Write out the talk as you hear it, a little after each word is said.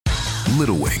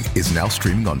Little Wing is now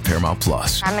streaming on Paramount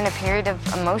Plus. I'm in a period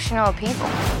of emotional upheaval.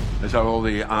 Is that all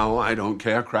the I don't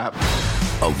care crap?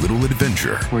 A little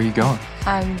adventure. Where are you going?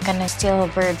 I'm gonna steal a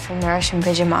bird from the Russian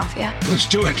pigeon mafia. Let's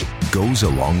do it. Goes a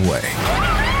long way.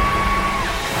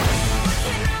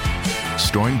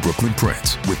 Starring Brooklyn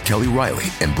Prince with Kelly Riley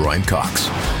and Brian Cox.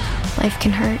 Life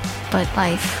can hurt, but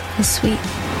life is sweet.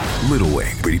 Little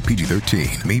Wing, rated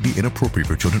PG-13, may be inappropriate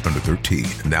for children under 13.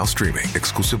 Now streaming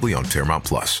exclusively on Paramount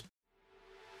Plus.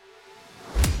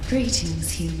 Greetings,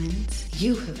 humans.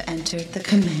 You have entered the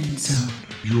command zone.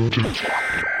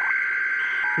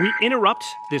 We interrupt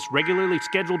this regularly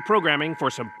scheduled programming for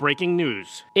some breaking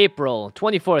news. April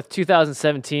 24th,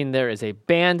 2017, there is a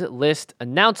banned list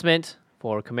announcement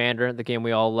for Commander, the game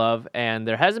we all love, and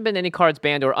there hasn't been any cards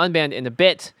banned or unbanned in a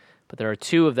bit, but there are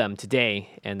two of them today,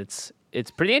 and it's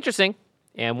pretty interesting.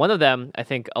 And one of them, I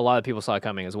think a lot of people saw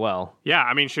coming as well. Yeah,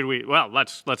 I mean, should we? Well,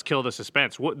 let's kill the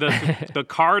suspense. The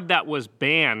card that was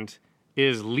banned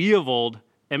is LEOVOLD,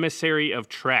 Emissary of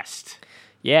Trest.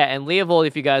 Yeah, and LEOVOLD,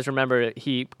 if you guys remember,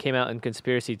 he came out in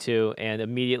Conspiracy 2, and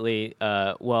immediately,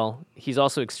 he's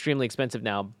also extremely expensive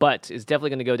now, but is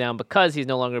definitely going to go down because he's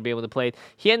no longer going to be able to play it.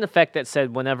 He had an effect that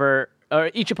said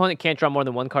each opponent can't draw more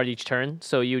than one card each turn,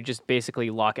 so you just basically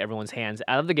lock everyone's hands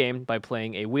out of the game by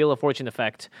playing a Wheel of Fortune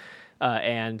effect,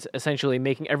 and essentially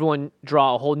making everyone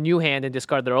draw a whole new hand and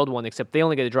discard their old one, except they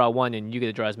only get to draw one, and you get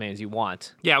to draw as many as you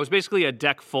want. Yeah, it was basically a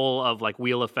deck full of like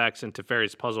wheel effects and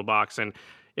Teferi's Puzzle Box, and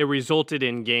it resulted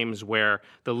in games where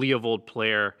the LEOVOLD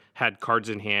player had cards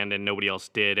in hand and nobody else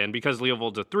did. And because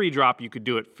LEOVOLD's a 3-drop, you could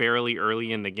do it fairly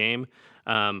early in the game,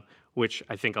 which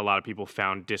I think a lot of people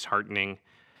found disheartening.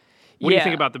 What do you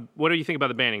think about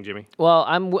the banning, Jimmy? Well,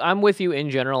 I'm with you in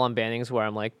general on bannings, where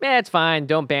I'm like, it's fine,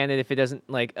 don't ban it if it doesn't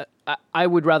like. I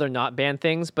would rather not ban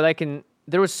things, but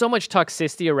there was so much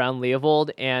toxicity around LEOVOLD,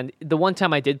 and the one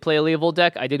time I did play a LEOVOLD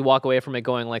deck, I did walk away from it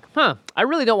going like, I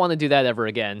really don't want to do that ever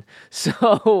again.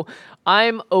 So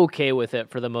I'm okay with it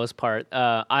for the most part.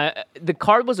 The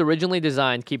card was originally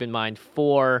designed, keep in mind,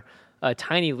 for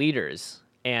tiny leaders,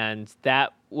 and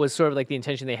that was sort of like the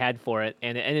intention they had for it,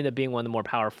 and it ended up being one of the more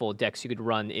powerful decks you could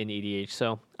run in EDH,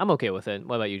 so I'm okay with it.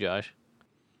 What about you, Josh?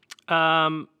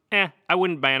 I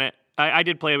wouldn't ban it. I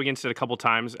did play against it a couple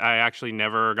times. I actually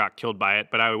never got killed by it,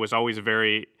 but I was always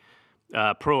very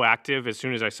proactive as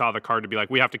soon as I saw the card to be like,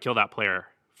 we have to kill that player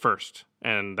first.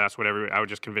 And that's what I would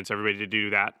just convince everybody to do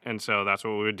that. And so that's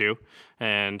what we would do.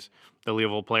 And the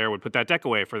LEOVOLD player would put that deck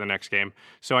away for the next game.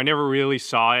 So I never really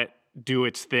saw it do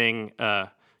its thing,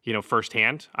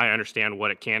 firsthand. I understand what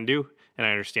it can do, and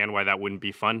I understand why that wouldn't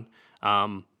be fun.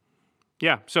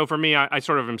 Yeah, so for me, I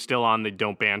sort of am still on the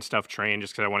don't ban stuff train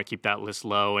just because I want to keep that list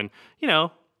low. And,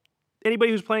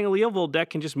 anybody who's playing a LEOVOLD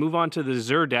deck can just move on to the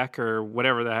Zur deck or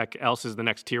whatever the heck else is the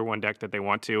next tier 1 deck that they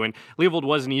want to. And LEOVOLD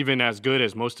wasn't even as good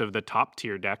as most of the top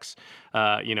tier decks.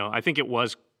 I think it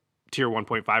was tier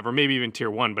 1.5 or maybe even tier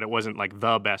 1, but it wasn't like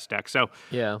the best deck. So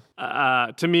yeah,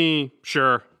 to me,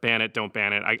 sure, ban it, don't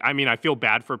ban it. I mean, I feel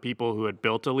bad for people who had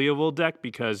built a LEOVOLD deck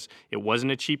because it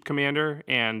wasn't a cheap commander.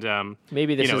 And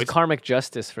maybe this is karmic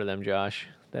justice for them, Josh,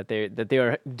 that they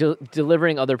are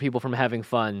delivering other people from having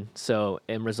fun. So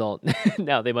in result,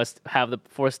 now they must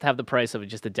forced to have the price of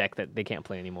just a deck that they can't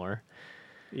play anymore.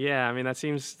 Yeah, I mean that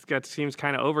seems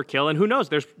kind of overkill, and who knows?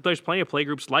 There's plenty of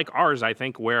playgroups like ours, I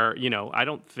think, where I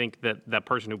don't think that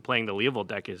person who playing the LEOVOLD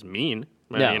deck is mean.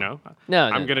 No.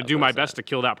 I'm going to do my best to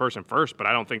kill that person first, but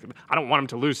I don't want him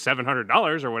to lose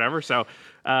 $700 or whatever. So,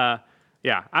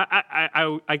 yeah,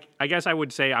 I guess I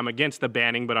would say I'm against the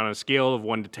banning, but on a scale of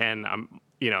 1 to 10,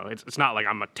 it's not like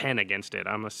I'm a 10 against it.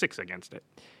 I'm a 6 against it.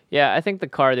 Yeah, I think the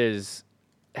card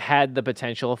had the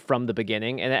potential from the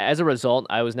beginning, and as a result,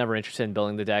 I was never interested in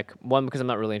building the deck. One, because I'm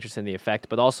not really interested in the effect,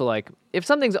 but also like if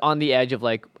something's on the edge of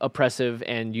like oppressive,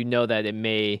 and that it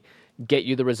may get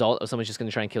you the result of someone's just going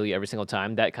to try and kill you every single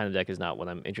time, that kind of deck is not what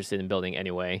I'm interested in building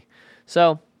anyway.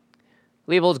 So,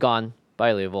 LEOVOLD's gone.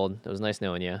 Bye, LEOVOLD. It was nice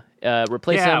knowing you.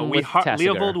 Replace him with Tassadar.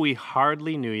 LEOVOLD, we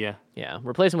hardly knew you. Yeah,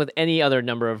 replace him with any other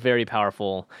number of very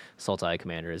powerful Sultai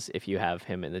commanders if you have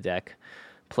him in the deck.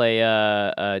 Play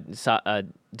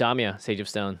Damia, Sage of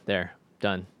Stone. There,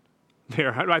 done.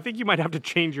 There, I think you might have to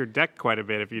change your deck quite a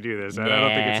bit if you do this. Nah. I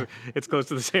don't think it's close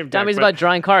to the same deck. Damia's about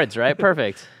drawing cards, right?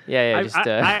 Perfect.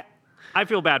 Yeah. I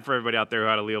feel bad for everybody out there who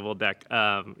had a LEOVOLD deck.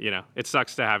 It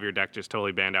sucks to have your deck just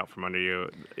totally banned out from under you.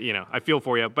 I feel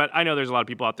for you, but I know there's a lot of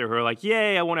people out there who are like,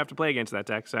 "Yay, I won't have to play against that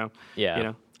deck." So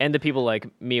yeah, and the people like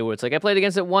me, where it's like I played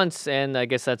against it once, and I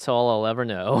guess that's all I'll ever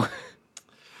know.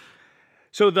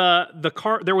 So the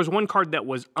card, there was one card that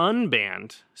was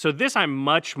unbanned. So this I'm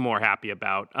much more happy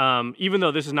about. Even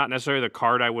though this is not necessarily the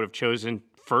card I would have chosen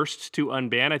first to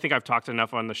unban. I think I've talked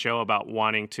enough on the show about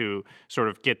wanting to sort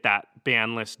of get that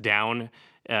ban list down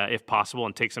if possible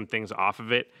and take some things off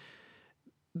of it.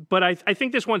 But I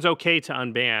think this one's okay to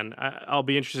unban. I'll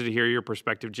be interested to hear your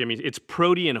perspective, Jimmy. It's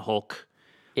Protean Hulk.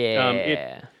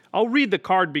 Yeah. I'll read the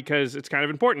card because it's kind of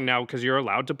important now because you're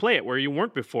allowed to play it where you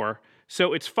weren't before.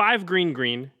 So it's 5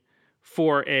 green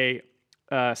for a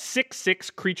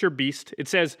 6/6 creature beast. It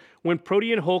says, when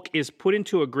Protean Hulk is put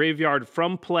into a graveyard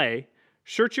from play,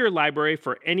 search your library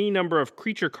for any number of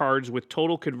creature cards with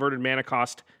total converted mana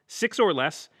cost 6 or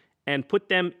less and put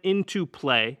them into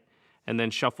play, and then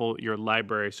shuffle your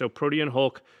library. So Protean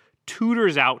Hulk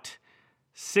tutors out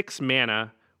 6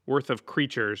 mana worth of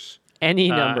creatures. Any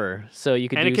number. So you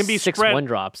could do it can be 6 spread.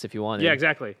 1-drops if you wanted. Yeah,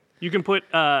 exactly. You can put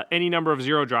any number of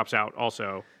 0-drops out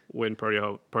also when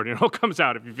Protean Hulk comes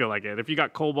out if you feel like it. If you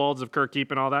got Kobolds of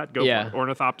Kirkkeep and all that, go for it.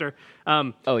 Ornithopter.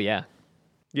 Oh, yeah.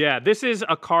 Yeah, this is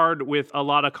a card with a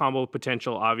lot of combo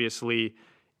potential, obviously.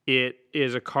 It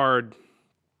is a card...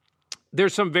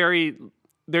 There's some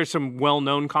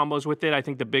well-known combos with it. I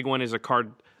think the big one is a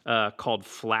card called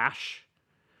Flash.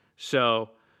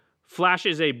 So Flash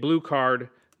is a blue card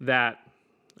that...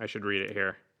 I should read it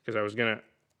here because I was going to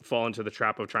fall into the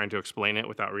trap of trying to explain it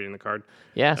without reading the card.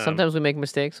 Yeah, sometimes we make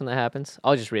mistakes when that happens.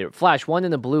 I'll just read it. Flash, 1 in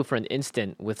the blue for an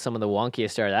instant with some of the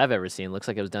wonkiest art I've ever seen. Looks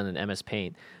like it was done in MS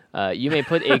Paint. You may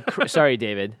put a... Sorry,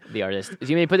 David, the artist.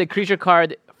 You may put a creature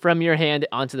card from your hand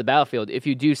onto the battlefield. If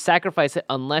you do, sacrifice it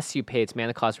unless you pay its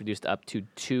mana cost reduced up to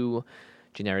 2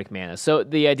 generic mana. So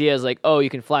the idea is like, you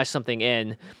can flash something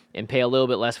in and pay a little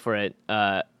bit less for it,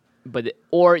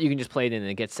 or you can just play it in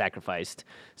and it gets sacrificed.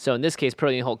 So in this case,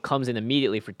 Protean Hulk comes in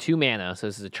immediately for 2 mana, so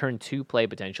this is a turn 2 play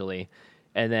potentially,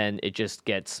 and then it just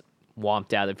gets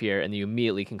whomped out of here, and you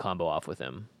immediately can combo off with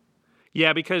him.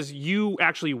 Yeah, because you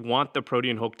actually want the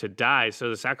Protean Hulk to die, so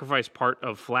the sacrifice part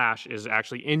of Flash is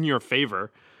actually in your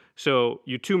favor. So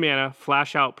you 2 mana,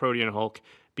 flash out Protean Hulk.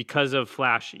 Because of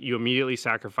Flash, you immediately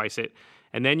sacrifice it.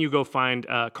 And then you go find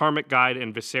Karmic Guide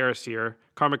and Viscera Seer.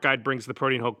 Karmic Guide brings the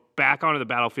Protean Hulk back onto the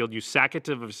battlefield. You sack it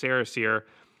to Viscera Seer.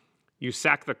 You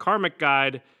sack the Karmic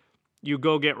Guide. You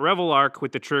go get Revel Arc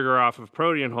with the trigger off of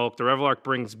Protean Hulk. The Revel Arc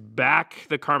brings back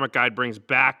the Karmic Guide, brings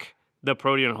back the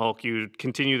Protean Hulk. You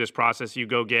continue this process. You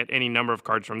go get any number of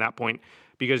cards from that point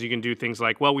because you can do things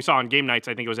like, we saw on Game Nights,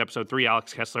 I think it was episode 3,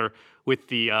 Alex Kessler with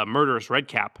the Murderous Red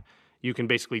Cap. You can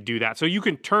basically do that. So you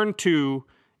can turn to,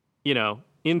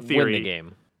 in theory,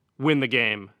 win the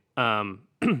game.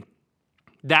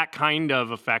 That kind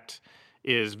of effect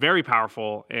is very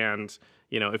powerful, and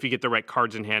if you get the right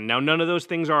cards in hand. Now, none of those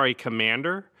things are a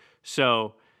commander,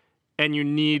 and you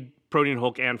need Protean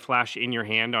Hulk and Flash in your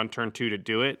hand on turn 2 to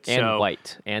do it. And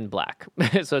white and black,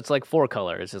 so it's like 4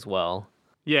 colors as well.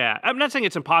 Yeah, I'm not saying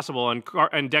it's impossible,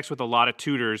 and decks with a lot of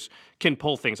tutors can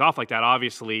pull things off like that,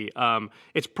 obviously.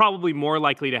 It's probably more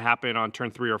likely to happen on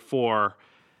turn 3 or 4.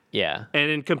 Yeah.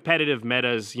 And in competitive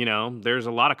metas, there's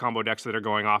a lot of combo decks that are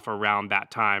going off around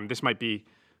that time. This might be,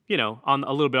 on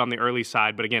a little bit on the early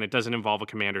side, but again, it doesn't involve a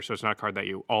commander, so it's not a card that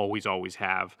you always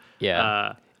have.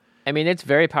 Yeah. It's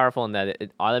very powerful in that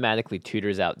it automatically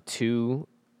tutors out 2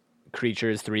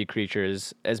 creatures, 3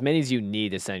 creatures, as many as you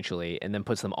need essentially, and then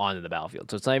puts them onto the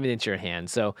battlefield. So it's not even into your hand.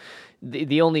 So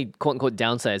the only quote unquote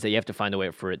downside is that you have to find a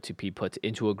way for it to be put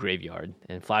into a graveyard.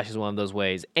 And Flash is one of those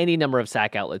ways. Any number of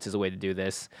sack outlets is a way to do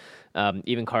this.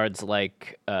 Even cards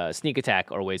like Sneak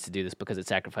Attack are ways to do this because it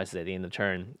sacrifices at the end of the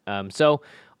turn. So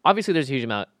obviously there's a huge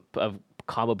amount of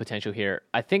combo potential here.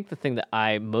 I think the thing that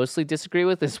I mostly disagree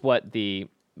with is what the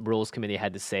rules committee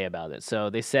had to say about it. So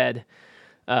they said,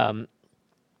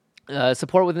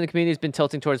 support within the community has been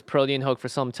tilting towards Protean Hulk for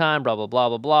some time, blah, blah, blah,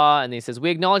 blah, blah. And he says, we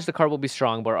acknowledge the card will be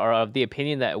strong, but are of the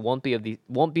opinion that it won't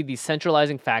be the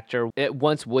centralizing factor it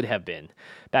once would have been.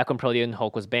 Back when Protean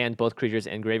Hulk was banned, both creatures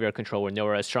and graveyard control were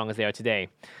nowhere as strong as they are today.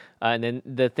 And then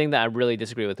the thing that I really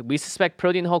disagree with, we suspect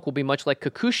Protean Hulk will be much like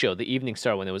Kakusho, the Evening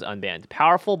Star, when it was unbanned.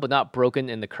 Powerful, but not broken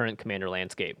in the current commander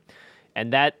landscape.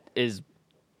 And that is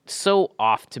so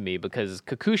off to me because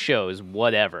Kakusho is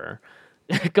whatever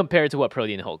compared to what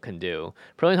Protean Hulk can do.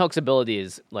 Protean Hulk's ability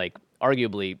is like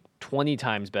arguably 20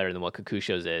 times better than what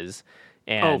Kakusho's is.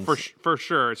 And for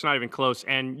sure. It's not even close.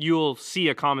 And you'll see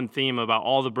a common theme about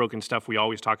all the broken stuff we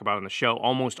always talk about on the show.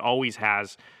 Almost always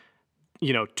has,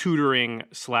 tutoring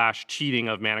 / cheating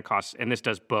of mana costs. And this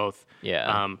does both.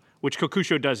 Yeah. Which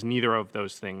Kakusho does neither of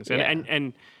those things. And,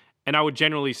 Yeah. and I would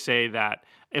generally say that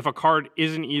if a card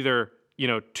isn't either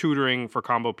tutoring for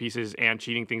combo pieces and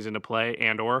cheating things into play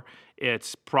or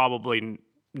it's probably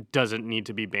doesn't need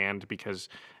to be banned because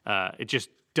it just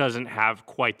doesn't have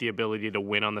quite the ability to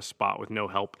win on the spot with no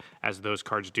help as those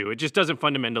cards do. It just doesn't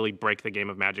fundamentally break the game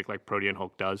of Magic like Protean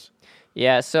Hulk does.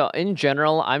 Yeah, so in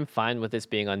general, I'm fine with this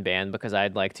being unbanned because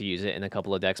I'd like to use it in a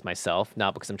couple of decks myself,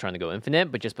 not because I'm trying to go infinite,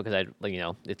 but just because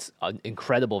it's an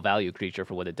incredible value creature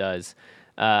for what it does.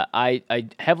 I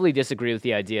heavily disagree with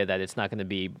the idea that it's not going to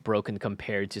be broken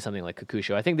compared to something like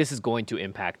Kakusho. I think this is going to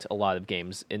impact a lot of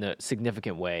games in a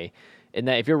significant way. In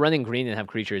that if you're running green and have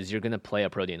creatures, you're going to play a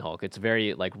Protean Hulk. It's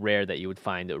very rare that you would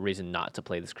find a reason not to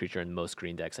play this creature in most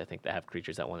green decks, I think, that have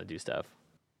creatures that want to do stuff.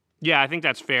 Yeah, I think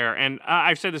that's fair. And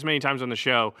I've said this many times on the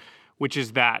show, which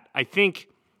is that I think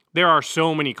there are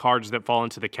so many cards that fall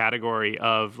into the category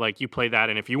of you play that,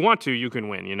 and if you want to, you can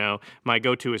win. My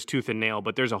go-to is Tooth and Nail,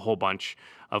 but there's a whole bunch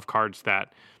of cards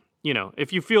that,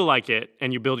 if you feel like it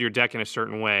and you build your deck in a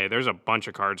certain way, there's a bunch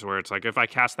of cards where it's if I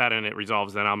cast that and it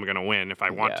resolves, then I'm going to win if I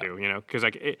want to, because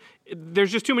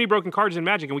there's just too many broken cards in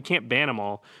Magic and we can't ban them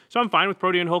all. So I'm fine with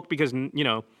Protean Hulk because,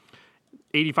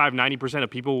 85-90% of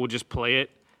people will just play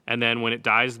it. And then when it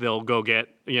dies, they'll go get,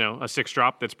 a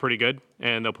 6-drop that's pretty good,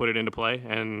 and they'll put it into play,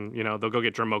 and, they'll go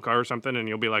get Dramoka or something, and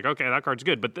you'll be like, okay, that card's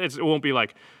good. But it won't be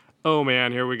like, oh,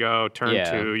 man, here we go, turn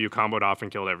 2, you comboed off and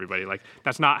killed everybody.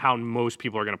 That's not how most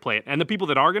people are going to play it. And the people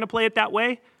that are going to play it that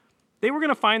way, they were going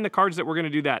to find the cards that were going to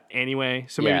do that anyway.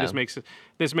 So maybe this makes it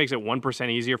 1%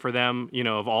 easier for them,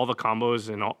 of all the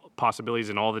combos and all possibilities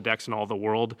in all the decks in all the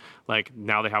world.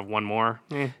 Now they have one more.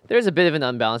 There's a bit of an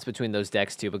unbalance between those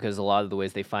decks too, because a lot of the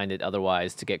ways they find it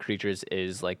otherwise to get creatures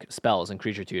is spells and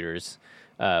creature tutors.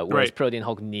 Whereas Protean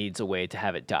Hulk needs a way to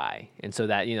have it die. And so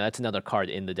that, that's another card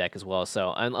in the deck as well.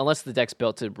 So unless the deck's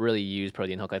built to really use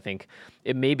Protean Hulk, I think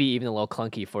it may be even a little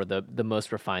clunky for the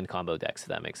most refined combo decks, if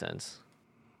that makes sense.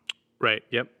 Right,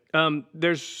 yep.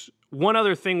 There's one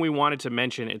other thing we wanted to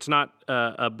mention. It's not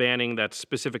a banning that's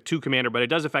specific to Commander, but it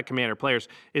does affect Commander players,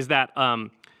 is that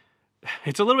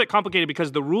it's a little bit complicated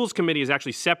because the Rules Committee is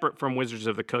actually separate from Wizards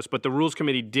of the Coast, but the Rules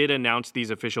Committee did announce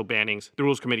these official bannings. The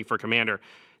Rules Committee for Commander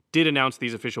did announce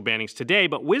these official bannings today,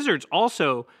 but Wizards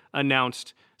also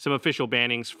announced some official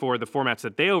bannings for the formats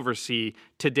that they oversee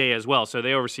today as well. So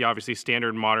they oversee, obviously,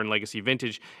 Standard, Modern, Legacy,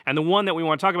 Vintage. And the one that we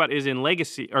want to talk about is in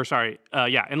Legacy.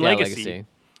 Legacy.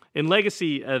 In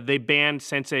Legacy, they banned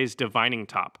Sensei's Divining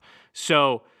Top.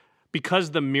 So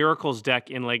because the Miracles deck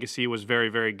in Legacy was very,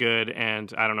 very good,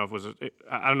 and I don't know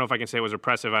if I can say it was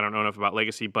oppressive. I don't know enough about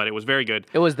Legacy, but it was very good.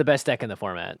 It was the best deck in the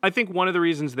format. I think one of the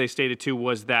reasons they stated too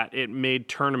was that it made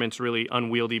tournaments really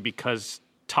unwieldy because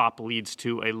top leads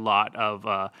to a lot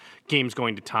of games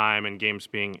going to time and games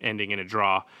ending in a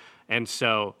draw. And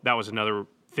so that was another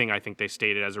thing I think they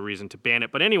stated as a reason to ban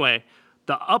it. But anyway,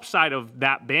 the upside of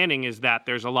that banning is that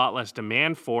there's a lot less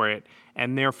demand for it,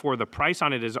 and therefore the price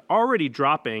on it is already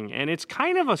dropping. And it's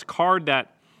kind of a card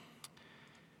that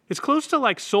it's close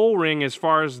to Soul Ring as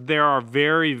far as there are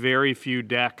very, very few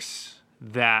decks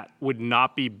that would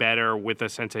not be better with a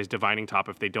Sensei's Divining Top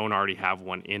if they don't already have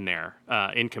one in there,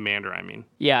 in Commander, I mean.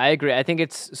 Yeah, I agree. I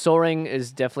think Soul Ring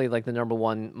is definitely the number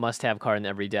one must-have card in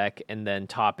every deck, and then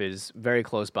Top is very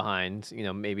close behind.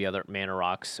 Maybe other Mana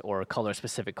Rocks or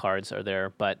color-specific cards are there,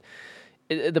 but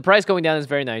the price going down is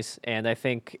very nice, and I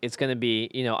think it's going to be,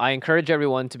 I encourage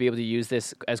everyone to be able to use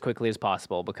this as quickly as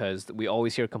possible because we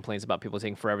always hear complaints about people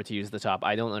taking forever to use the top.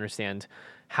 I don't understand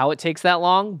how it takes that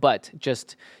long, but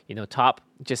just, top,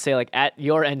 just say at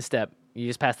your end step, you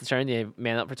just pass the turn, you have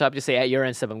mana up for top, just say at your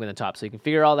end step, I'm going to top. So you can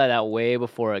figure all that out way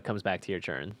before it comes back to your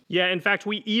turn. Yeah, in fact,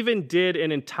 we even did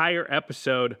an entire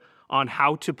episode on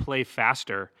how to play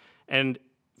faster, and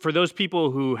for those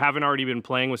people who haven't already been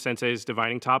playing with Sensei's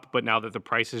Divining Top, but now that the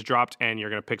price has dropped and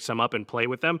you're going to pick some up and play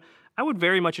with them, I would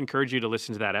very much encourage you to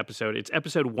listen to that episode. It's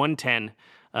episode 110,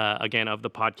 again, of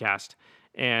the podcast.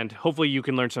 And hopefully you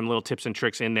can learn some little tips and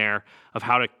tricks in there of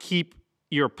how to keep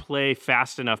your play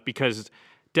fast enough, because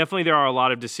definitely there are a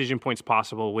lot of decision points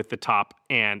possible with the top,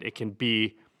 and it can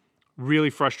be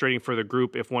really frustrating for the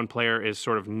group if one player is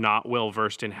sort of not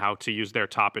well-versed in how to use their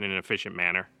top in an efficient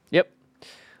manner. Yep.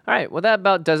 All right, well, that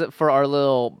about does it for our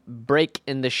little break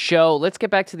in the show. Let's get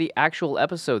back to the actual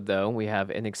episode, though. We have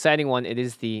an exciting one. It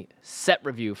is the set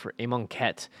review for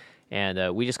Amonkhet,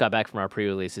 and we just got back from our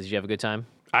pre-releases. Did you have a good time?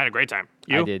 I had a great time.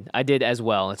 You? I did as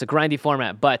well. It's a grindy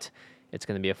format, but it's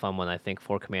going to be a fun one, I think,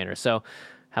 for Commander. So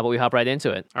how about we hop right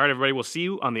into it? All right, everybody, we'll see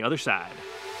you on the other side.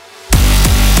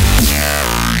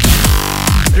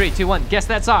 3, 2, 1, guess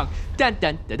that song. Dun,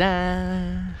 dun, dun,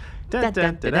 dun. Dun,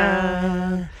 dun, dun,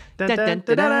 dun. Come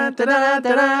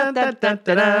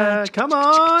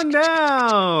on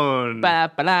down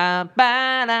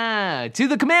to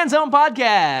the Command Zone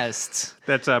podcast.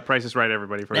 That's Price is Right,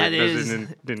 everybody. For those who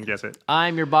didn't guess it.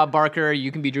 I'm your Bob Barker.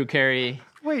 You can be Drew Carey.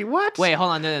 Wait, what? Wait, hold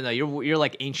on. No. You're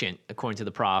like ancient, according to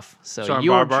the prof. So I'm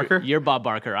you're Bob Barker? You're Bob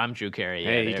Barker. I'm Drew Carey.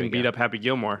 Hey, you can beat up Happy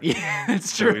Gilmore. Yeah,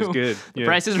 that's So true. he's good. The Yeah.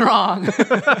 price is wrong.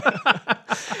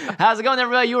 How's it going,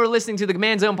 everybody? You are listening to the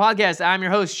Command Zone podcast. I'm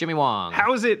your host, Jimmy Wong.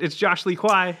 How is it? It's Josh Lee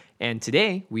Kwai. And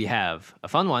today we have a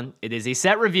fun one. It is a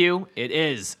set review. It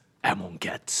is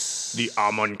Amonkhet. The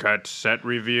Amonkhet set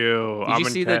review. Did you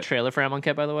see the trailer for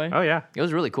Amonkhet, by the way? Oh, yeah. It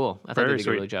was really cool. I thought they did a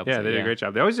really good job. Yeah, with they it, did a great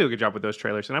job. They always do a good job with those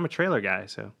trailers, and I'm a trailer guy,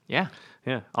 so Yeah.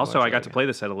 yeah. Also, I got to play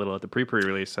the set a little at the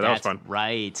pre-release, so that was That's fun.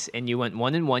 right. And you went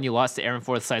 1-1. You lost to Aaron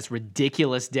Forsyth's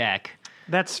ridiculous deck.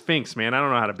 That Sphinx, man, I don't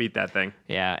know how to beat that thing.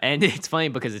 Yeah, and it's funny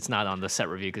because it's not on the set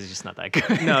review because it's just not that good.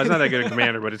 No, it's not that good in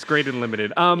Commander, but it's great and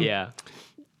limited. Yeah.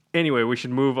 Anyway, we should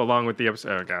move along with the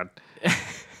episode. Oh, God.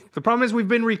 The problem is we've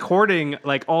been recording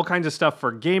like all kinds of stuff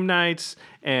for game nights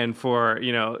and for,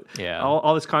 Yeah.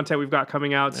 all this content we've got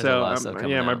coming out. There's a lot of stuff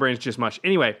coming my out. brain's just mush.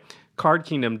 Anyway,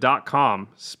 CardKingdom.com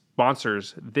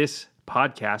sponsors this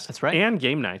podcast. That's right. And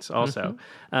game nights also.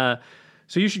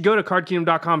 So you should go to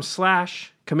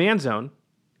CardKingdom.com/CommandZone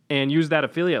and use that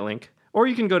affiliate link. Or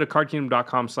you can go to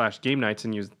CardKingdom.com/game nights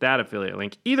and use that affiliate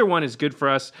link. Either one is good for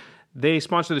us. They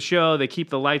sponsor the show. They keep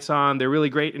the lights on. They're really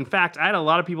great. In fact, I had a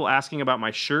lot of people asking about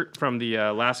my shirt from the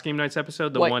last Game Nights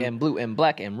episode. The White one, and blue and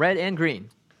black and red and green.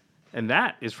 and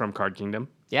that is from Card Kingdom.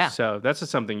 Yeah. So that's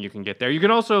just something you can get there. You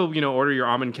can also, order your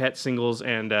Amonkhet singles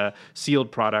and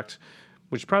sealed product,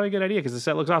 which is probably a good idea because the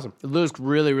set looks awesome. It looks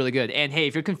really, really good. And hey,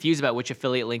 if you're confused about which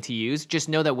affiliate link to use, just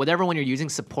know that whatever one you're using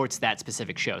supports that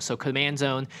specific show. So Command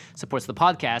Zone supports the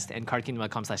podcast, and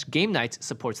CardKingdom.com/game nights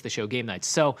supports the show Game Nights.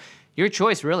 So your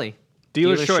choice, really.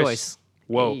 Dealer's choice.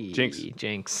 Whoa, Hey,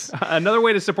 jinx. Another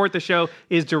way to support the show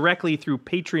is directly through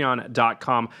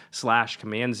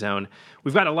patreon.com/command zone.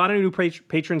 We've got a lot of new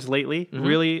patrons lately.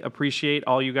 Really appreciate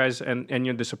all you guys and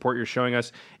the support you're showing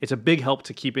us. It's a big help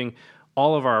to keeping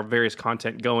all of our various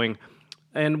content going.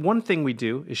 And one thing we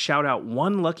do is shout out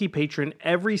one lucky patron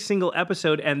every single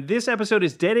episode. And this episode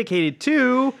is dedicated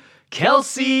to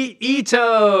Kelsey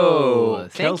Ito.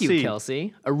 Thank you,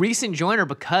 Kelsey. A recent joiner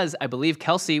because I believe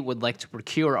Kelsey would like to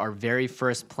procure our very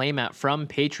first playmat from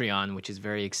Patreon, which is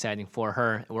very exciting for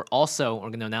her. We're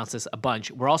going to announce this a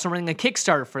bunch. We're also running a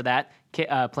Kickstarter for that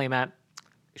playmat.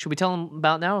 Should we tell them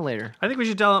about now or later? I think we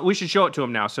should show it to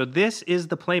him now. So this is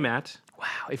the playmat. Wow.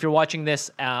 If you're watching this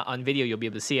on video, you'll be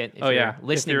able to see it. If you're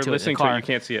listening if to you're it in listening the car, to it, you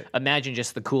can't see it. Imagine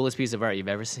just the coolest piece of art you've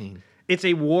ever seen. It's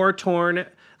a war-torn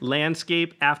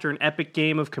landscape after an epic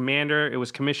game of Commander. It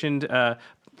was commissioned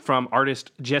from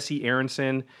artist Jesse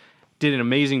Aronson. Did an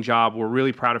amazing job. We're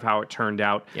really proud of how it turned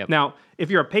out. Yep. Now, if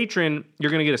you're a patron,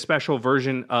 you're going to get a special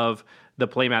version of the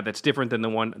playmat that's different than the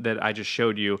one that I just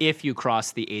showed you. If you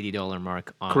cross the $80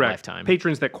 mark on Correct. Lifetime.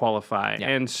 Patrons that qualify. Yeah.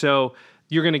 And so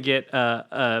you're going to get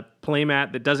a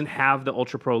playmat that doesn't have the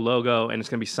Ultra Pro logo, and it's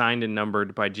going to be signed and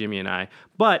numbered by Jimmy and I.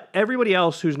 But everybody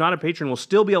else who's not a patron will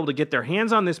still be able to get their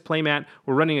hands on this playmat.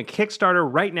 We're running a Kickstarter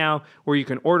right now where you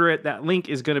can order it. That link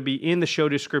is going to be in the show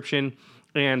description.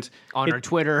 And on our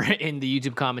Twitter, in the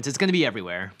YouTube comments. It's going to be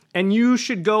everywhere. And you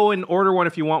should go and order one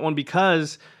if you want one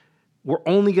because we're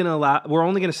only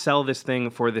gonna sell this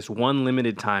thing for this one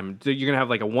limited time. So you're gonna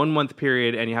have like a 1 month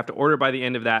period, and you have to order by the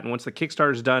end of that. And once the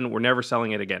Kickstarter's done, we're never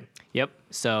selling it again. Yep.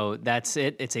 So that's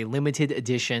it. It's a limited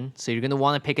edition. So you're gonna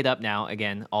want to pick it up now.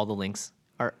 Again, all the links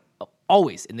are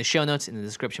always in the show notes, in the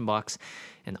description box,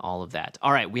 and all of that.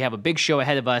 All right, we have a big show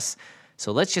ahead of us.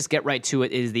 So let's just get right to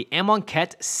it. It is the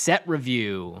Amonkhet set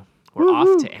review. We're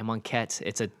off to Amonkhet.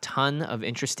 It's a ton of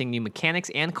interesting new mechanics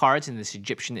and cards in this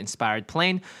Egyptian-inspired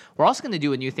plane. We're also going to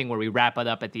do a new thing where we wrap it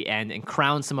up at the end and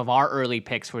crown some of our early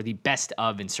picks for the best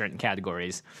of in certain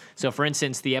categories. So, for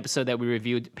instance, the episode that we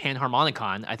reviewed,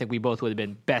 Panharmonicon, I think we both would have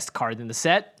been best card in the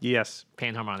set. Yes.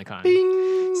 Panharmonicon.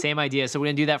 Bing. Same idea. So we're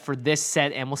going to do that for this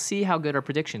set, and we'll see how good our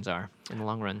predictions are in the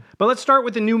long run. But let's start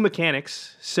with the new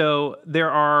mechanics. So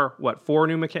there are,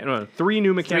 three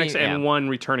new mechanics and one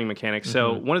returning mechanic.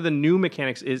 So one of the new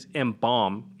mechanics is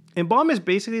Embalm. Embalm is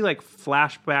basically like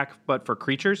Flashback, but for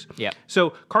creatures. Yep. So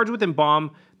cards with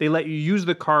Embalm, they let you use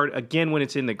the card again when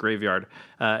it's in the graveyard.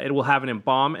 It will have an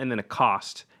Embalm and then a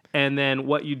cost. And then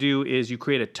what you do is you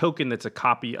create a token that's a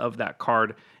copy of that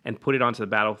card and put it onto the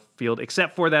battlefield,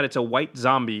 except for that it's a white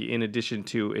zombie in addition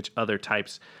to its other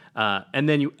types. and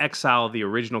then you exile the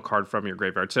original card from your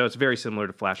graveyard. So it's very similar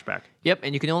to Flashback. Yep,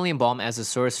 and you can only embalm as a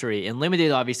sorcery. And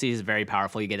limited, obviously, is very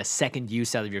powerful. You get a second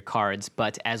use out of your cards.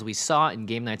 But as we saw in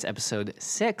Game Night's episode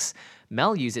 6,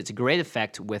 Mel used it to great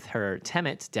effect with her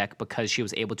Temet deck because she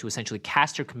was able to essentially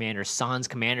cast her commander, Sans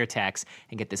commander attacks,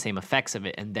 and get the same effects of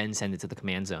it, and then send it to the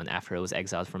command zone after it was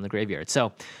exiled from the graveyard.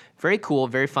 So very cool,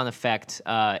 very fun effect,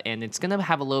 and it's going to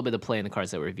have a little bit of play in the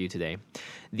cards that we review today.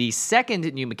 The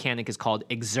second new mechanic is called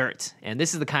Exert, and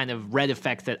this is the kind of red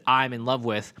effect that I'm in love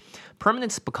with.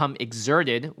 Permanents become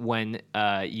exerted when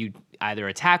you either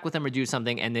attack with them or do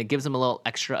something, and it gives them a little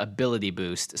extra ability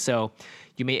boost. So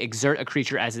you may exert a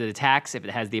creature as it attacks if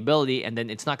it has the ability, and then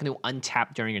it's not going to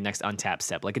untap during your next untap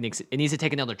step. Like it needs to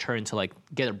take another turn to like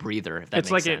get a breather, if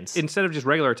that makes sense. Instead of just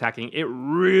regular attacking, it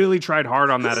really tried hard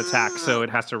on that attack, so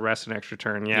it has to rest an extra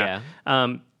turn. Yeah.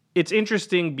 It's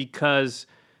interesting because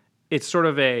it's sort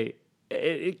of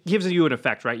it gives you an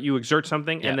effect, right? You exert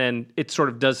something, and then it sort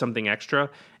of does something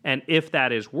extra. And if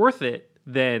that is worth it,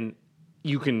 then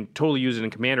you can totally use it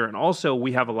in Commander. And also,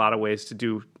 we have a lot of ways to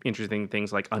do interesting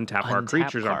things like untap our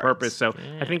creatures on purpose. So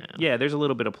I think, there's a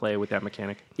little bit of play with that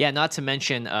mechanic. Yeah, not to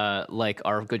mention, like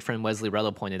our good friend Wesley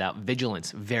Rello pointed out,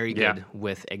 Vigilance, very good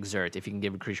with Exert, if you can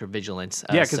give a creature Vigilance.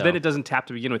 Because then it doesn't tap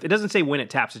to begin with. It doesn't say when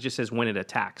it taps, it just says when it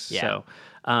attacks. Yeah. So,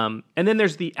 and then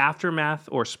there's the Aftermath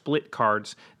or Split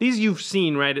cards. These you've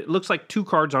seen, right? It looks like 2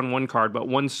 cards on one card, but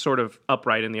one's sort of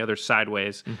upright and the other's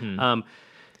sideways. Mm-hmm.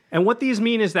 And what these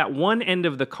mean is that one end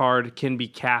of the card can be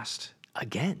cast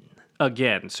again.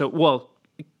 So,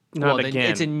 not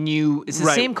again. It's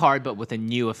the same card, but with a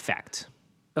new effect.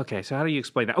 Okay, so how do you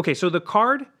explain that? Okay, so the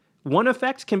card, one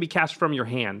effect can be cast from your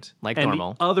hand. Like and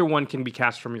normal. The other one can be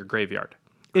cast from your graveyard.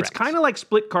 Correct. It's kind of like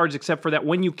split cards, except for that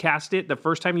when you cast it, the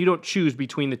first time you don't choose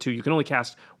between the two. You can only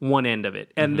cast one end of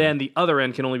it. And then the other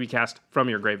end can only be cast from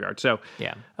your graveyard. So,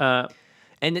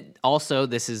 and also,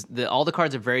 all the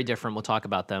cards are very different. We'll talk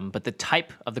about them, but the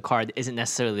type of the card isn't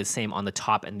necessarily the same on the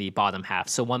top and the bottom half.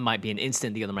 So one might be an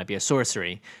instant, the other might be a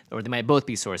sorcery, or they might both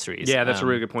be sorceries. Yeah, that's a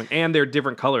really good point. And they're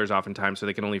different colors oftentimes, so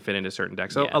they can only fit into certain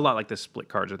decks. So a lot like the split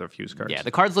cards or the fuse cards. Yeah,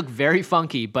 the cards look very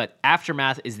funky, but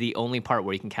Aftermath is the only part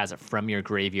where you can cast it from your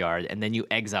graveyard, and then you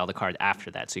exile the card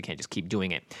after that, so you can't just keep doing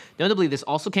it. Notably, this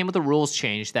also came with a rules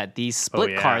change that these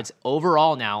split cards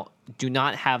overall now do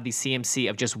not have the CMC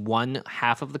of just one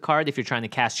half of the card if you're trying to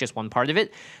cast just one part of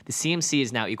it. The CMC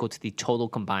is now equal to the total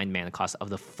combined mana cost of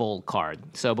the full card.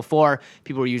 So before,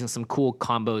 people were using some cool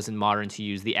combos in Modern to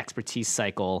use the expertise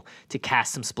cycle to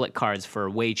cast some split cards for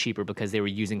way cheaper because they were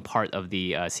using part of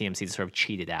the CMC to sort of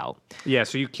cheat it out. Yeah,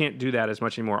 so you can't do that as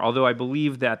much anymore. Although I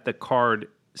believe that the card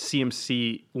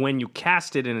CMC, when you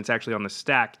cast it and it's actually on the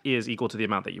stack, is equal to the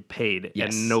amount that you paid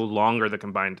and no longer the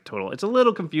combined total. It's a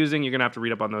little confusing. You're going to have to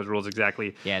read up on those rules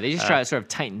exactly. Yeah, they just try to sort of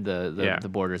tighten the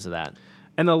borders of that.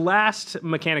 And the last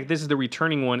mechanic, this is the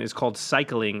returning one, is called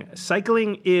Cycling.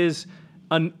 Cycling is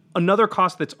another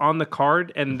cost that's on the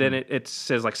card, and then it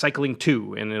says like Cycling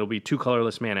 2, and it'll be 2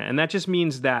 colorless mana. And that just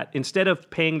means that instead of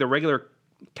paying the regular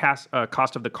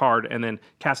cost of the card and then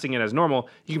casting it as normal,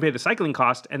 you can pay the cycling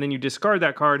cost, and then you discard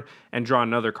that card and draw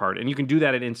another card. And you can do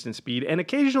that at instant speed. And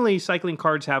occasionally, cycling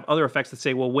cards have other effects that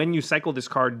say, well, when you cycle this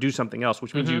card, do something else,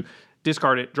 which means you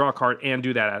discard it, draw a card, and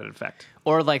do that at an effect.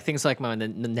 Or like things like the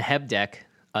Neheb deck,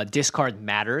 discard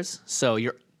matters. So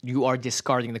you are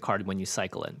discarding the card when you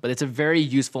cycle it. But it's a very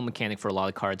useful mechanic for a lot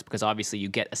of cards because obviously you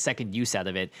get a second use out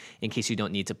of it in case you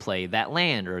don't need to play that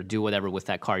land or do whatever with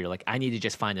that card. You're like, I need to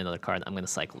just find another card. I'm going to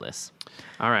cycle this.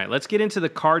 All right, let's get into the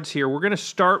cards here. We're going to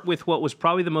start with what was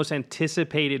probably the most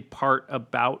anticipated part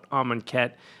about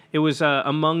Amonkhet. It was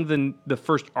among the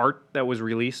first art that was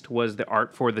released was the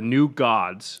art for the new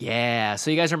gods. Yeah,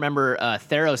 so you guys remember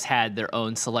Theros had their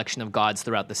own selection of gods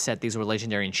throughout the set. These were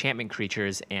legendary enchantment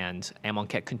creatures, and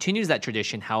Amonkhet continues that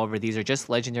tradition. However, these are just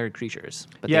legendary creatures,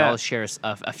 but they all share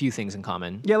a few things in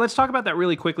common. Yeah, let's talk about that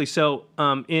really quickly. So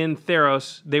in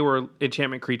Theros, they were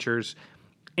enchantment creatures,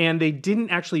 and they didn't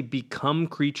actually become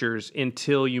creatures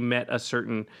until you met a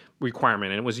certain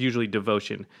requirement, and it was usually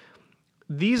devotion.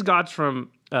 These gods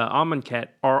from Amonkhet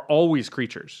are always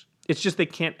creatures. It's just they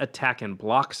can't attack and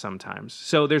block sometimes.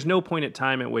 So there's no point at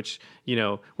time at which,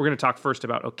 we're going to talk first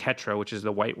about Oketra, which is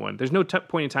the white one. There's no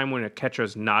point in time when Oketra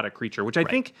is not a creature, which I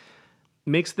think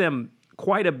makes them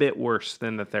quite a bit worse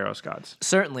than the Theros gods.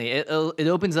 Certainly. It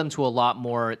opens them to a lot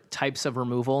more types of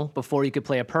removal. Before you could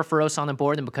play a Perforos on the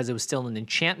board, and because it was still an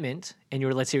enchantment, and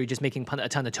let's say you're just making a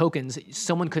ton of tokens,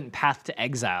 someone couldn't path to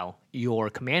exile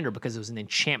your commander because it was an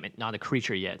enchantment, not a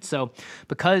creature yet. So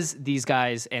because these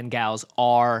guys and gals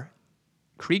are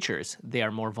creatures, they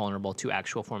are more vulnerable to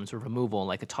actual forms of removal,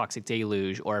 like a Toxic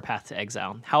Deluge or a Path to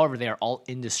Exile. However, they are all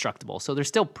indestructible, so they're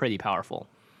still pretty powerful.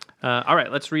 All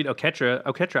right, let's read Oketra.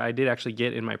 Oketra I did actually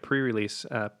get in my pre-release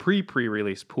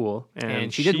pool.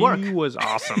 And she did work. She was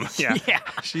awesome. Yeah.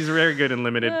 She's very good in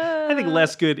Limited. I think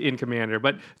less good in Commander.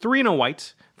 But 3 and a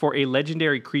white for a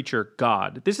legendary creature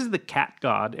god. This is the cat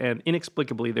god, and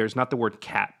inexplicably there's not the word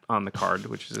cat on the card,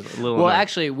 which is a little Well, annoying.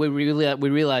 actually, we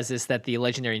realized this, that the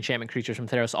legendary enchantment creatures from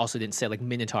Theros also didn't say like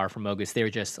Minotaur from Mogus. They were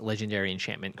just legendary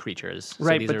enchantment creatures. So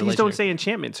Right, but these legendary. don't say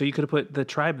enchantment, so you could have put the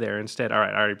tribe there instead. All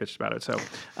right, I already bitched about it. So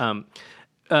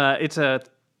it's a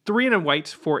 3 and a white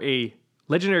for a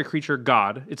legendary creature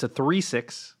god. It's a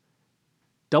 3/6.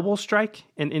 Double strike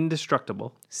and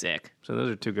indestructible. Sick. So those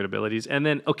are 2 good abilities. And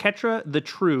then Oketra the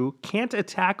True can't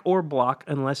attack or block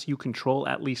unless you control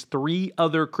at least 3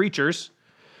 other creatures.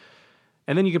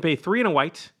 And then you can pay 3 and a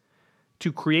white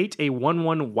to create a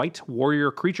 1/1 white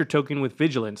warrior creature token with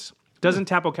vigilance. Doesn't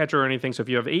tap Oketra or anything, so if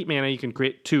you have 8 mana, you can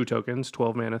create 2 tokens,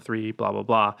 12 mana, 3, blah, blah,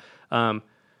 blah.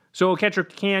 So Oketra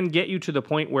can get you to the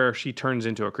point where she turns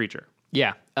into a creature.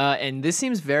 Yeah, and this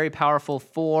seems very powerful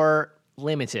for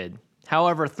Limited.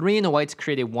 However, 3 and a white to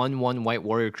create a 1/1 white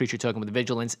warrior creature token with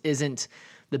vigilance isn't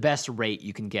the best rate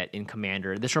you can get in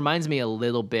Commander. This reminds me a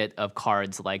little bit of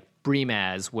cards like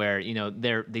Brimaz, where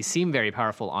they seem very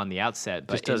powerful on the outset,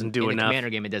 but Just doesn't do in enough. a Commander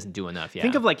game, it doesn't do enough. Yeah.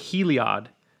 Think of like Heliod,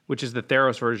 which is the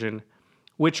Theros version,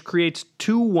 which creates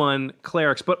 2/1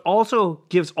 clerics, but also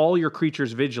gives all your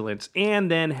creatures vigilance, and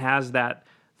then has that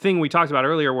thing we talked about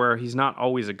earlier where he's not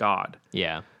always a god.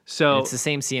 Yeah. So And it's the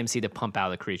same CMC to pump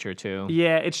out a creature too.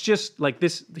 yeah, it's just like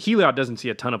this. Heliod doesn't see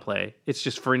a ton of play. It's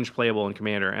just fringe playable in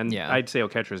Commander, and Yeah. I'd say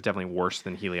Oketra is definitely worse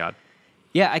than Heliod.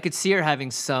 Yeah, I could see her having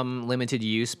some limited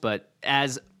use, but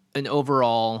as an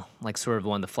overall, like sort of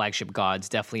one of the flagship gods,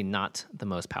 definitely not the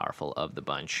most powerful of the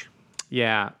bunch.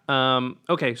 Yeah.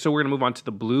 Okay, so we're going to move on to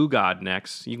the blue god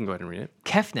next. You can go ahead and read it.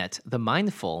 Kefnet, the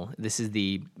Mindful. This is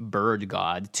the bird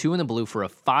god. 2 in the blue for a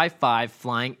 5/5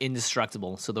 flying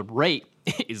indestructible. So the rate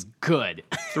is good.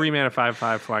 3 mana,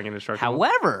 5/5 flying indestructible.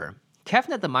 However,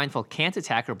 Kefnet the Mindful can't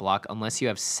attack or block unless you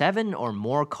have 7 or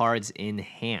more cards in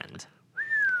hand.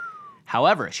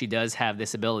 However, she does have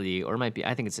this ability, or it might be,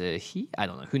 I think it's a he, I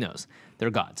don't know, who knows? They're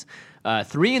gods.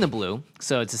 3 in the blue,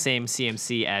 so it's the same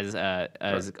CMC as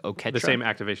Oketra. The same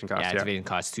activation cost. Yeah, Yeah, activation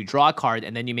cost to draw a card,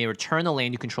 and then you may return a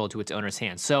land you control to its owner's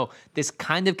hand. So this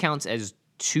kind of counts as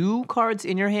 2 cards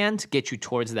in your hand to get you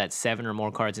towards that 7 or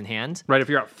more cards in hand. Right, if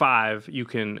you're at 5, you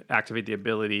can activate the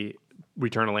ability,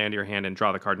 return a land to your hand, and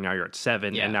draw the card. Now you're at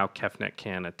 7, Yeah. and now Kefnet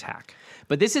can attack.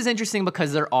 But this is interesting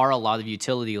because there are a lot of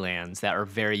utility lands that are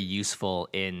very useful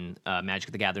in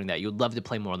Magic the Gathering that you would love to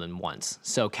play more than once.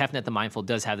 So Kefnet the Mindful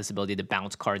does have this ability to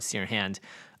bounce cards to your hand.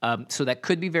 So that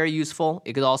could be very useful.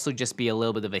 It could also just be a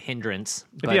little bit of a hindrance.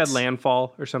 If you had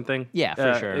landfall or something, Yeah,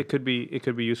 for sure. it could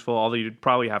be useful. Although you'd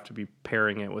probably have to be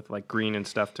pairing it with like green and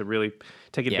stuff to really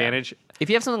take advantage. If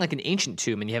you have something like an Ancient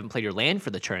Tomb and you haven't played your land for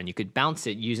the turn, you could bounce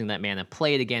it using that mana,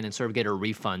 play it again, and sort of get a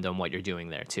refund on what you're doing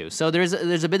there too. So there's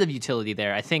a bit of utility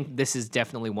there. I think this is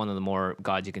definitely one of the more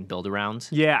gods you can build around.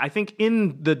 Yeah, I think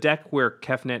in the deck where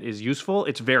Kefnet is useful,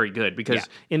 it's very good because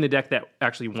in the deck that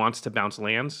actually wants to bounce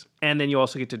lands, and then you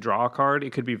also get to draw a card,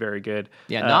 it could be very good.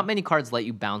 Yeah, not many cards let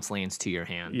you bounce lands to your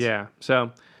hand. Yeah,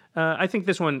 so I think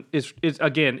this one is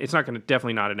again, it's not going to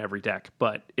definitely not in every deck,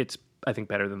 but it's I think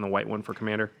better than the white one for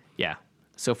Commander. Yeah.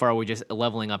 So far, we're just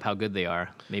leveling up how good they are.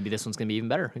 Maybe this one's going to be even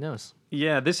better. Who knows?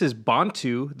 Yeah, this is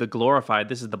Bantu, the Glorified.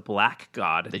 This is the black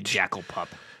god. The Jackal Pup.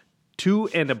 2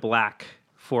 and a black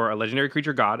for a legendary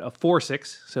creature god, a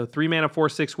 4/6. So 3 mana,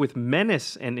 4/6 with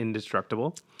menace and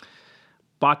indestructible.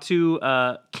 Batu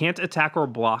can't attack or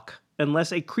block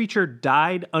unless a creature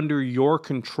died under your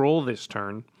control this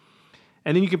turn.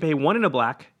 And then you can pay 1 and a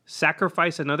black,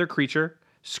 sacrifice another creature,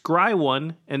 scry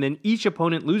 1, and then each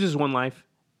opponent loses 1 life,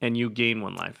 and you gain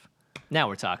 1 life. Now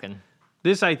we're talking.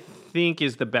 This, I think,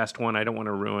 is the best one. I don't want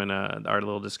to ruin our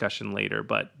little discussion later,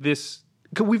 but this...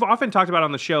 We've often talked about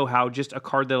on the show how just a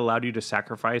card that allowed you to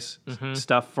sacrifice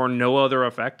stuff for no other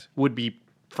effect would be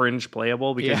fringe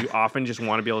playable because you often just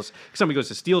want to be able to... Somebody goes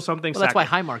to steal something, Well, that's sack why it.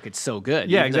 High Market's so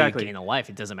good. Yeah, Even though exactly. you gain a life,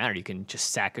 it doesn't matter. You can just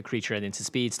sack a creature at instant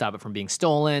speed, stop it from being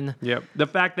stolen. Yep. The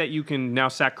fact that you can now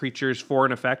sack creatures for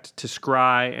an effect to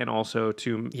scry and also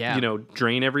to,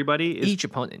 drain everybody. Each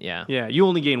opponent, yeah. Yeah, you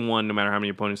only gain 1 no matter how many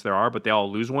opponents there are, but they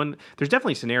all lose 1. There's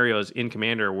definitely scenarios in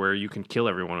Commander where you can kill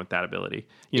everyone with that ability.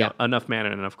 You know, enough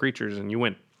mana and enough creatures and you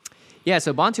win. Yeah,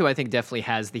 so Bantu, I think, definitely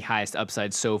has the highest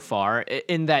upside so far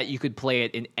in that you could play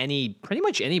it in pretty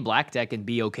much any black deck and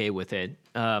be okay with it.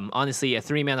 Honestly, a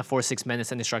 3 mana, 4/6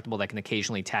 menace indestructible that can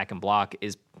occasionally attack and block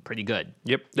is pretty good.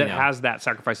 Yep, that has that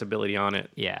sacrifice ability on it.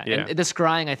 Yeah, and the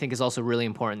scrying I think is also really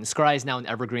important. Scry is now an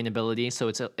evergreen ability, so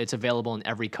it's available in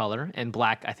every color, and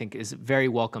black I think is very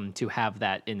welcome to have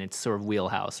that in its sort of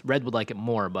wheelhouse. Red would like it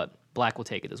more, but black will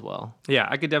take it as well. Yeah,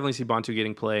 I could definitely see Bantu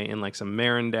getting play in like some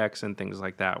Marin decks and things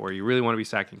like that, where you really want to be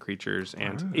sacking creatures,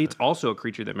 and it's also a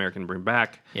creature that Marin can bring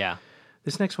back. Yeah.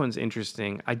 This next one's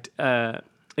interesting.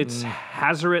 It's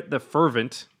Hazoret the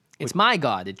Fervent. It's my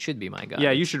god. It should be my god.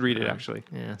 Yeah, you should read it, actually.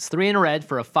 Yeah, it's 3 in a red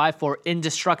for a 5/4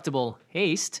 indestructible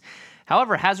haste.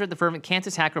 However, Hazoret the Fervent can't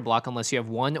attack or block unless you have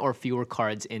 1 or fewer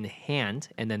cards in hand.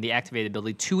 And then the activated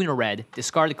ability, 2 in a red,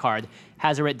 discard a card.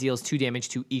 Hazoret deals 2 damage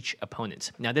to each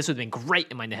opponent. Now, this would have been great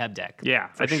in my Neheb deck. Yeah,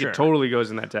 I think it totally goes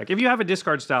in that deck. If you have a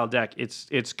discard-style deck,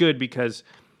 it's good because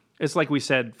it's like we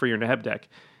said for your Neheb deck.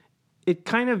 It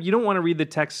kind of, you don't want to read the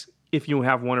text if you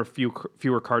have 1 or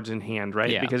fewer cards in hand,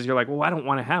 right? Yeah. Because you're like, well, I don't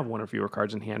want to have 1 or fewer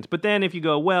cards in hand. But then if you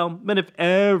go, well, but if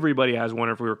everybody has 1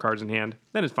 or fewer cards in hand,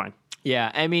 then it's fine.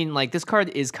 Yeah, I mean, like, this card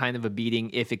is kind of a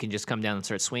beating if it can just come down and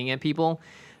start swinging at people.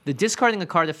 The discarding a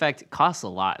card effect costs a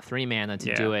lot, 3 mana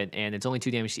to do it, and it's only 2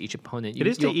 damage to each opponent. It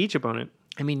is to each opponent.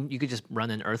 I mean, you could just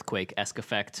run an Earthquake-esque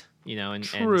effect, you know, and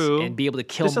be able to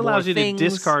kill more things. This allows you to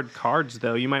discard cards,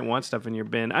 though. You might want stuff in your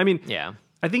bin. I mean,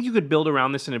 I think you could build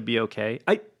around this and it'd be okay.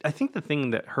 I think the thing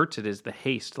that hurts it is the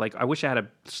haste. Like, I wish I had a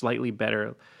slightly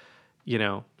better, you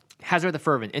know. Hazoret the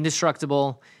Fervent,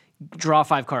 indestructible, draw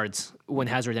 5 cards when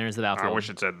Hazoret enters the battlefield. I wish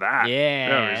it said that.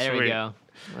 Yeah, there we go.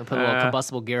 I'll put a little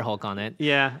combustible Gear Hulk on it.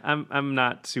 Yeah, I'm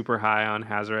not super high on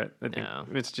Hazoret. I think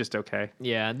it's just okay.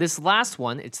 Yeah, this last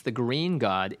one, it's the green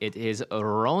god. It is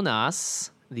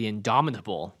Ronas the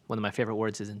Indomitable. One of my favorite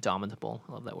words is indomitable.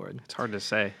 I love that word. It's hard to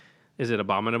say. Is it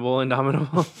abominable,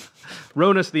 indomitable?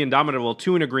 Ronas the Indomitable,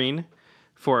 2 and a green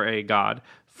for a god.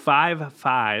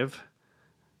 5/5,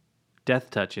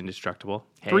 Death Touch indestructible.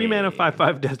 3 mana,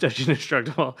 5/5, Death Touch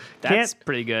indestructible. That's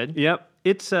pretty good. Yep.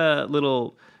 It's a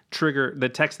little trigger. The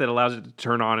text that allows it to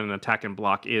turn on and attack and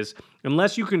block is,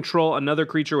 unless you control another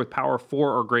creature with power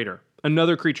 4 or greater.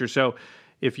 Another creature. So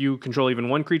if you control even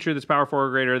one creature that's power 4 or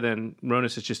greater, then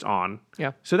Ronas is just on.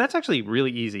 Yeah. So that's actually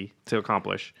really easy to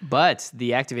accomplish. But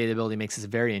the activated ability makes this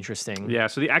very interesting. Yeah,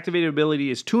 so the activated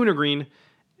ability is 2 and a green,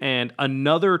 and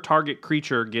another target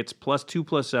creature gets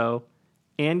 +2/+0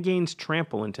 and gains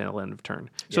trample until end of turn.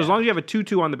 So as long as you have a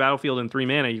 2/2 on the battlefield and 3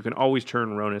 mana, you can always turn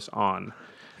Ronas on.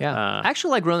 Yeah, I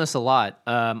actually like Ronas a lot.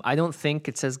 I don't think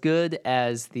it's as good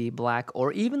as the black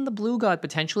or even the blue god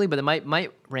potentially, but it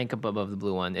might rank up above the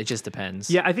blue one. It just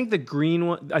depends. Yeah, I think the green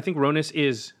one, I think Ronas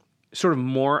is sort of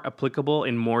more applicable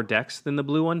in more decks than the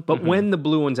blue one. But when the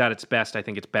blue one's at its best, I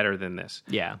think it's better than this.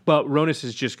 Yeah. But Ronas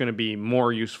is just going to be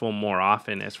more useful more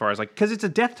often as far as like, because it's a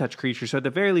death touch creature. So at the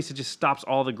very least, it just stops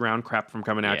all the ground crap from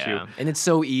coming at you. And it's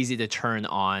so easy to turn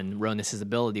on Ronas's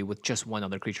ability with just one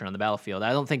other creature on the battlefield.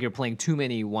 I don't think you're playing too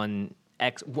many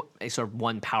sort of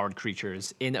one powered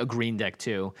creatures in a green deck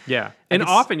too. Yeah. And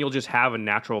often you'll just have a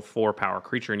natural 4 power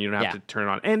creature and you don't have to turn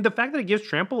it on. And the fact that it gives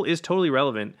trample is totally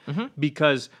relevant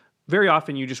because very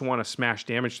often you just want to smash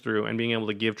damage through, and being able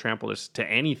to give trample to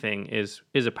anything is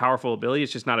a powerful ability.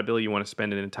 It's just not an ability you want to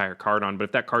spend an entire card on. But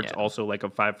if that card's also like a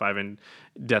 5/5 and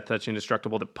Death Touch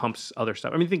indestructible that pumps other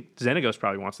stuff. I mean, I think Xenagos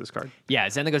probably wants this card. Yeah,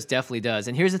 Xenagos definitely does.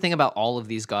 And here's the thing about all of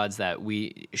these gods that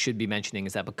we should be mentioning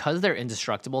is that because they're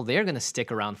indestructible, they're going to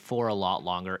stick around for a lot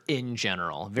longer in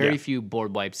general. Very few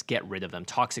board wipes get rid of them.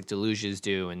 Toxic Deluges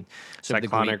do, and sort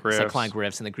Cyclonic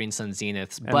Rifts and the Green Sun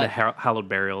Zeniths. And the Hallowed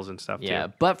Burials and stuff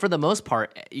too. But for the most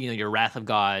part, you know, your Wrath of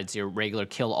Gods, your regular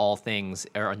kill all things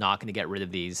are not going to get rid of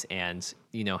these. And,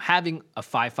 you know, having a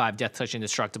 5/5 Death Touch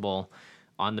indestructible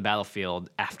on the battlefield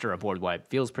after a board wipe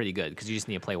feels pretty good because you just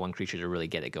need to play one creature to really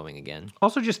get it going again.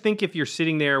 Also, just think if you're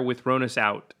sitting there with Ronas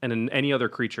out and any other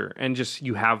creature and just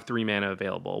you have 3 mana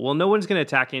available. Well, no one's going to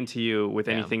attack into you with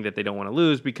anything that they don't want to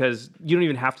lose because you don't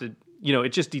even have to, you know, it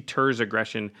just deters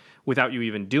aggression without you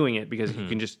even doing it because you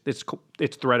can just,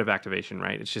 it's threat of activation,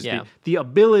 right? It's just the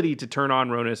ability to turn on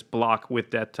Ronas, block with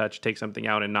Death Touch, take something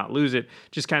out and not lose it,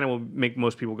 just kind of will make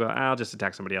most people go, I'll just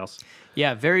attack somebody else.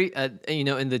 Yeah, very, you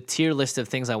know, in the tier list of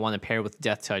things I want to pair with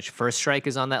Death Touch, First Strike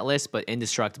is on that list, but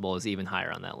Indestructible is even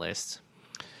higher on that list.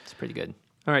 It's pretty good.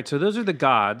 All right, so those are the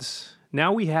gods.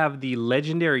 Now we have the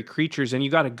legendary creatures, and you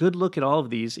got a good look at all of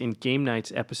these in Game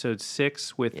Nights Episode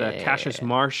 6 with Cassius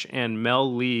Marsh and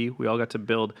Mel Lee. We all got to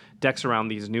build decks around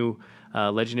these new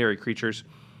legendary creatures.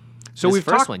 So this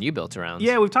first one you built around.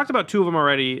 Yeah, we've talked about 2 of them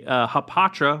already.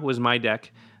 Hapatra was my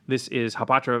deck. This is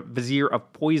Hapatra, Vizier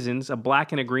of Poisons, a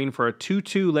black and a green for a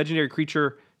 2/2 legendary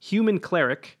creature, human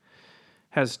cleric.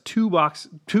 Has 2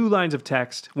 lines of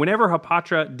text. Whenever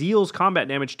Hapatra deals combat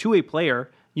damage to a player,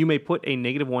 you may put a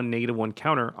 -1/-1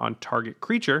 counter on target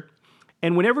creature.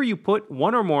 And whenever you put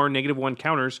one or more -1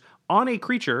 counters on a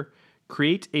creature,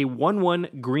 create a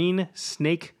 1/1 green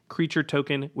snake creature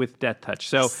token with Death Touch.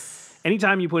 So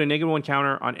anytime you put a -1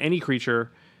 counter on any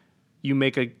creature, you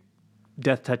make a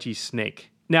Death Touchy snake.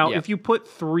 Now, if you put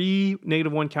 3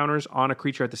 -1 counters on a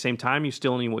creature at the same time, you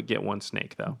still only would get 1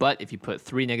 snake, though. But if you put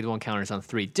 3 -1 counters on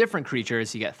 3 different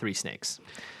creatures, you get 3 snakes.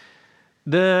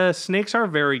 The snakes are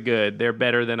very good. They're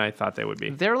better than I thought they would be.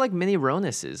 They're like mini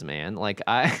Ronuses, man. Like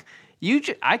I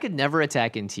could never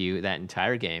attack into you that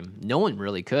entire game. No one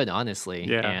really could, honestly.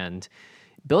 Yeah. And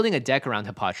building a deck around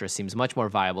Hippolyta seems much more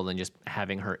viable than just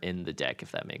having her in the deck,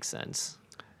 if that makes sense.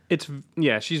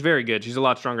 She's very good. She's a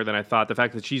lot stronger than I thought. The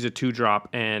fact that she's a 2-drop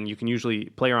and you can usually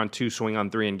play her on 2, swing on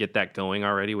 3, and get that going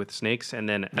already with snakes. And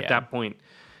then at that point,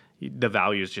 the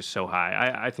value is just so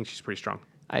high. I think she's pretty strong.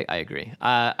 I agree.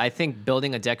 I think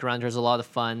building a deck around her is a lot of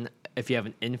fun. If you have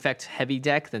an infect-heavy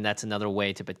deck, then that's another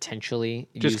way to potentially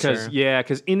use her.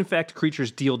 Because infect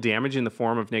creatures deal damage in the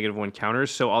form of -1 counters.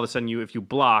 So all of a sudden, if you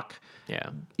block,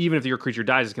 even if your creature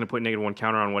dies, it's going to put -1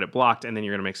 counter on what it blocked, and then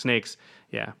you're going to make snakes.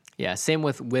 Yeah, same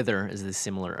with Wither is the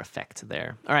similar effect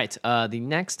there. All right, the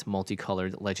next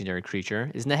multicolored legendary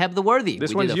creature is Neheb the Worthy.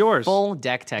 This we one's did a yours. Full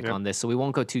deck tech on this, so we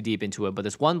won't go too deep into it, but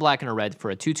it's 1 black and a red for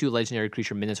a 2/2 legendary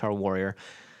creature Minotaur Warrior.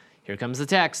 Here comes the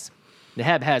text.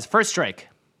 Neheb has first strike.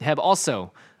 Neheb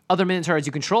also, other Minotaurs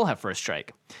you control have first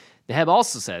strike. Neheb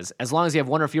also says, as long as you have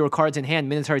 1 or fewer cards in hand,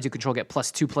 Minotaurs you control get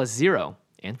 +2/+0.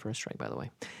 And first strike, by the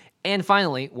way. And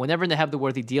finally, whenever Neheb the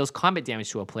Worthy deals combat damage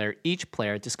to a player, each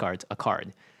player discards a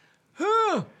card.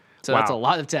 So that's a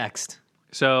lot of text.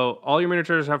 So all your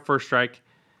Minotaurs have first strike.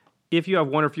 If you have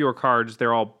 1 or fewer cards,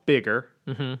 they're all bigger.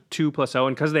 2/0.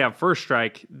 And because they have first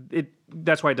strike,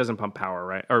 that's why it doesn't pump power,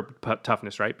 right? Or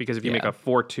toughness, right? Because if you make a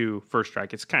 4/2 first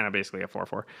strike, it's kind of basically a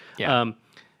 4/4. Yeah.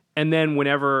 And then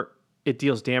whenever it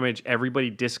deals damage, everybody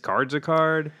discards a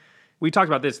card. We talked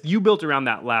about this. You built around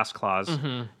that last clause.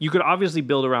 You could obviously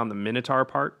build around the Minotaur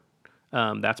part.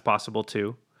 That's possible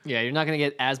too. Yeah, you're not going to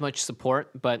get as much support,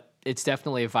 but it's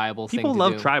definitely a viable thing to do. People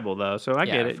love tribal, though, so I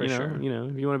get it. For sure. You know,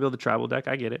 if you want to build a tribal deck,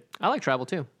 I get it. I like tribal,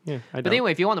 too. Yeah, I don't. But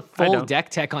anyway, if you want a full deck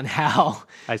tech on how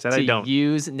to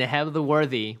use Neheb the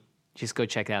Worthy, just go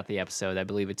check out the episode. I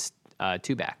believe it's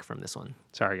 2 back from this one.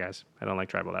 Sorry, guys. I don't like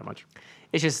tribal that much.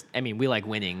 It's just, I mean, we like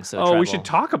winning, so tribal. We should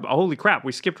talk about, holy crap,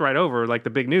 we skipped right over, like, the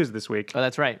big news this week. Oh,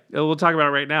 that's right. We'll talk about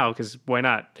it right now, because why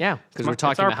not? Yeah, because we're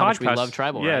talking about how much we love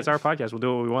tribal, Yeah, right? it's our podcast. We'll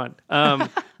do what we want.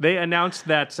 They announced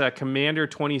that Commander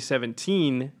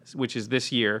 2017, which is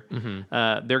this year,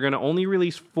 they're going to only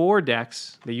release 4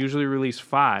 decks. They usually release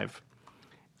 5.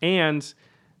 And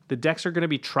the decks are going to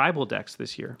be tribal decks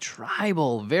this year.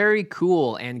 Tribal, very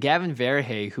cool. And Gavin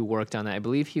Verhey, who worked on that, I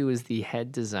believe he was the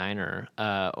head designer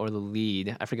or the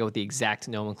lead. I forget what the exact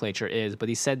nomenclature is, but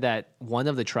he said that one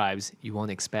of the tribes you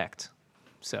won't expect.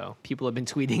 So people have been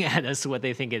tweeting at us what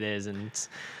they think it is, and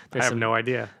I have no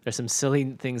idea. There's some silly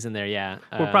things in there, yeah.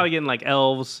 We're probably getting like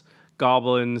elves,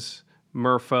 goblins,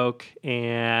 merfolk,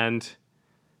 and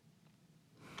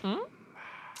who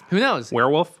knows?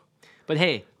 Werewolf. But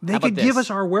hey, they could give us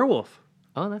our werewolf.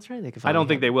 Oh, that's right. They could. I don't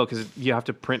think they will because you have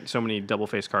to print so many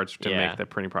double-face cards to make the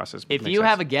printing process. If you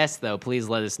have a guess, though, please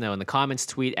let us know in the comments.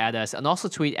 Tweet at us, and also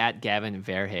tweet at Gavin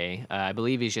Verhey. I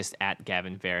believe he's just at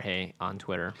Gavin Verhey on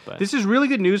Twitter. But this is really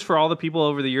good news for all the people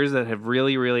over the years that have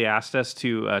really, really asked us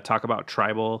to talk about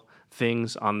tribal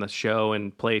things on the show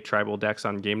and play tribal decks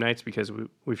on game nights because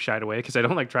we've shied away because I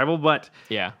don't like tribal. But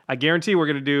I guarantee we're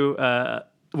gonna do.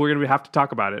 We're going to have to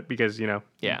talk about it because,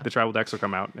 the tribal decks will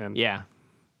come out. And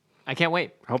I can't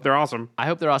wait. I hope they're awesome. I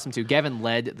hope they're awesome, too. Gavin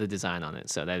led the design on it,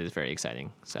 so that is very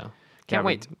exciting. So can't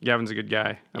wait. Gavin's a good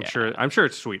guy. I'm sure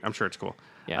it's sweet. I'm sure it's cool.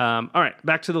 Yeah. All right,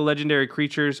 back to the legendary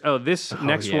creatures. This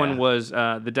next one was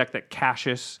the deck that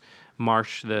Cassius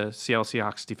Marsh, the Seattle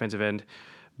Seahawks defensive end,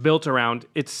 built around.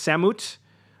 It's Samut,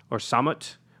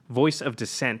 Voice of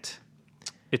Dissent.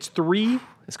 It's 3...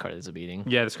 This card is a beating.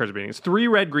 Yeah, this card's a beating. It's 3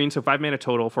 red-green, so 5 mana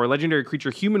total. For a legendary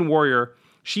creature, Human Warrior,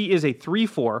 she is a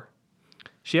 3/4.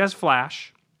 She has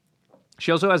Flash.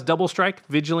 She also has Double Strike,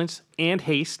 Vigilance, and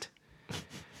Haste.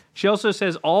 She also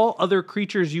says all other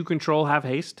creatures you control have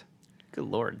Haste. Good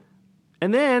lord.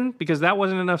 And then, because that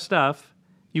wasn't enough stuff,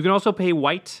 you can also pay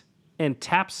white and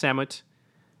tap Samut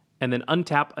and then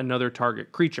untap another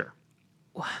target creature.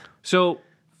 What? So,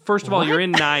 first of all, you're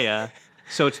in Naya...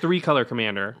 So it's 3-color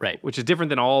commander, right? Which is different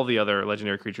than all the other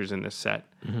legendary creatures in this set.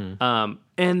 And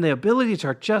the abilities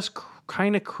are just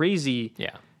kind of crazy.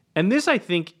 Yeah. And this, I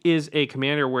think, is a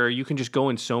commander where you can just go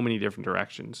in so many different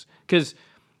directions because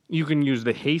you can use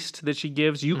the haste that she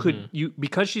gives. You could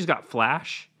because she's got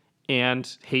flash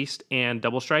and haste and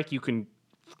double strike. You can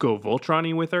go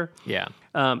Voltron-y with her. Yeah.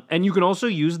 And you can also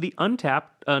use the untap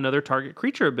another target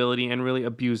creature ability and really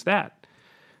abuse that.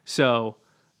 So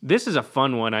this is a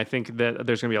fun one. I think that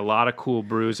there's going to be a lot of cool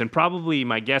brews, and probably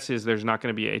my guess is there's not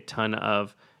going to be a ton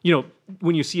of,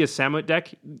 when you see a Samut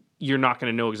deck, you're not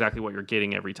going to know exactly what you're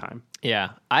getting every time. Yeah.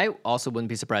 I also wouldn't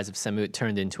be surprised if Samut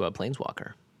turned into a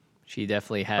Planeswalker. She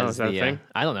definitely has is that a thing?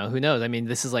 I don't know. Who knows? I mean,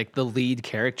 this is like the lead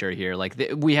character here. Like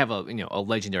we have a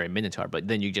legendary Minotaur, but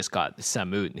then you just got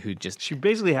Samut, who just She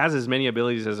basically has as many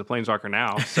abilities as a Planeswalker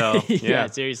now. So yeah,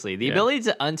 seriously, the ability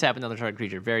to untap another target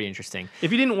creature, very interesting.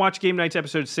 If you didn't watch Game Nights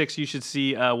episode 6, you should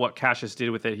see what Cassius did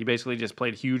with it. He basically just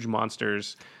played huge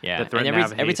monsters. Yeah, that threaten and to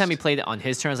have every haste. time he played it on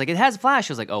his turn, I was like, it has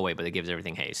flash. I was like, oh wait, but it gives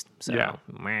everything haste. So Yeah.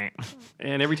 meh.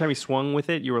 And every time he swung with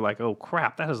it, you were like, oh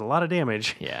crap, that has a lot of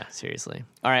damage. Yeah, seriously.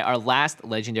 All right, our last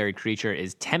legendary creature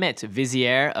is Temet,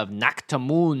 Vizier of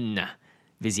Naktamun.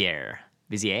 Vizier.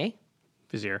 Vizier.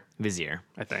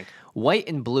 I think. White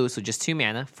and blue, so just 2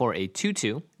 mana for a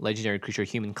 2/2 legendary creature,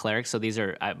 human cleric. So these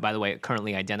are, by the way,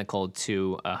 currently identical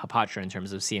to Hapatra in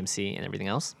terms of CMC and everything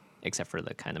else, except for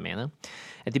the kind of mana.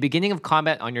 At the beginning of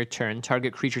combat on your turn,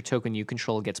 target creature token you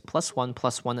control gets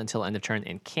 +1/+1 until end of turn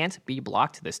and can't be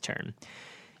blocked this turn.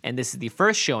 And this is the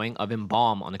first showing of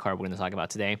Embalm on the card we're going to talk about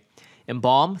today.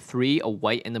 Embalm, 3, a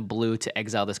white and a blue to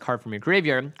exile this card from your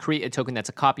graveyard. Create a token that's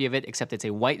a copy of it, except it's a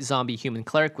white zombie human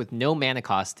cleric with no mana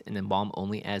cost, and Embalm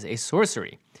only as a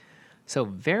sorcery. So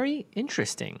very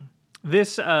interesting.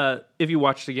 This, if you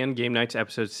watched again Game Nights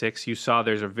episode 6, you saw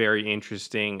there's a very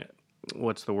interesting,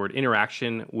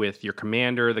 interaction with your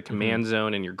commander, the command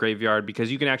zone, and your graveyard,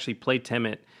 because you can actually play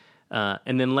Temet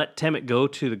and then let Temet go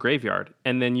to the graveyard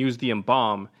and then use the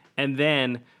Embalm, and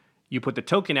then you put the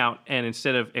token out, and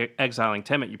instead of exiling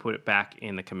Temet, you put it back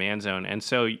in the command zone. And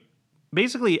so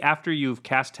basically, after you've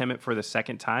cast Temet for the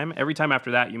second time, every time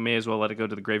after that, you may as well let it go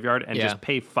to the graveyard and just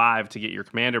pay 5 to get your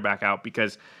commander back out,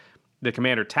 because the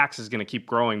commander tax is going to keep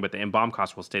growing, but the Embalm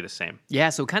cost will stay the same. Yeah,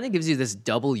 so it kind of gives you this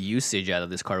double usage out of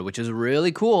this card, which is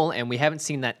really cool, and we haven't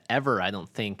seen that ever, I don't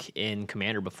think, in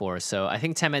Commander before. So I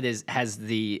think Temet has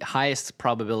the highest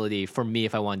probability for me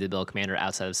if I wanted to build a commander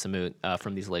outside of Samut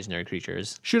from these legendary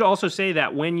creatures. Should also say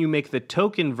that when you make the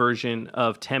token version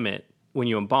of Temet, when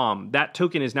you Embalm, that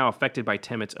token is now affected by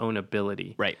Temet's own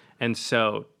ability. Right. And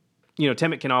so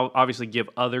Temet can obviously give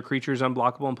other creatures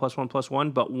unblockable and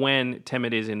 +1/+1, but when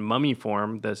Temet is in mummy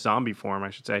form, the zombie form,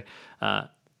 I should say,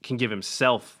 can give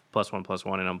himself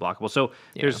 +1/+1 and unblockable. So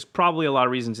there's probably a lot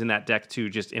of reasons in that deck to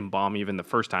just Embalm even the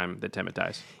first time that Temet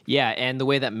dies. Yeah, and the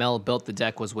way that Mel built the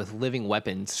deck was with living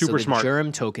weapons. Super so the smart.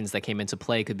 Germ tokens that came into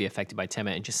play could be affected by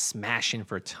Temet and just smash in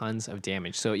for tons of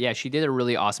damage. So yeah, she did a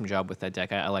really awesome job with that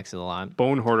deck. I liked it a lot.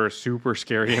 Bone Hoarder is super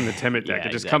scary in the Temet deck. Yeah,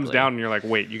 It just comes exactly. down and you're like,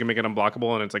 wait, you can make it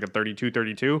unblockable, and it's like a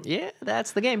 32/32? Yeah,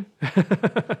 that's the game.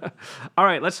 All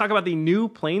right, let's talk about the new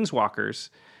Planeswalkers.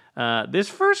 This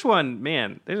first one,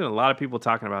 man, there's a lot of people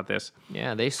talking about this.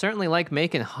 Yeah, they certainly like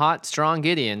making hot, strong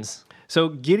Gideons. So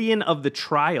Gideon of the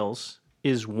Trials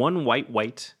is 1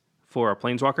 white for a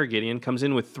Planeswalker. Gideon comes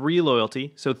in with 3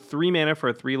 loyalty, so 3 mana for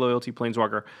a 3 loyalty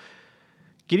Planeswalker.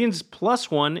 Gideon's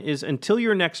 +1 is until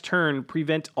your next turn,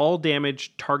 prevent all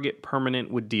damage target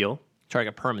permanent would deal.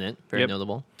 Target permanent, very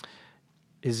notable.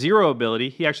 His 0 ability,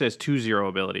 he actually has 2 0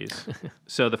 abilities.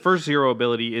 So the first 0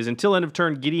 ability is until end of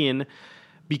turn, Gideon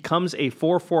becomes a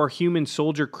 4/4 human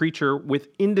soldier creature with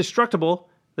indestructible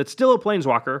that's still a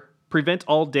Planeswalker. Prevent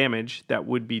all damage that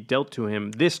would be dealt to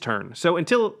him this turn. So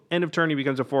until end of turn, he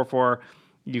becomes a 4/4.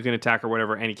 You can attack or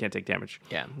whatever, and he can't take damage.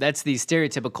 Yeah, that's the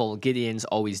stereotypical Gideons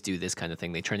always do this kind of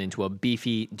thing. They turn into a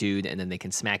beefy dude, and then they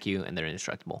can smack you, and they're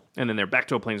indestructible. And then they're back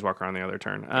to a Planeswalker on the other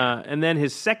turn. And then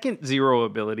his second 0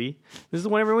 ability, this is the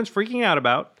one everyone's freaking out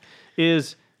about,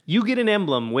 is you get an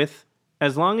emblem with,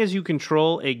 as long as you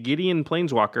control a Gideon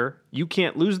Planeswalker, you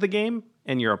can't lose the game,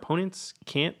 and your opponents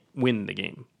can't win the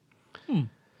game.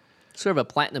 Sort of a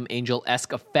Platinum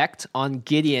Angel-esque effect on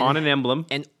Gideon. On an emblem.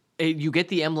 And you get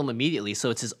the emblem immediately,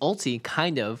 so it's his ulti,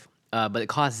 kind of, but it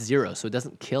costs 0, so it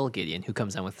doesn't kill Gideon, who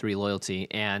comes down with 3 loyalty.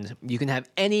 And you can have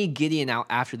any Gideon out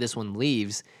after this one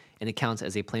leaves, and it counts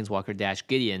as a Planeswalker dash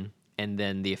Gideon, and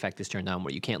then the effect is turned on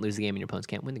where you can't lose the game and your opponents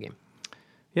can't win the game.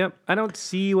 Yep. I don't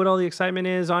see what all the excitement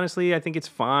is, honestly. I think it's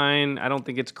fine. I don't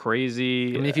think it's crazy.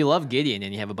 I mean, if you love Gideon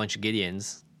and you have a bunch of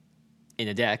Gideons in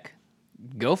a deck,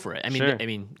 go for it. Sure. I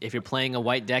mean, if you're playing a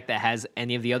white deck that has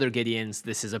any of the other Gideons,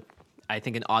 this is I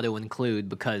think an auto include,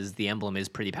 because the emblem is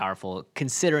pretty powerful,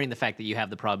 considering the fact that you have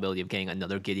the probability of getting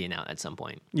another Gideon out at some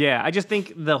point. Yeah, I just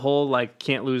think the whole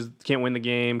can't win the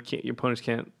game, your opponents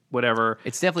can't whatever.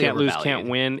 It's definitely can't lose, overvalued. can't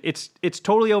win. It's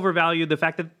totally overvalued. The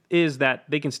fact that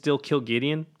they can still kill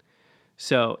Gideon.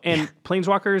 So, and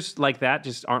planeswalkers like that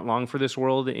just aren't long for this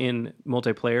world in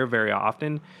multiplayer very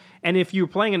often. And if you're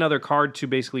playing another card to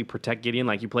basically protect Gideon,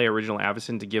 like you play original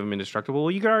Avacyn to give him indestructible, well,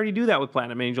 you could already do that with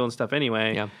Platinum Angel and stuff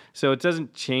anyway. Yeah. So it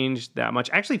doesn't change that much.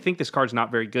 I actually think this card's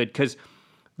not very good because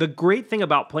the great thing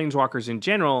about planeswalkers in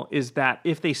general is that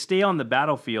if they stay on the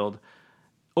battlefield,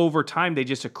 over time, they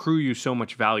just accrue you so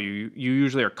much value. You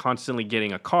usually are constantly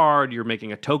getting a card. You're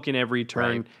making a token every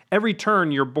turn. Right. Every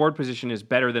turn, your board position is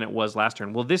better than it was last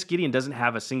turn. Well, this Gideon doesn't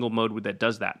have a single mode that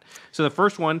does that. So the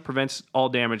first one prevents all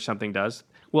damage something does.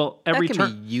 Well, every that can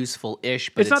turn... be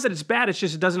useful-ish, but It's not that it's bad. It's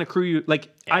just it doesn't accrue you... Like,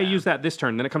 I Yeah. use that this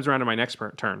turn, then it comes around to my next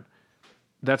turn.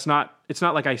 It's not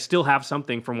like I still have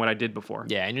something from what I did before.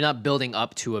 Yeah, and you're not building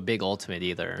up to a big ultimate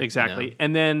either. Exactly. You know?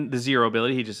 And then the 0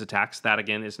 ability, he just attacks. That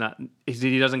again is not,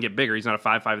 he doesn't get bigger. He's not a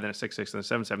 5/5, then a 6/6, then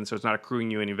a 7/7, so it's not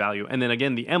accruing you any value. And then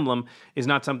again, the emblem is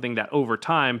not something that over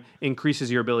time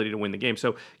increases your ability to win the game.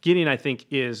 So Gideon, I think,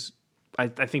 I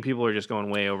think people are just going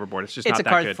way overboard. It's just It's not a that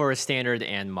card good. for a standard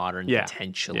and modern, Yeah.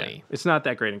 potentially. Yeah. It's not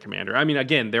that great in Commander. I mean,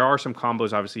 again, there are some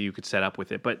combos obviously you could set up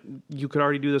with it, but you could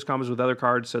already do those combos with other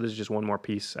cards, so this is just one more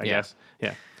piece, I guess.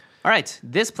 Yeah. All right,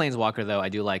 this Planeswalker, though, I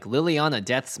do like. Liliana,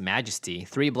 Death's Majesty.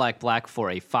 3 black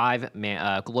for a 5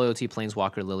 loyalty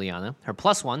Planeswalker Liliana. Her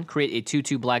 +1, create a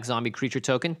 2/2 black zombie creature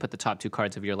token. Put the top 2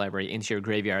 cards of your library into your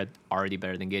graveyard. Already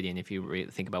better than Gideon if you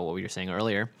think about what we were saying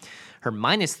earlier. Her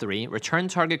 -3, return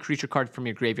target creature card from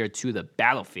your graveyard to the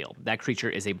battlefield. That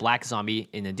creature is a black zombie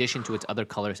in addition to its other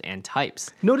colors and types.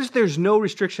 Notice there's no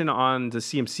restriction on the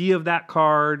CMC of that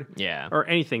card Yeah. or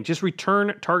anything. Just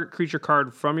return target creature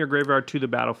card from your graveyard to the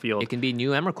battlefield. It can be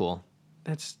new Emrakul.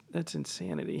 That's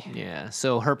insanity. Yeah,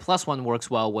 so her +1 works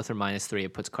well with her -3.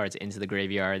 It puts cards into the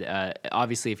graveyard.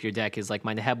 Obviously, if your deck is like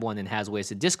mine, have one and has ways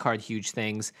to discard huge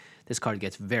things, this card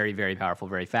gets very, very powerful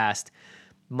very fast.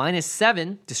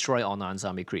 -7, destroy all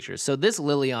non-zombie creatures. So this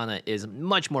Liliana is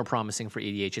much more promising for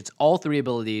EDH. It's all 3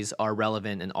 abilities are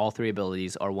relevant, and all 3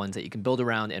 abilities are ones that you can build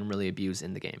around and really abuse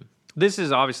in the game. This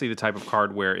is obviously the type of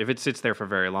card where if it sits there for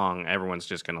very long, everyone's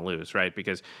just going to lose, right?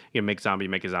 Because you make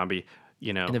a zombie,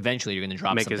 you know, And eventually you're going to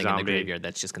drop Make a something in the zombie. graveyard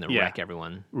that's just going to Yeah. wreck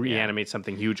everyone. reanimate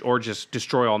something huge, or just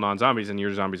destroy all non-zombies, and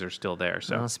your zombies are still there.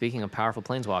 So Well, speaking of powerful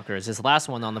Planeswalkers, this last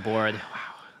one on the board.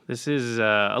 this is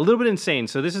a little bit insane.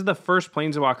 So this is the first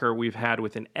Planeswalker we've had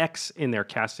with an X in their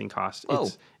casting cost. Whoa.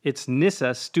 It's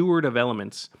Nissa, Steward of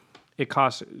Elements. It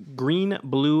costs green,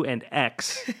 blue, and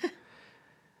X.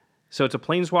 So it's a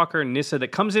Planeswalker Nissa that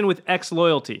comes in with X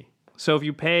loyalty. So if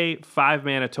you pay 5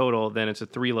 mana total, then it's a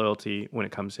 3 loyalty when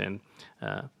it comes in.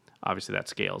 Obviously that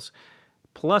scales.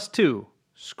 +2,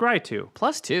 Scry 2.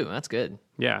 +2, that's good.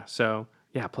 Yeah, so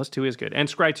yeah, +2 is good. And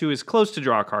Scry 2 is close to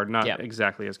draw a card, not Yep.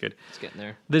 exactly as good. It's getting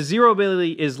there. The 0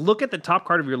 ability is look at the top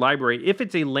card of your library. If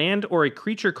it's a land or a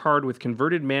creature card with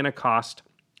converted mana cost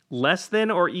less than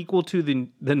or equal to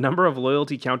the number of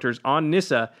loyalty counters on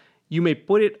Nissa, you may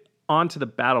put it onto the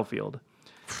battlefield.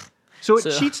 So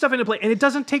it cheats stuff into play, and it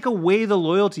doesn't take away the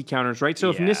loyalty counters, right? So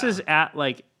if Yeah. Nissa's at,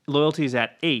 like, loyalty is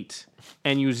at 8,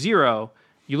 and you 0,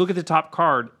 you look at the top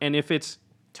card, and if it's,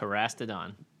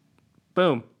 Terastodon.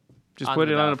 boom, just On put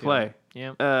the it on a battlefield. play.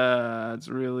 Yeah. It's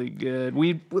really good.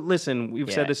 We've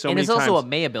said this so and many it's times. also a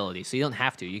May ability, so you don't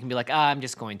have to. You can be like, I'm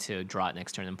just going to draw it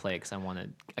next turn and play it because I want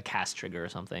a cast trigger or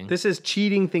something. This is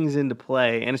cheating things into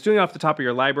play, and it's doing it off the top of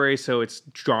your library, so it's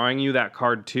drawing you that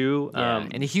card too. Yeah.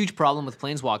 And a huge problem with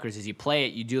Planeswalkers is you play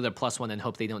it, you do their +1, and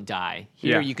hope they don't die.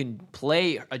 Here, you can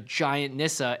play a giant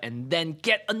Nissa and then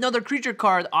get another creature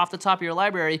card off the top of your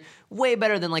library, way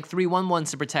better than like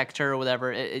 3/1/1s to protect her or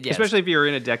whatever. Especially if you're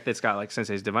in a deck that's got like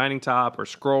Sensei's Divining Top or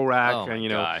Scroll Rack, Oh my and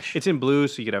gosh. it's in blue,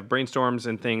 so you could have brainstorms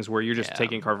and things where you're just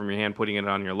taking a card from your hand, putting it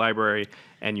on your library,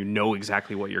 and you know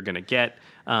exactly what you're going to get.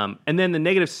 And then the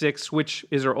 -6, which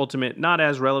is our ultimate, not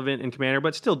as relevant in Commander,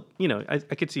 but still, I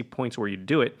could see points where you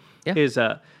do it, is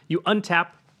you untap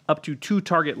up to 2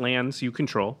 target lands you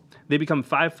control. They become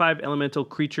 5/5 elemental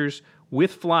creatures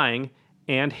with flying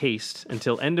and haste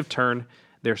until end of turn.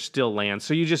 They're still lands.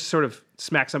 So you just sort of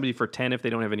smack somebody for 10 if they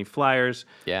don't have any flyers.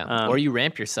 Yeah. Or you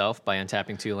ramp yourself by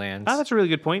untapping 2 lands. Oh, that's a really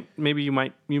good point. Maybe you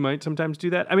might sometimes do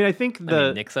that. I mean, I think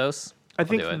Nykthos. I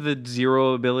think the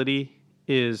 0 ability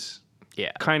is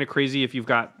kind of crazy if you've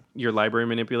got your library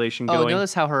manipulation going. Oh,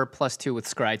 notice how her +2 with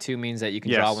Scry 2 means that you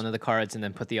can draw Yes. one of the cards and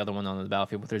then put the other one on the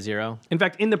battlefield with her 0. In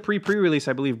fact, in the pre-release,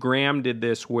 I believe Graham did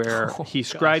this where he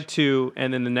scryed 2,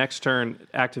 and then the next turn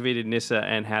activated Nissa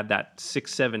and had that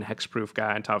 6/7 hexproof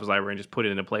guy on top of his library and just put it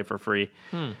into play for free.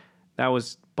 That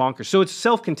was bonkers. So it's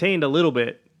self-contained a little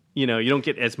bit, you don't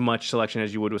get as much selection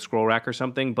as you would with Scroll Rack or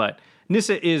something, but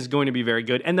Nissa is going to be very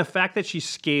good. And the fact that she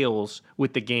scales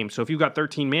with the game. So if you've got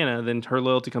 13 mana, then her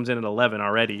loyalty comes in at 11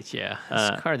 already. Yeah,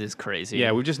 this card is crazy.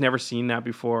 Yeah, we've just never seen that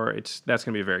before. That's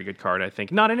going to be a very good card, I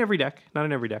think. Not in every deck.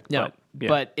 No,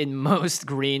 but in most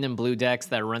green and blue decks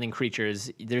that are running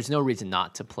creatures, there's no reason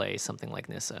not to play something like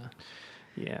Nissa.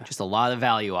 Yeah. Just a lot of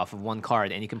value off of one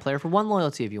card, and you can play her for 1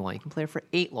 loyalty if you want. You can play her for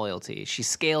 8 loyalty. She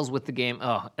scales with the game.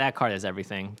 Oh, that card has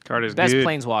everything. Card is Best good.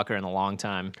 Planeswalker in a long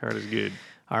time. Card is good.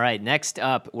 All right, next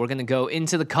up, we're going to go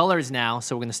into the colors now.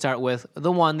 So we're going to start with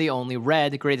the one, the only,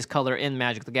 red, greatest color in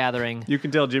Magic the Gathering. You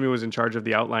can tell Jimmy was in charge of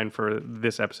the outline for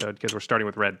this episode because we're starting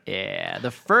with red. Yeah,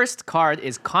 the first card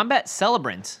is Combat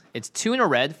Celebrant. It's 2 in a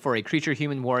red for a creature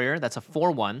human warrior. That's a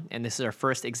 4/1, and this is our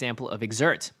first example of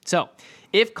Exert. So,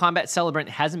 if Combat Celebrant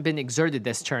hasn't been exerted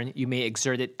this turn, you may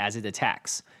exert it as it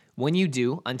attacks. When you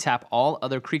do, untap all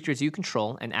other creatures you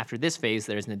control, and after this phase,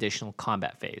 there's an additional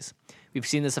combat phase. We've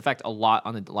seen this effect a lot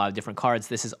on a lot of different cards.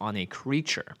 This is on a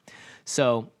creature.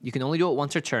 So you can only do it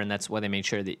once a turn. That's why they made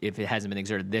sure that if it hasn't been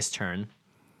exerted this turn.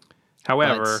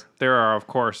 However, there are, of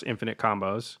course, infinite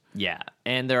combos. Yeah,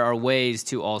 and there are ways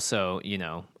to also,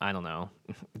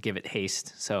 give it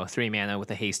haste. So 3 mana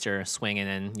with a haster, swing, and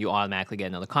then you automatically get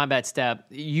another combat step.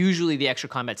 Usually the extra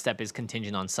combat step is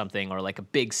contingent on something or like a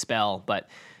big spell, but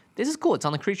this is cool. It's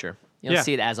on the creature. You don't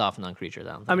see it as often on creature,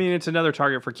 though. I mean, it's another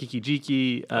target for Kiki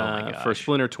Jiki, for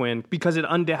Splinter Twin, because it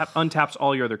untaps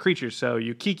all your other creatures. So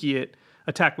you Kiki it,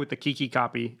 attack with the Kiki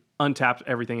copy, untap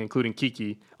everything, including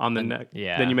Kiki, on the neck.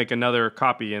 Yeah. Then you make another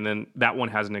copy, and then that one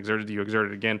hasn't exerted, you exert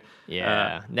it again.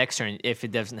 Yeah. Next turn, if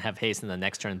it doesn't have haste, then the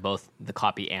next turn, both the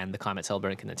copy and the Combat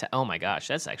Celebrant can attack. Oh my gosh,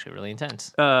 that's actually really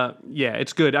intense. Yeah,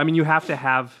 it's good. I mean, you have to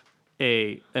have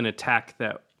an attack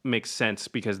that makes sense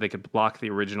because they could block the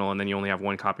original and then you only have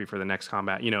 1 copy for the next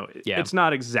combat. It's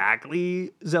not exactly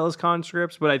Zealous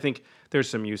Conscripts, but I think there's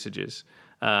some usages.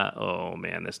 Oh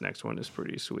man, this next one is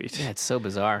pretty sweet. Yeah, it's so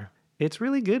bizarre. It's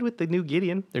really good with the new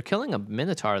Gideon. They're killing a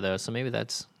Minotaur though, so maybe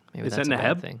that's is that's that a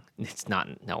bad Naheb? thing. It's not.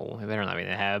 No, it better not be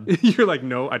Naheb. You're like,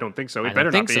 no, I don't think so. It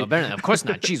better not be. So. Better not. Of course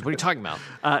not. Jeez, what are you talking about?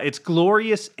 It's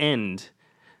Glorious End.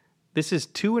 This is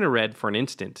 2 in a red for an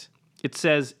instant. It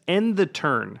says end the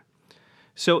turn.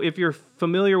 So if you're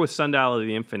familiar with Sundial of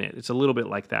the Infinite, it's a little bit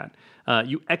like that.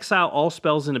 You exile all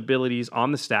spells and abilities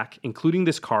on the stack, including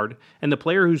this card, and the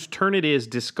player whose turn it is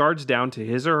discards down to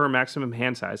his or her maximum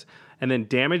hand size, and then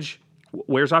damage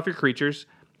wears off your creatures,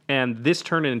 and this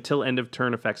turn until end of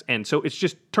turn effects end. So it's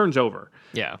just turns over.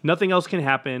 Yeah. Nothing else can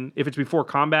happen. If it's before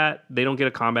combat, they don't get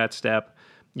a combat step.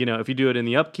 If you do it in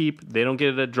the upkeep, they don't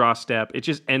get a draw step. It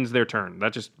just ends their turn.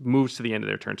 That just moves to the end of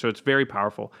their turn. So it's very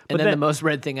powerful. And then the most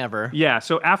red thing ever. Yeah,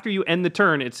 so after you end the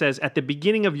turn, it says at the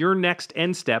beginning of your next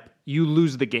end step, you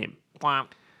lose the game. Wow.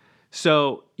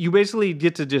 So you basically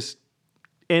get to just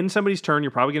end somebody's turn.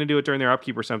 You're probably going to do it during their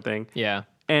upkeep or something. Yeah.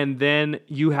 And then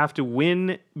you have to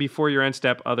win before your end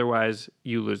step. Otherwise,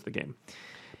 you lose the game.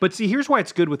 But see, here's why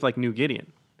it's good with like New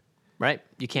Gideon. Right,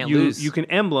 you can't lose. You can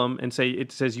emblem and say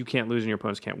it says you can't lose and your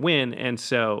opponents can't win, and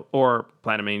so or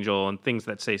Platinum Angel and things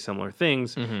that say similar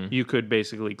things. You could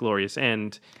basically Glorious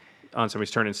End on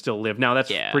somebody's turn and still live. Now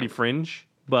that's pretty fringe,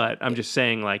 but I'm just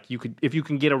saying like you could if you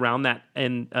can get around that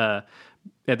and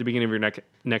at the beginning of your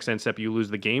next end step you lose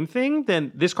the game thing,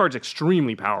 then this card's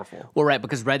extremely powerful. Well, right,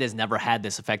 because red has never had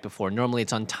this effect before. Normally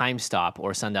it's on Time Stop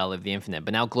or Sundial of the Infinite,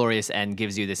 but now Glorious End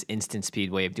gives you this instant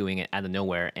speed way of doing it out of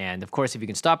nowhere. And of course, if you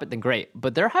can stop it, then great.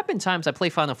 But there have been times I play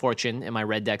Final Fortune in my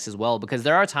red decks as well, because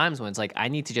there are times when it's like, I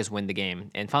need to just win the game.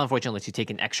 And Final Fortune lets you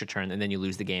take an extra turn and then you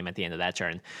lose the game at the end of that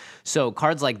turn. So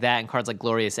cards like that and cards like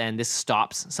Glorious End, this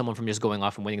stops someone from just going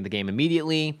off and winning the game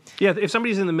immediately. Yeah, if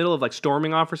somebody's in the middle of like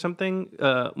storming off or something,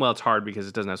 well, it's hard because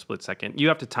it doesn't have split second. You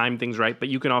have to time things right, but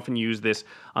you can often use this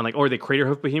on like, or they Crater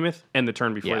Hoof Behemoth end the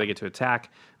turn before they get to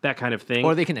attack, that kind of thing.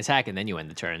 Or they can attack and then you end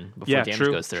the turn before damage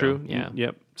goes through. True. Yeah.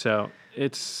 Yep. So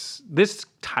this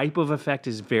type of effect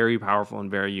is very powerful and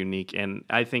very unique, and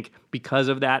I think because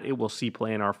of that, it will see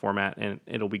play in our format and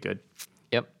it'll be good.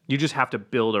 Yep. You just have to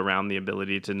build around the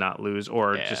ability to not lose,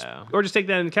 or just take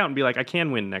that into account and be like, I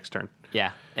can win next turn.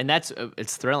 Yeah, and that's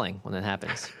it's thrilling when it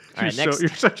happens. All right, next. You're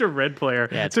such a red player.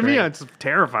 Yeah, to me, it's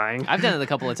terrifying. I've done it a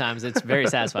couple of times. It's very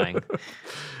satisfying. All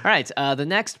right, the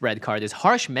next red card is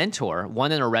Harsh Mentor,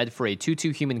 1 in a red for a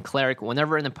 2/2 human cleric.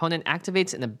 Whenever an opponent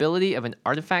activates an ability of an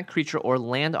artifact, creature, or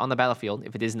land on the battlefield,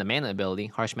 if it isn't a mana ability,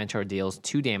 Harsh Mentor deals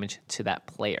 2 damage to that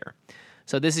player.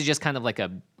 So this is just kind of like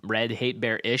a red hate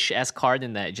bear-ish-esque card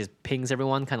in that it just pings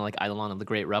everyone, kind of like Eidolon of the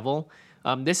Great Revel.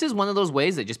 This is one of those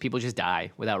ways that just people just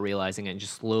die without realizing it and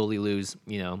just slowly lose.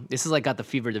 This is like got the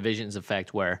Fever Divisions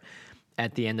effect where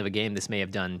at the end of a game, this may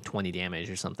have done 20 damage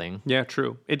or something. Yeah,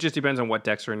 true. It just depends on what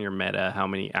decks are in your meta, how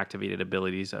many activated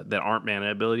abilities that aren't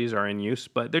mana abilities are in use.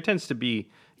 But there tends to be,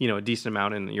 a decent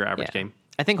amount in your average game.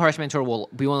 I think Harsh Mentor will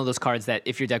be one of those cards that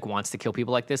if your deck wants to kill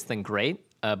people like this, then great.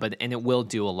 And it will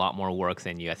do a lot more work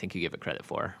than I think you give it credit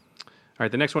for. All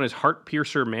right, the next one is Heart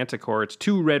Piercer Manticore. It's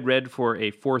 2 red for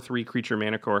a 4/3 creature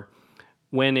Manticore.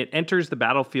 When it enters the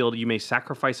battlefield, you may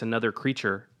sacrifice another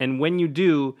creature. And when you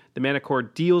do, the Manticore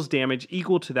deals damage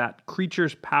equal to that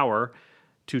creature's power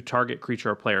to target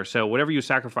creature or player. So whatever you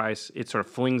sacrifice, it sort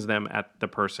of flings them at the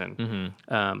person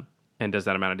and does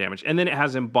that amount of damage. And then it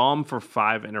has Embalm for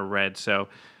 5 and a red. So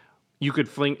it could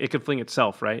fling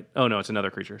itself, right? Oh, no, it's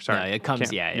another creature. Sorry. No, it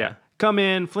comes, yeah. Come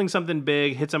in, fling something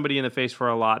big, hit somebody in the face for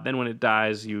a lot. Then when it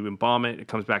dies, you embalm it. It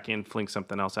comes back in, fling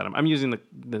something else at them. I'm using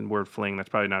the word fling. That's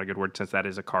probably not a good word since that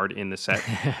is a card in the set.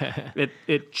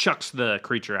 It chucks the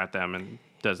creature at them and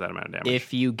does that amount of damage.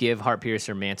 If you give Heart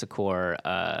Piercer Manticore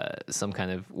some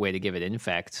kind of way to give it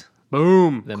infect.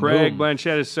 Boom. boom. Craig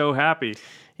Blanchett is so happy.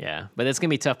 Yeah, but it's going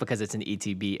to be tough because it's an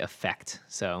ETB effect.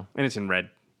 So And it's in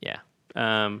red. Yeah.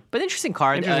 But interesting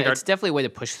card. It's definitely a way to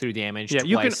push through damage. Yeah,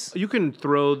 twice. you can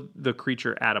throw the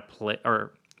creature at a play,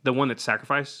 or the one that's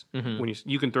sacrificed. When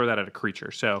you can throw that at a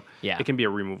creature, so it can be a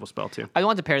removal spell too. I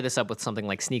want to pair this up with something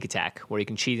like Sneak Attack, where you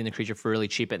can cheat in the creature for really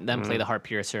cheap and then play the Heart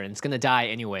Piercer, and it's going to die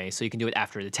anyway. So you can do it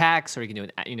after it attacks, or you can do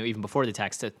it even before it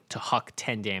attacks to huck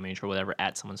 10 damage or whatever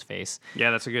at someone's face.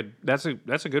 Yeah, that's a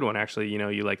good one actually.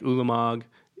 You like Ulamog,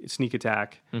 Sneak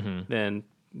Attack, then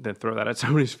throw that at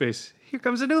somebody's face. Here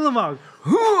comes an Ulamog.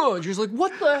 Just like,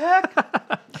 what the heck?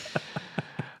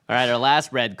 All right, our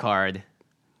last red card.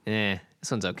 This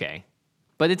one's okay,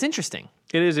 but it's interesting.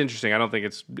 It is interesting. I don't think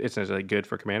it's necessarily good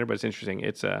for Commander, but it's interesting.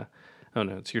 It's oh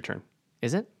no, it's your turn.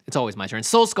 Is it? It's always my turn.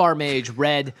 Soulscar Mage,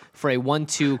 red for a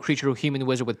 1/2 creature human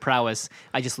wizard with prowess.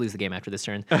 I just lose the game after this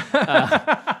turn.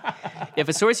 If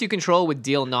a source you control would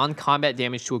deal non-combat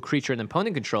damage to a creature an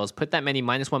opponent controls, put that many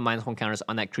 -1/-1 counters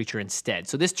on that creature instead.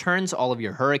 So this turns all of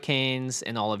your hurricanes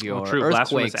and all of your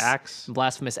earthquakes,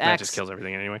 Blasphemous Axe, that just kills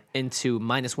everything anyway, into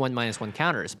 -1/-1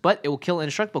 counters. But it will kill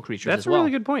indestructible creatures as well. That's a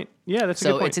really good point. Yeah, that's a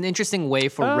good point. So it's an interesting way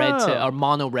for red or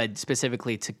mono red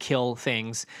specifically to kill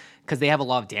things, because they have a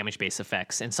lot of damage-based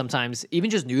effects, and sometimes even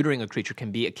just neutering a creature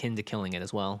can be akin to killing it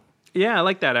as well. Yeah, I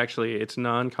like that, actually. It's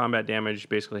non-combat damage,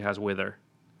 basically has Wither.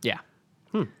 Yeah.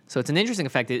 So it's an interesting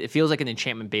effect. It feels like an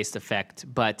enchantment-based effect,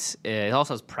 but it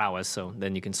also has prowess, so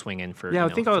then you can swing in for, I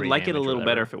think I would like it a little better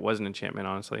better if it was an enchantment,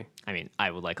 honestly. I mean, I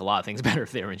would like a lot of things better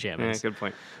if they were enchantments. Yeah, good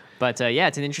point. But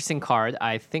it's an interesting card.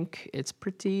 I think it's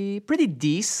pretty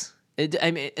decent.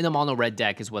 I mean, in a mono-red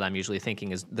deck is what I'm usually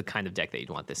thinking is the kind of deck that you'd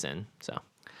want this in, so...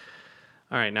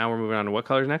 All right, now we're moving on to what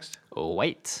colors next?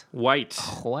 White.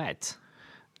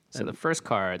 So the first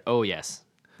card, yes.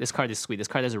 This card is sweet. This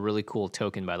card has a really cool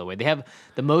token, by the way. They have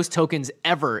the most tokens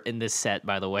ever in this set,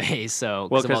 by the way. So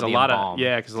because a lot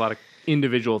of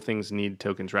individual things need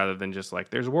tokens rather than just like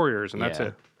there's warriors and that's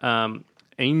it.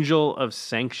 Angel of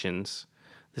Sanctions.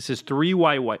 This is 3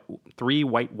 white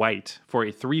for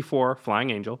a 3/4 flying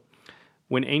angel.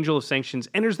 When Angel of Sanctions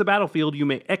enters the battlefield, you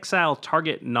may exile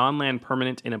target non-land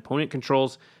permanent and opponent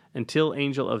controls until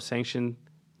Angel of Sanction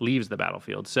leaves the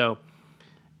battlefield. So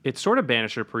it's sort of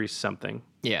Banisher Priest something.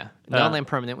 Yeah, non-land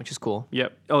permanent, which is cool.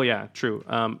 Yep. Oh yeah, true.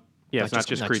 It's not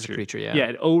just creature. Yeah,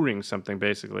 it O-rings something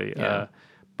basically. Yeah.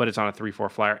 But it's on a 3/4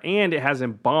 flyer, and it has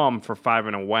Embalm for 5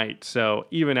 and a white. So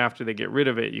even after they get rid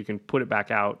of it, you can put it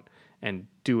back out and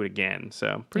do it again.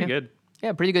 So pretty good.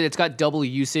 Yeah, pretty good. It's got double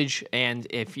usage, and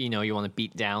if you want to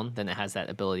beat down, then it has that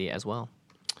ability as well.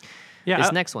 Yeah,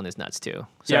 this next one is nuts too.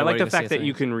 So I like the fact that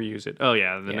you can reuse it. Oh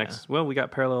yeah, next. Well, we got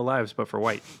Parallel Lives, but for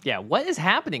white. Yeah, what is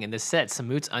happening in this set?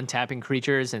 Samut's untapping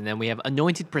creatures, and then we have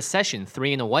Anointed Procession,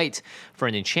 3 and a white for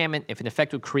an enchantment. If an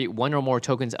effect would create 1 or more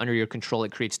tokens under your control,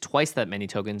 it creates twice that many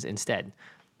tokens instead.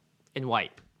 In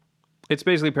white. It's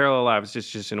basically Parallel Lives,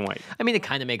 just in white. I mean, it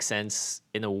kind of makes sense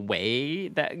in a way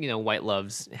that, white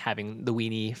loves having the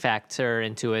weenie factor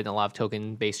into it, and a lot of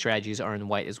token-based strategies are in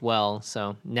white as well.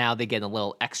 So now they get a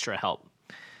little extra help,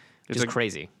 which is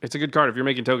crazy. It's a good card. If you're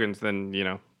making tokens, then,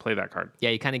 play that card.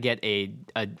 Yeah, you kind of get a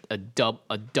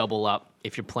double up.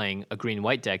 If you're playing a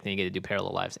green-white deck, then you get to do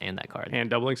Parallel Lives and that card. And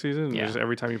doubling season? Yeah. Just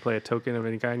every time you play a token of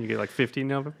any kind, you get like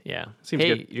 15 of them? Yeah. Seems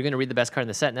good. You're going to read the best card in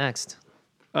the set next.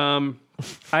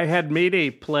 I had made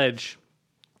a pledge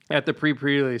at the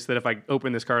pre-release that if I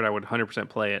opened this card, I would 100%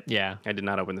 play it. Yeah. I did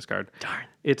not open this card. Darn.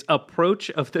 It's Approach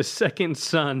of the Second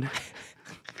Sun.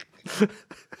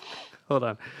 Hold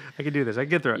on. I can do this. I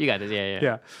can get through it. You got this.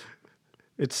 Yeah.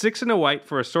 It's 6 and a white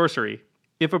for a sorcery.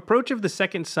 If Approach of the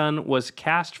Second Sun was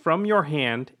cast from your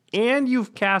hand and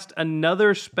you've cast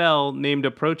another spell named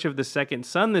Approach of the Second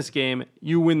Sun this game,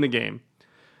 you win the game.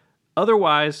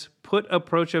 Otherwise, put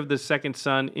Approach of the Second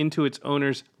Sun into its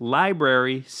owner's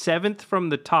library, 7th from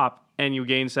the top, and you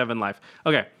gain 7 life.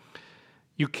 Okay,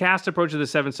 you cast Approach of the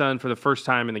Seventh Sun for the first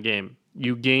time in the game.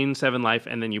 You gain 7 life,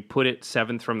 and then you put it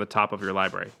 7th from the top of your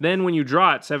library. Then when you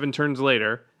draw it 7 turns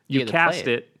later, you cast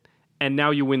it, and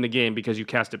now you win the game because you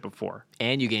cast it before.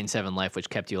 And you gain 7 life, which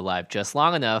kept you alive just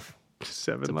long enough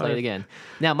 7 to life. play it again.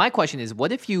 Now, my question is,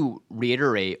 what if you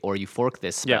reiterate or you fork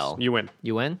this spell? Yes, you win.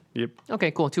 You win? Yep.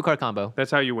 Okay, cool. 2-card combo.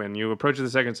 That's how you win. You Approach of the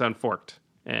Second Sun forked,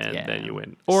 and then you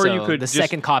win. Or you could the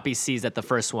second copy sees that the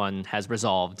first one has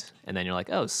resolved, and then you're like,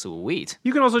 oh, sweet.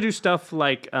 You can also do stuff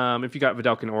like, if you got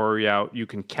Vidalcan Orrery out, you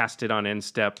can cast it on end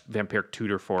step, Vampiric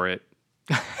Tutor for it,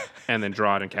 and then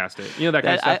draw it and cast it. You know, that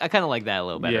kind of stuff. I kind of like that a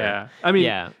little better. Yeah. I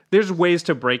mean, there's ways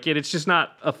to break it. It's just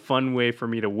not a fun way for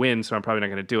me to win, so I'm probably not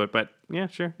going to do it. But yeah,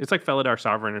 sure. It's like Felidar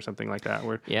Sovereign or something like that,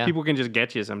 where people can just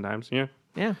get you sometimes. Yeah.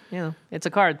 Yeah, it's a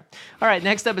card. All right,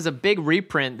 next up is a big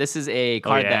reprint. This is a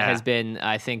card that has been,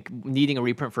 I think, needing a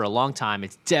reprint for a long time.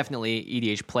 It's definitely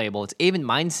EDH playable. It's Aven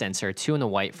Mind Sensor, 2 and a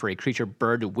white for a creature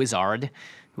bird wizard,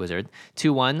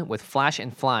 2/1 with flash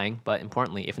and flying. But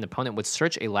importantly, if an opponent would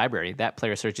search a library, that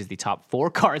player searches the top 4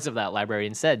 cards of that library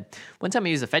instead. One time I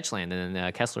used a fetch land, and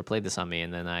then Kessler played this on me,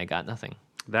 and then I got nothing.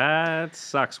 That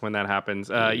sucks when that happens.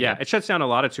 Yeah, it shuts down a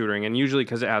lot of tutoring, and usually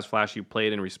because it has flash, you play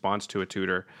it in response to a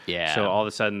tutor. Yeah. So all of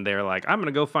a sudden they're like, I'm going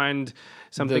to go find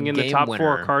something in the top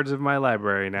 4 cards of my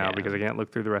library now because I can't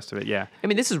look through the rest of it. Yeah. I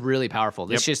mean, this is really powerful.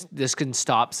 This can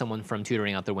stop someone from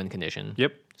tutoring out their win condition.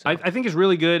 Yep. So. I think it's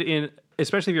really good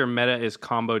especially if your meta is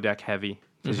combo deck heavy.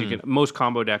 Because most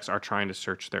combo decks are trying to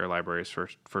search their libraries for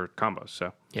combos.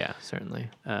 So yeah, certainly.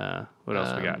 What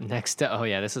else we got? Next,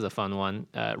 this is a fun one.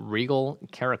 Regal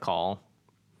Caracol.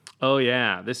 Oh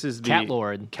yeah, this is the Cat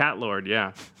Lord. Cat Lord,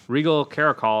 yeah. Regal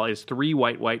Caracol is 3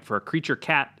 white for a creature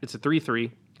cat. It's a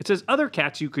 3/3. It says other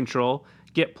cats you control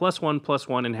get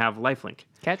 +1/+1 and have lifelink.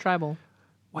 Cat tribal.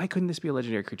 Why couldn't this be a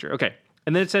legendary creature? Okay,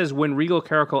 and then it says when Regal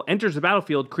Caracol enters the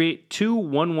battlefield, create 2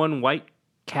 1/1 white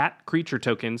cat creature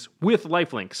tokens with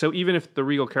lifelink. So even if the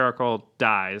Regal Caracol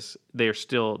dies,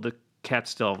 the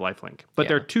cats still have lifelink. But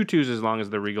they're 2/2s as long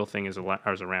as the Regal thing is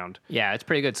around. Yeah, it's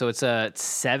pretty good. So it's a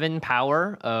 7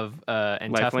 power of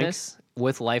and toughness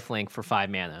with lifelink for 5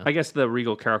 mana. I guess the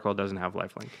Regal Caracol doesn't have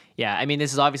lifelink. Yeah, I mean,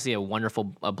 this is obviously a wonderful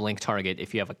blink target.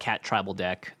 If you have a cat tribal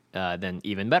deck, then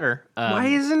even better. Why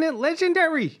isn't it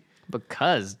legendary?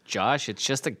 Because, Josh, it's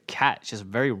just a cat. It's just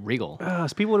very regal.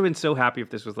 People would have been so happy if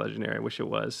this was legendary. I wish it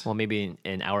was. Well, maybe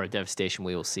in Hour of Devastation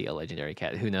we will see a legendary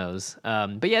cat. Who knows?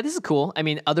 But yeah, this is cool. I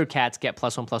mean, other cats get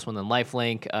 +1/+1 and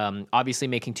lifelink. Obviously,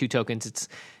 making 2 tokens.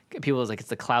 People are like, it's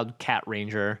the Cloud Cat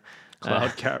Ranger.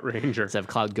 Cloud Cat Ranger. Instead of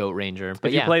Cloud Goat Ranger.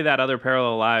 But if you play that other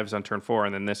Parallel Lives on turn 4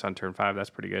 and then this on turn 5, that's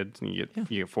pretty good. You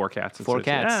get 4 cats. 4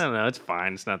 cats. I don't know. It's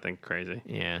fine. It's nothing crazy.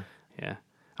 Yeah.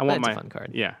 That's a fun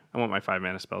card. Yeah, I want my 5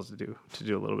 mana spells to do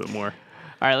a little bit more.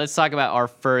 All right, let's talk about our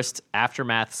first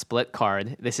Aftermath split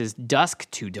card. This is Dusk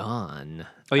to Dawn.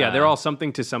 Oh yeah, they're all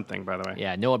something to something, by the way.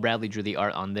 Yeah, Noah Bradley drew the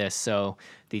art on this. So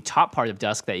the top part of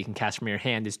Dusk that you can cast from your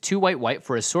hand is 2 white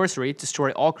for a sorcery.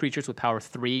 Destroy all creatures with power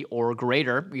 3 or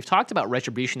greater. We've talked about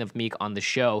Retribution of Meek on the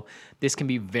show. This can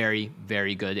be very,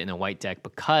 very good in a white deck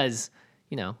because,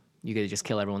 you get to just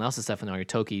kill everyone else's stuff and all your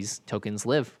tokens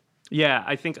live. Yeah,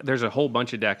 I think there's a whole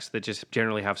bunch of decks that just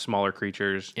generally have smaller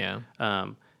creatures. Yeah.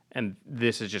 And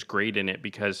this is just great in it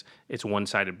because it's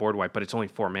one-sided board wipe, but it's only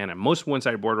 4 mana. Most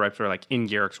one-sided board wipes are like in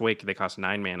Garruk's Wake, they cost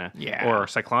 9 mana. Yeah. Or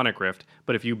Cyclonic Rift.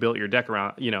 But if you built your deck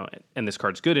around, and this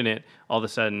card's good in it, all of a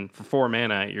sudden for 4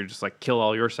 mana, you're just like, kill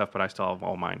all your stuff, but I still have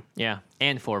all mine. Yeah.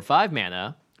 And for 5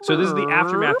 mana. So this is the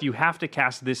Aftermath. You have to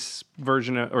cast this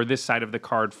version or this side of the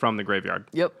card from the graveyard.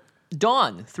 Yep.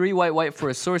 Dawn, 3 white for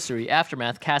a sorcery.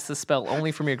 Aftermath, cast the spell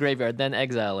only from your graveyard, then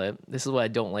exile it. This is what I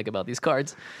don't like about these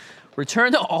cards.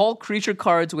 Return all creature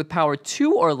cards with power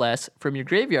 2 or less from your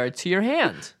graveyard to your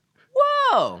hand.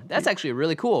 Whoa! That's actually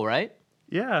really cool, right?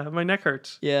 Yeah, my neck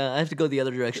hurts. Yeah, I have to go the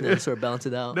other direction to sort of balance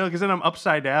it out. No, because then I'm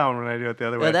upside down when I do it the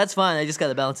other way. Yeah, that's fine. I just got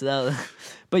to balance it out.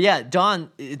 But yeah,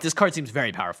 Dawn, this card seems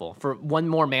very powerful. For 1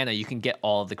 more mana, you can get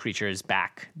all of the creatures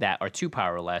back that are 2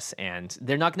 power or less, and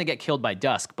they're not going to get killed by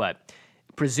Dusk, but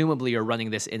presumably you're running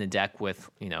this in a deck with,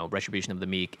 Retribution of the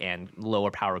Meek and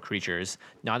lower power creatures.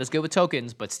 Not as good with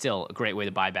tokens, but still a great way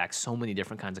to buy back so many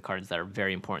different kinds of cards that are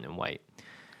very important in white.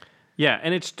 Yeah,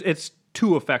 and it's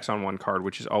 2 effects on 1 card,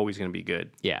 which is always going to be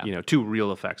good. Yeah. 2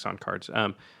 real effects on cards.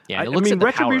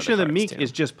 Retribution of the Meek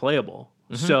is just playable.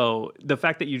 Mm-hmm. So the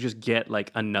fact that you just get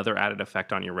like another added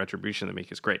effect on your Retribution of the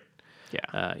Meek is great.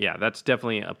 Yeah, that's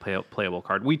definitely a playable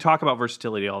card. We talk about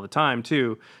versatility all the time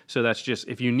too, so that's just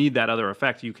if you need that other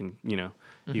effect, you can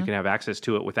you can have access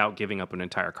to it without giving up an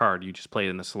entire card. You just play it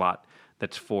in the slot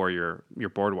that's for your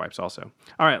board wipes also.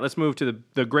 All right, let's move to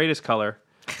the greatest color.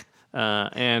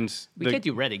 And we can't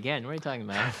do red again. What are you talking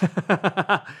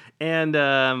about?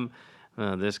 and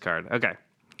this card. Okay,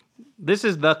 this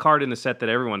is the card in the set that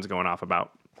everyone's going off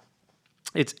about.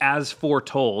 It's As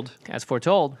Foretold. As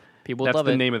Foretold. People That's love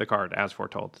the it. name of the card, As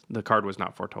Foretold. The card was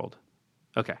not foretold.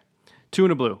 Okay. 2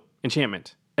 and a blue.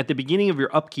 Enchantment. At the beginning of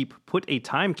your upkeep, put a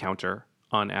time counter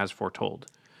on As Foretold.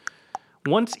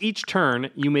 Once each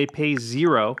turn, you may pay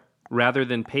 0 rather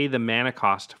than pay the mana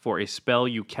cost for a spell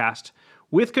you cast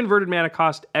with converted mana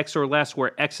cost X or less,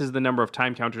 where X is the number of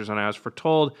time counters on As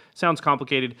Foretold. Sounds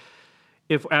complicated.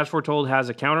 If As Foretold has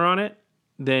a counter on it,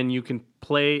 then you can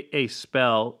play a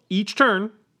spell each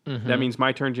turn. That means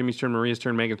my turn, Jimmy's turn, Maria's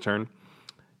turn, Megan's turn.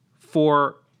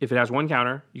 If it has 1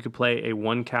 counter, you could play a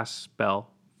 1 cast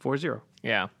spell for 0.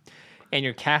 Yeah. And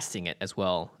you're casting it as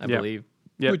well, I believe,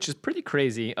 which is pretty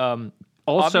crazy. Also,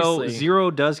 obviously- 0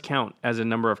 does count as a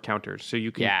number of counters. So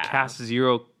you can cast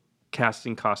 0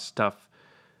 casting cost stuff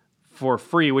for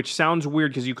free, which sounds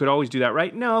weird because you could always do that,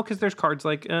 right? No, because there's cards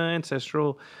like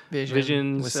Ancestral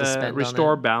Visions, with Suspend on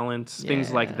Restore it. Balance,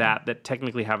 things like that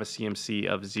technically have a CMC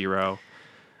of 0.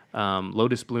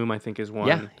 Lotus Bloom, I think, is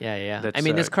one. Yeah. I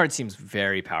mean, this card seems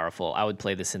very powerful. I would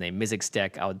play this in a Mizzix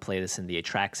deck. I would play this in the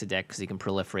Atraxa deck because you can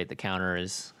proliferate the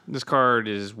counters. This card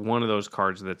is one of those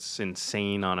cards that's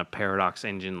insane on a Paradox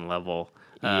Engine level.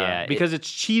 Because it's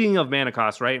cheating of mana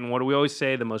cost, right? And what do we always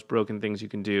say? The most broken things you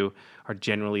can do are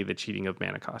generally the cheating of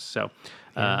mana cost. So,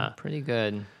 pretty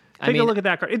good. Take a look at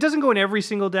that card. It doesn't go in every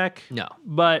single deck. No.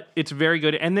 But it's very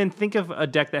good. And then think of a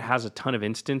deck that has a ton of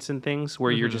instants and things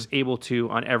where you're just able to,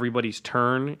 on everybody's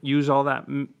turn, use all that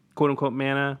quote-unquote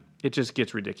mana. It just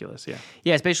gets ridiculous,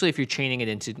 Yeah, especially if you're chaining it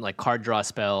into like card draw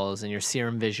spells and your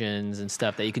Serum Visions and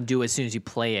stuff that you can do as soon as you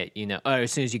play it, or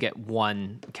as soon as you get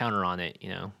 1 counter on it,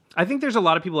 I think there's a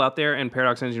lot of people out there, and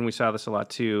Paradox Engine, we saw this a lot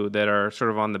too, that are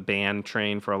sort of on the ban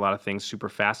train for a lot of things super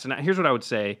fast. And here's what I would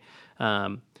say.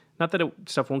 Not that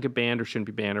stuff won't get banned or shouldn't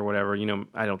be banned or whatever.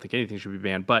 I don't think anything should be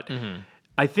banned. But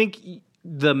I think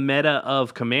the meta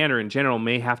of Commander in general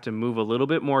may have to move a little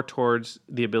bit more towards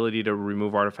the ability to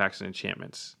remove artifacts and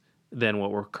enchantments than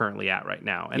what we're currently at right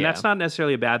now. And that's not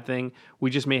necessarily a bad thing.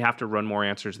 We just may have to run more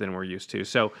answers than we're used to.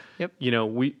 So,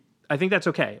 I think that's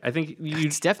okay. I think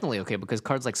it's definitely okay because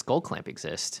cards like Skull Clamp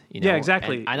exist. Yeah,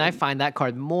 exactly. And I find that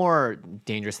card more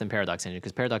dangerous than Paradox Engine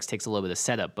because Paradox takes a little bit of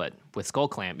setup, but with Skull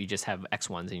Clamp, you just have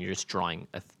X1s and you're just drawing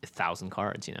 1,000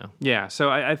 cards, Yeah,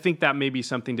 so I think that may be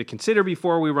something to consider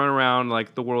before we run around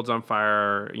like the world's on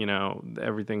fire,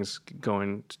 everything's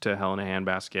going to hell in a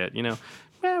handbasket,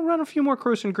 run a few more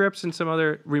Corrosion Grips and some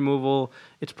other removal.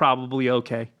 It's probably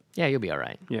okay. Yeah, you'll be all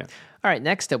right. Yeah. All right,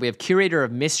 next up, we have Curator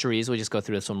of Mysteries. We'll just go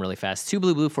through this one really fast. 2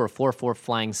 blue for a 4/4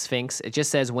 Flying Sphinx. It just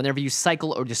says, whenever you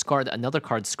cycle or discard another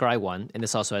card, scry 1. And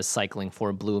this also has cycling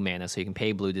for blue mana, so you can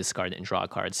pay blue, discard it, and draw a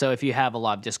card. So if you have a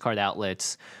lot of discard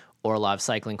outlets or a lot of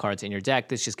cycling cards in your deck,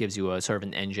 this just gives you a sort of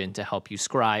an engine to help you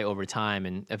scry over time,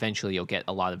 and eventually you'll get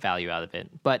a lot of value out of it.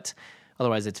 But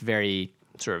otherwise, it's very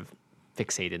sort of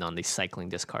fixated on the cycling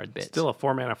discard bit. Still a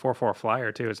 4-mana 4/4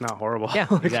 flyer too. It's not horrible. Yeah,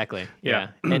 exactly. Yeah.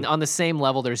 And on the same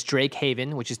level, there's Drake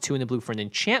Haven, which is 2 in the blue for an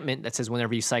enchantment that says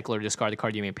whenever you cycle or discard a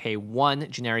card, you may pay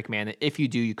 1 generic mana. If you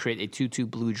do, you create a 2/2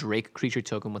 blue Drake creature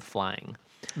token with flying.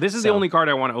 This is the only card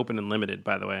I want to open in limited,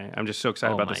 by the way. I'm just so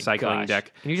excited about the cycling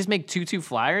deck. Can you just make 2/2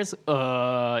 flyers?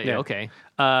 Yeah, okay.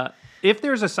 If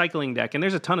there's a cycling deck, and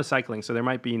there's a ton of cycling, so there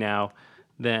might be now,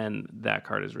 then that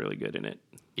card is really good in it.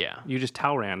 Yeah. You just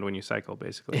Talrand when you cycle,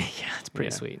 basically. Yeah, it's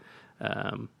pretty sweet.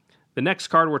 The next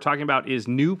card we're talking about is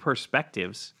New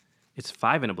Perspectives. It's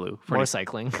 5 in a blue. More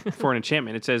cycling. For an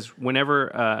enchantment. It says,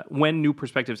 when New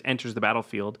Perspectives enters the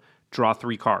battlefield, draw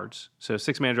 3 cards. So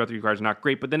 6 mana, draw 3 cards, not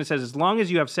great. But then it says, as long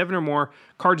as you have 7 or more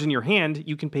cards in your hand,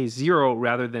 you can pay 0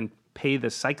 rather than pay the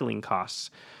cycling costs.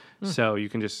 So you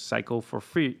can just cycle for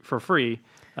free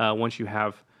once you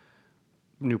have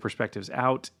New Perspectives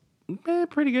out.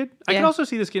 Pretty good. I can also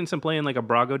see this getting some play in like a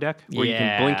Brago deck where you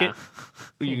can blink it.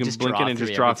 You can blink it and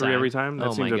just draw 3 every time.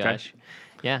 That seems okay. Gosh.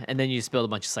 Yeah, and then you just build a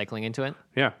bunch of cycling into it.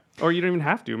 Yeah. Or you don't even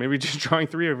have to. Maybe just drawing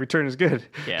 3 every turn is good.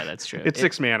 Yeah, that's true. It's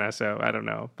 6 mana, so I don't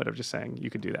know. But I'm just saying you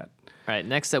could do that. All right,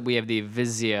 next up we have the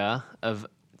Vizia of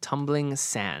Tumbling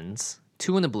Sands.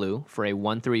 2 in the blue for a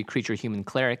 1/3 creature human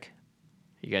cleric.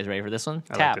 You guys ready for this one?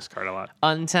 I like this card a lot.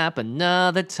 Untap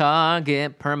another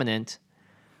target permanent.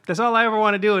 That's all I ever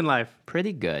want to do in life.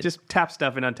 Pretty good. Just tap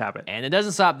stuff and untap it. And it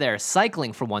doesn't stop there.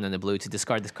 Cycling for 1 in the blue to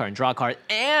discard this card and draw a card.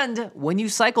 And when you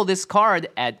cycle this card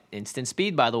at instant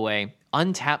speed, by the way,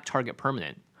 untap target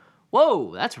permanent.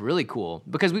 Whoa, that's really cool.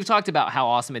 Because we've talked about how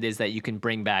awesome it is that you can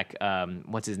bring back,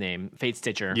 what's his name, Fate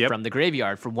Stitcher from the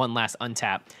graveyard for one last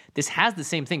untap. This has the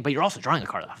same thing, but you're also drawing a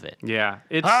card off of it. Yeah,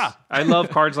 I love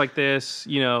cards like this.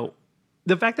 You know,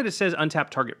 the fact that it says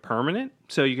untap target permanent,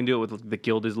 so you can do it with the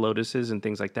Gilded Lotuses and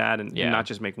things like that, and not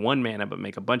just make 1 mana, but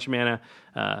make a bunch of mana.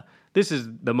 This is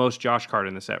the most Josh card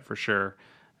in the set for sure.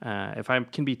 If I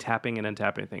can be tapping and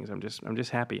untapping things, I'm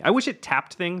just happy. I wish it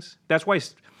tapped things. That's why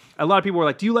a lot of people were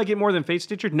like, "Do you like it more than Fate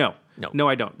Stitcher?" No,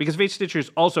 I don't, because Fate Stitcher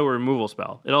is also a removal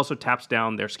spell. It also taps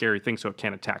down their scary thing, so it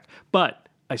can't attack. But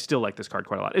I still like this card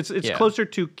quite a lot. It's closer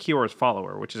to Kiora's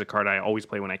Follower, which is a card I always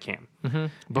play when I can. Mm-hmm.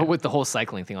 But with the whole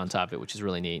cycling thing on top of it, which is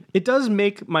really neat. It does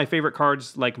make my favorite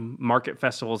cards like Market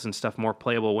Festivals and stuff more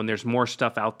playable when there's more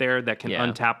stuff out there that can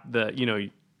untap the, you know,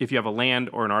 if you have a land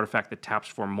or an artifact that taps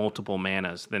for multiple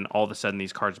manas, then all of a sudden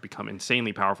these cards become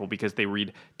insanely powerful because they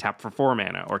read tap for 4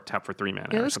 mana or tap for 3 mana.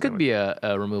 Yeah, this could be a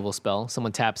removal spell.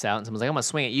 Someone taps out and someone's like, I'm going to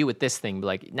swing at you with this thing. But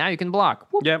like, now you can block.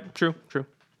 Whoop. Yeah, true.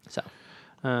 So,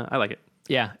 I like it.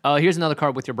 Yeah. Here's another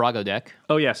card with your Brago deck.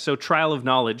 Oh, yeah. So Trial of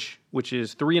Knowledge, which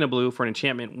is 3 in a blue for an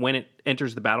enchantment. When it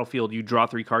enters the battlefield, you draw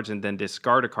 3 cards and then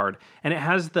discard a card. And it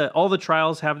has all the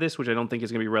trials have this, which I don't think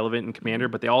is going to be relevant in Commander,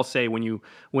 but they all say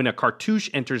when a cartouche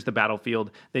enters the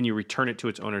battlefield, then you return it to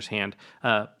its owner's hand.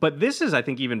 But this is, I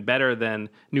think, even better than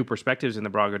New Perspectives in the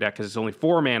Brago deck because it's only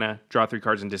 4 mana, draw 3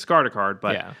 cards and discard a card.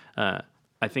 But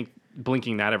I think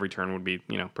blinking that every turn would be,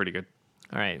 pretty good.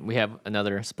 All right, we have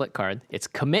another split card. It's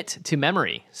Commit to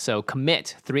Memory. So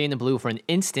commit 3 in the blue for an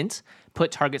instant.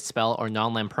 Put target spell or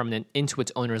non-land permanent into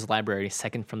its owner's library,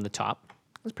 second from the top.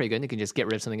 That's pretty good. You can just get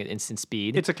rid of something at instant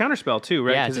speed. It's a counterspell too,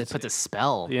 right? Yeah, it puts a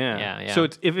spell. Yeah. So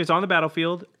if it's on the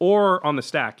battlefield or on the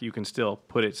stack, you can still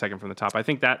put it second from the top. I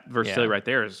think that versatility right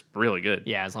there is really good.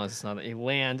 Yeah, as long as it's not a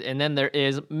land. And then there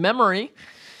is Memory.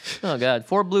 Oh, God.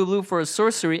 4 blue for a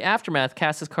sorcery. Aftermath.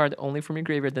 Cast this card only from your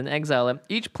graveyard, then exile it.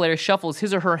 Each player shuffles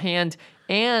his or her hand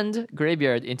and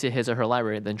graveyard into his or her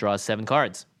library, then draws 7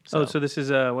 cards. So this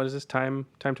is, what is this, Time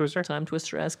Twister? Time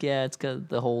Twister-esque, yeah. It's got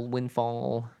the whole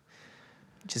windfall.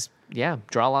 Just,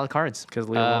 draw a lot of cards. Because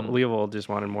Leovold just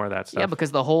wanted more of that stuff. Yeah, because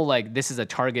the whole, this is a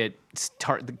target,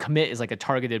 the commit is like a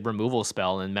targeted removal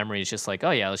spell, and Memory is just like,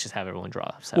 oh, yeah, let's just have everyone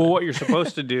draw 7. Well, what you're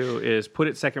supposed to do is put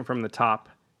it second from the top,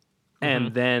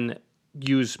 and then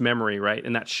use Memory, right?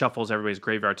 And that shuffles everybody's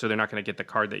graveyard, so they're not going to get the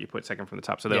card that you put second from the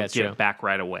top, so they'll get it back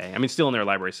right away. I mean, still in their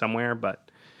library somewhere,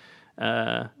 but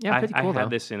pretty cool, I had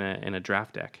this in a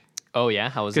draft deck. Oh, yeah?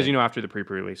 How was it? Because, after the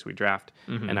pre-release, we draft,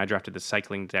 and I drafted the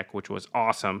cycling deck, which was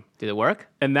awesome. Did it work?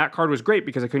 And that card was great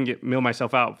because I couldn't mill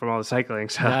myself out from all the cycling.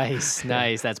 So.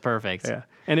 Nice. That's perfect. Yeah,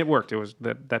 and it worked. It was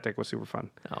that deck was super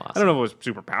fun. Oh, awesome. I don't know if it was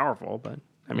super powerful, but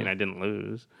I mean, I didn't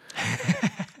lose.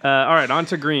 All right, on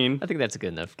to green. I think that's a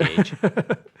good enough gauge.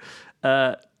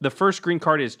 The first green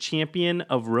card is Champion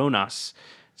of Ronas.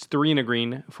 It's 3 in a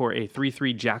green for a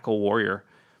 3/3 Jackal Warrior.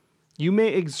 You may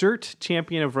exert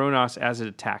Champion of Ronas as it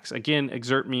attacks. Again,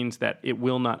 exert means that it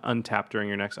will not untap during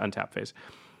your next untap phase.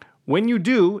 When you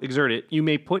do exert it, you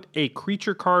may put a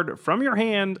creature card from your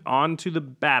hand onto the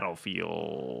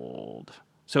battlefield.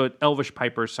 So it Elvish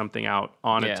Pipers something out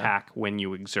on attack when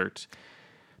you exert.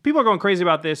 People are going crazy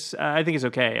about this. I think it's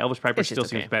okay. Elvish Piper still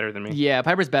seems better than me. Yeah,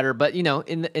 Piper's better, but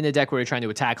in the deck where you're trying to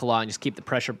attack a lot and just keep the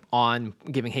pressure on,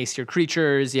 giving haste to your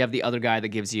creatures, you have the other guy that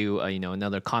gives you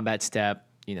another combat step.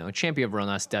 Champion of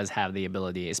Ronas does have the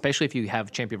ability, especially if you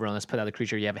have Champion of Ronas put out a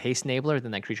creature, you have a haste enabler,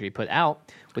 then that creature you put out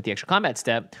with the extra combat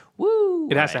step, woo!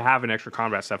 It has to have an extra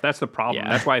combat step. That's the problem. Yeah.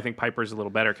 That's why I think Piper is a little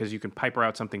better, because you can Piper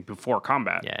out something before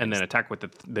combat and then attack with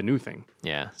the new thing.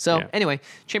 Yeah. So anyway,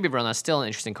 Champion of Ronas still an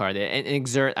interesting card. And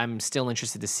Exert, I'm still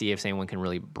interested to see if anyone can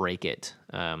really break it.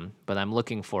 But I'm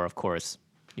looking for, of course,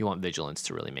 you want Vigilance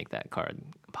to really make that card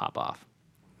pop off.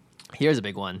 Here's a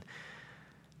big one.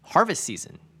 Harvest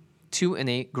Season. 2 and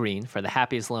 8 green for the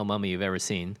happiest little mummy you've ever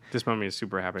seen. This mummy is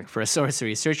super happy. For a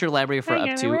sorcery, search your library for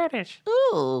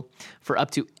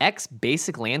up to X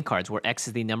basic land cards, where X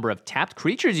is the number of tapped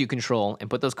creatures you control, and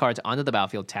put those cards onto the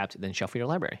battlefield tapped, then shuffle your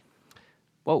library.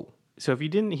 Whoa. So if you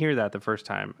didn't hear that the first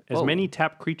time, as many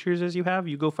tapped creatures as you have,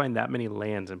 you go find that many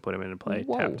lands and put them into play.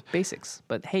 Whoa, tapped. Basics.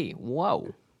 But hey,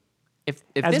 whoa. If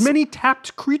as many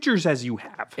tapped creatures as you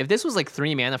have. If this was like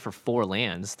 3 mana for 4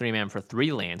 lands, 3 mana for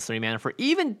 3 lands, 3 mana for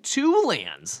even 2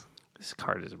 lands. This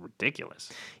card is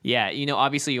ridiculous. Yeah,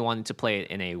 obviously you wanted to play it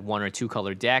in a 1 or 2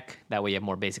 color deck. That way you have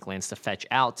more basic lands to fetch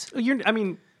out.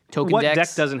 Token what decks,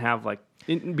 deck doesn't have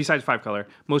Besides 5-color,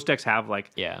 most decks have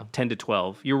like 10 to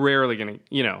 12. You're rarely going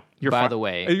to, you're By the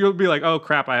way, you'll be like, oh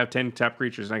crap, I have 10 tap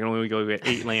creatures and I can only go get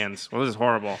 8 lands. Well, this is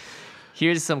horrible.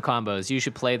 Here's some combos. You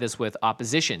should play this with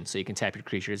Opposition, so you can tap your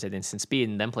creatures at instant speed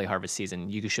and then play Harvest Season.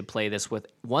 You should play this with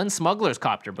one Smuggler's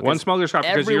Copter. Because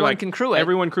everyone can crew it.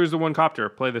 Everyone crews the one copter.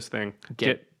 Play this thing.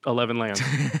 Get 11 lands.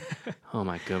 Oh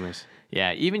my goodness.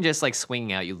 Yeah, even just like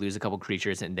swinging out, you lose a couple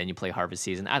creatures and then you play Harvest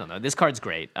Season. I don't know. This card's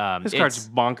great. This card's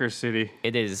bonkers city.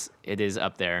 It is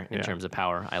up there in terms of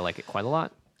power. I like it quite a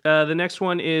lot. The next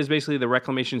one is basically the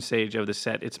Reclamation Sage of the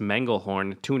set. It's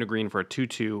Manglehorn, 2 and a green for a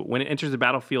 2/2. When it enters the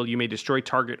battlefield, you may destroy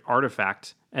target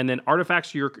artifact, and then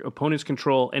artifacts your opponent's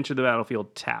control enter the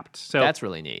battlefield tapped. So that's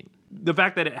really neat. The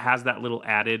fact that it has that little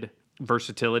added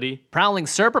versatility. Prowling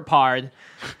Serpapard,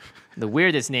 the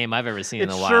weirdest name I've ever seen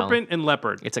in a while. It's Serpent and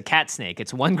Leopard. It's a cat snake.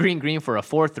 It's 1 green for a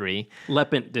 4/3.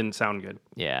 Lepant didn't sound good.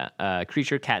 Yeah,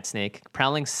 creature cat snake.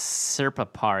 Prowling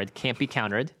Serpapard can't be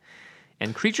countered.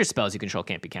 And creature spells you control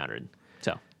can't be countered.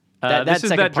 So this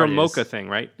is that Dromoka thing,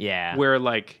 right? Yeah. Where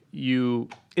like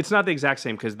it's not the exact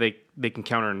same because they can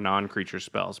counter non-creature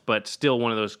spells, but still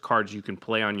one of those cards you can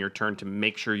play on your turn to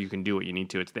make sure you can do what you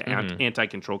need to. It's the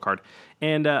anti-control card.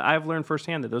 And I've learned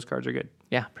firsthand that those cards are good.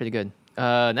 Yeah, pretty good.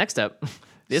 Next up,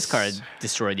 this card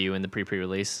destroyed you in the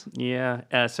pre-release.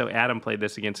 Yeah. So Adam played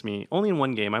this against me only in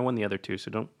one game. I won the other 2,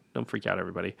 so don't freak out,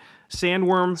 everybody.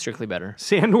 Sandworm. Strictly better.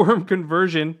 Sandworm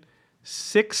Conversion.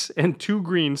 6 and 2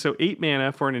 green, so 8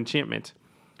 mana for an enchantment.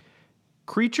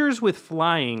 Creatures with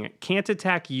flying can't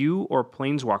attack you or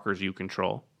planeswalkers you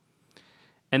control.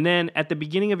 And then at the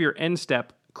beginning of your end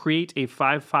step, create a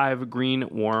 5/5 green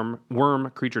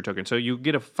worm creature token. So you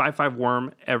get a 5/5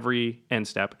 worm every end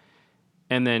step.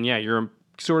 And then, you're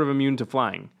sort of immune to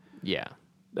flying. Yeah.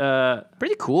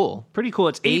 Pretty cool. Pretty cool.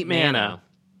 It's 8 mana.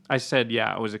 I said,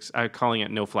 I was calling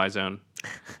it No Fly Zone.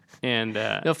 And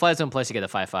no fly zone plus you get a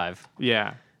 5/5.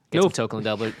 Yeah. Get some token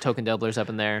doublers up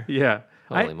in there. Yeah.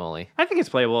 Holy moly. I think it's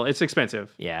playable. It's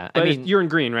expensive. Yeah. But I mean, you're in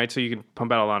green, right? So you can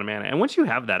pump out a lot of mana. And once you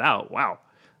have that out, wow.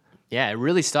 Yeah, it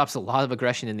really stops a lot of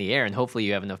aggression in the air, and hopefully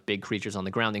you have enough big creatures on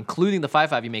the ground, including the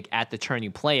 5/5 you make at the turn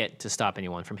you play it, to stop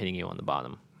anyone from hitting you on the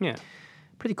bottom. Yeah.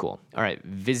 Pretty cool. All right,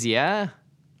 Vizier.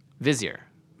 Vizier.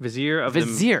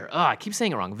 I keep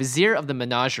saying it wrong. Vizier of the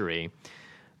Menagerie.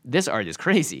 This art is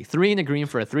crazy. 3 and a green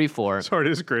for a 3/4. This art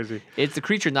is crazy. It's the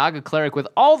creature Naga Cleric with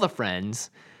all the friends.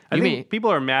 I think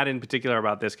people are mad in particular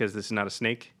about this because this is not a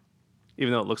snake,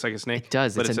 even though it looks like a snake. It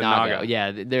does. It's a Naga.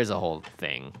 Yeah, there's a whole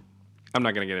thing. I'm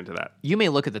not going to get into that. You may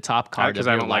look at the top card of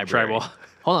your library. Because I don't like tribal.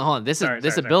 Hold on. This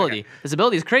ability. This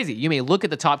ability is crazy. You may look at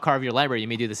the top card of your library. You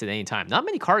may do this at any time. Not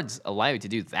many cards allow you to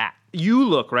do that. You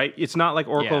look, right? It's not like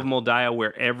Oracle of Moldiah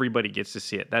where everybody gets to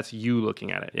see it. That's you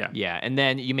looking at it, yeah. Yeah, and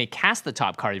then you may cast the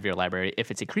top card of your library if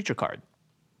it's a creature card.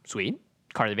 Sweet.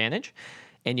 Card advantage.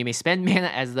 And you may spend mana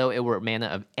as though it were mana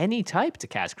of any type to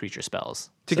cast creature spells.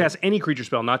 Cast any creature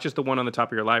spell, not just the one on the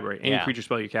top of your library. Any creature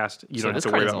spell you cast, you don't have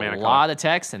to worry about mana cost. This card is a lot of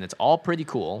text, and it's all pretty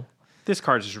cool. This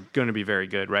card is going to be very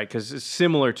good, right? Because it's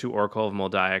similar to Oracle of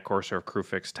Moldiah, Courser of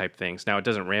Crufix type things. Now, it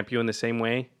doesn't ramp you in the same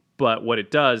way, but what it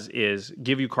does is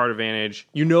give you card advantage.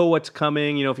 You know what's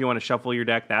coming. If you want to shuffle your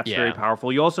deck, that's very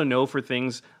powerful. You also know for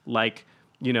things like,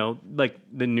 like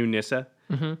the new Nissa,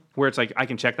 where it's like, I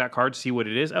can check that card, see what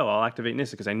it is. Oh, I'll activate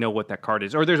Nissa because I know what that card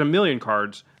is. Or there's a million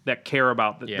cards that care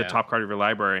about the top card of your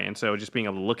library. And so just being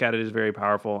able to look at it is very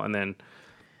powerful. And then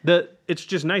it's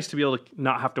just nice to be able to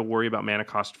not have to worry about mana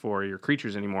cost for your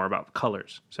creatures anymore, about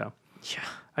colors. So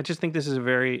I just think this is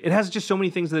it has just so many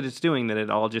things that it's doing that it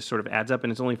all just sort of adds up,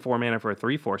 and it's only 4 mana for a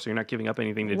 3/4, so you're not giving up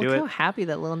anything to do it. Look how happy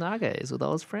that little Naga is with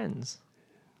all his friends.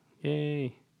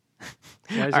 Yay.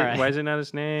 Why is it not a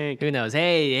snake? Who knows?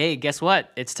 Hey, guess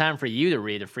what? It's time for you to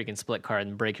read a freaking split card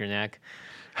and break your neck.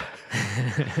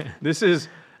 This is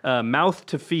Mouth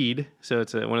to Feed, so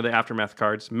it's one of the Aftermath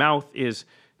cards. Mouth is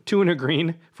 2 and a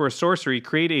green for a sorcery.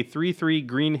 Create a 3/3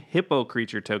 green hippo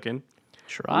creature token.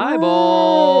 Tribal.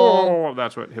 Oh,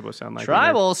 that's what hippos sound like.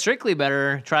 Tribal, strictly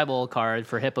better tribal card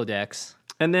for hippo decks.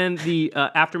 And then the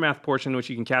Aftermath portion, which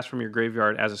you can cast from your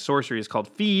graveyard as a sorcery, is called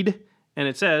Feed. And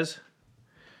it says,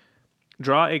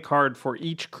 draw a card for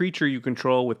each creature you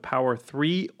control with power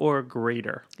 3 or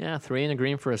greater. Yeah, 3 and a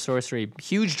green for a sorcery.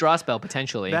 Huge draw spell,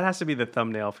 potentially. That has to be the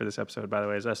thumbnail for this episode, by the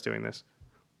way, is us doing this.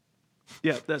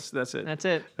 Yeah, that's it. That's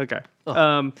it. Okay.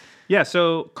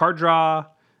 So card draw,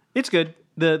 it's good.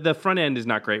 The front end is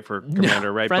not great for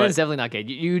Commander, right? Front end is definitely not good.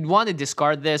 You'd want to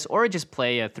discard this or just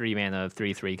play a 3-mana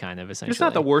 3/3 kind of essentially. It's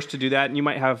not the worst to do that, and you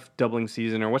might have Doubling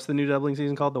Season, or what's the new Doubling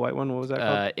Season called? The white one? What was that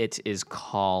called? It is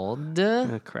called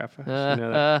Crap. I should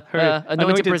know that.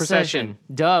 Anointed Procession.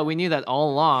 Duh, we knew that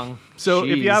all along. So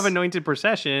if you have Jeez. Anointed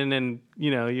Procession and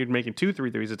you're making 2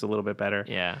 3/3s, it's a little bit better.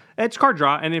 Yeah. It's card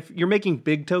draw, and if you're making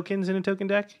big tokens in a token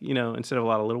deck, instead of a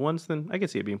lot of little ones, then I can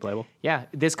see it being playable. Yeah,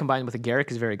 this combined with a Garruk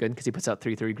is very good because he puts out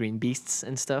 3/3 green beasts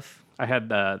and stuff. I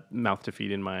had Mouth to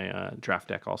Feed in my draft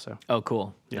deck also. Oh,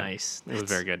 cool. Yeah. Nice. It was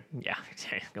very good. Yeah,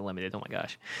 limited. Oh my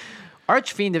gosh.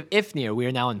 Archfiend of Ifnir, we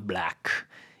are now in black.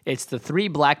 It's the 3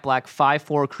 black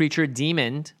 5/4 creature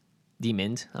demoned.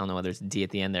 Demoned. I don't know whether it's a D at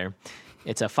the end there.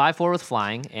 It's a 5/4 with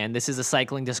flying, and this is a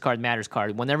cycling discard matters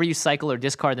card. Whenever you cycle or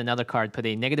discard another card, put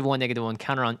a -1/-1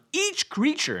 counter on each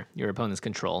creature your opponents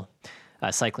control.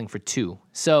 Cycling for 2.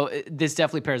 So this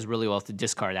definitely pairs really well with the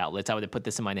discard outlets. I would have put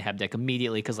this in my Neheb deck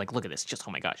immediately because, look at this. Just,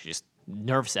 oh my gosh, it just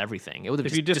nerfs everything. It would have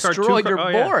If you just discard destroyed your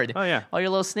yeah. board. Oh, yeah. All your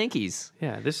little sneakies.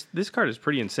 Yeah, this card is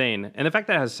pretty insane. And the fact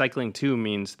that it has cycling 2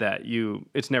 means that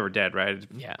it's never dead, right?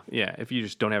 Yeah. Yeah, if you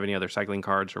just don't have any other cycling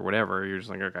cards or whatever, you're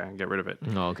just like, okay, get rid of it.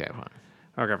 Oh, okay, fine.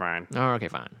 Okay, fine. Oh, okay,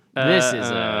 fine.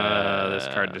 This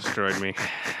card destroyed me.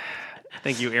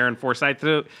 Thank you, Aaron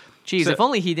Forsyth. Jeez, if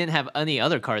only he didn't have any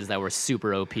other cards that were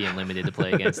super OP and limited to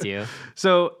play against you.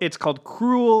 So it's called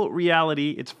Cruel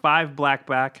Reality. It's 5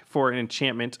 black for an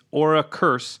enchantment or a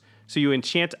curse. So you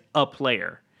enchant a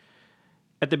player.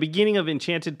 At the beginning of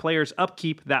enchanted player's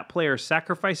upkeep, that player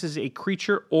sacrifices a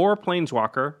creature or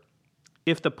planeswalker.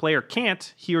 If the player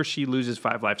can't, he or she loses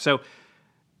 5 life. So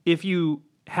if you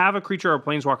have a creature or a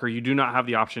planeswalker, you do not have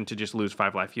the option to just lose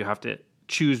 5 life. You have to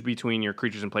choose between your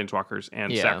creatures and planeswalkers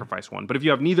and sacrifice one. But if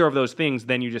you have neither of those things,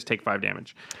 then you just take 5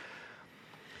 damage.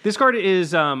 This card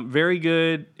is very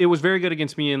good. It was very good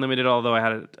against me in limited, although I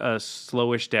had a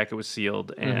slowish deck. It was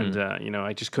sealed, and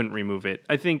I just couldn't remove it.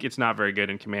 I think it's not very good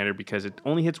in Commander because it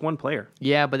only hits 1 player.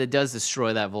 Yeah, but it does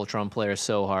destroy that Voltron player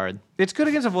so hard. It's good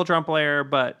against a Voltron player,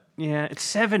 but yeah, it's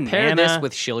 7 Pair mana. this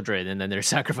with Shieldred, and then they're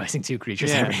sacrificing 2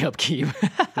 creatures every upkeep.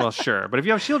 Well, sure. But if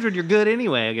you have Shieldred, you're good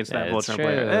anyway against that That's Voltron true.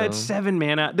 player. It's 7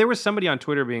 mana. There was somebody on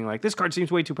Twitter being like, this card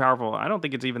seems way too powerful. I don't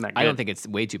think it's even that good. I don't think it's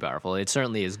way too powerful. It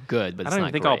certainly is good, but I it's don't not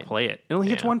even think great. I'll play it. It only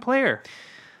hits 1 player.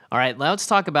 All right, let's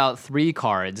talk about 3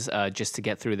 cards just to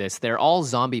get through this. They're all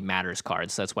Zombie Matters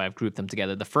cards, so that's why I've grouped them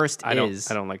together. The first I is...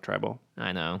 don't like Tribal.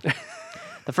 I know.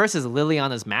 The first is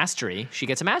Liliana's Mastery. She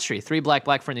gets a Mastery. 3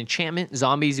 black for an enchantment.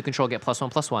 Zombies you control get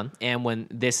 +1/+1. And when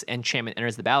this enchantment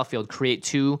enters the battlefield, create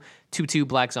 2/2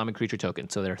 black zombie creature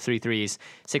tokens. So there are 3 3s,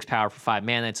 6 power for 5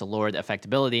 mana. It's a Lord effect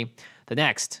ability. The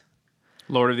next...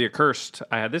 Lord of the Accursed.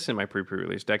 I had this in my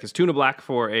pre-release deck. It's 2 and a black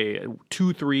for a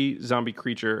 2/3 zombie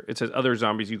creature. It says other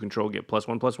zombies you control get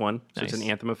 +1/+1. So it's an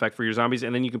anthem effect for your zombies.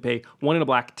 And then you can pay 1 and a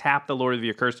black, tap the Lord of the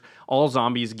Accursed. All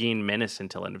zombies gain menace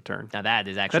until end of turn. Now that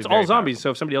is actually That's very all zombies. powerful.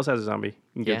 So if somebody else has a zombie, you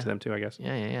can give Yeah. it to them too, I guess.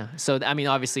 Yeah. So, I mean,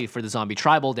 obviously for the zombie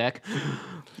tribal deck,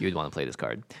 you would want to play this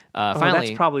card. Finally,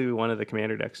 that's probably one of the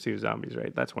commander decks too, zombies,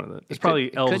 right? That's one of the... It's could- probably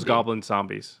it elves, could be. goblins,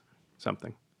 zombies,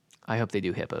 something. I hope they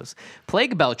do hippos.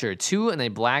 Plague Belcher, 2 and a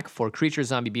black for creature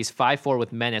zombie beast, 5/4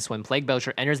 with menace. When Plague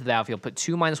Belcher enters the battlefield, put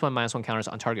 2 -1/-1 counters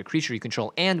on target creature you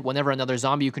control, and whenever another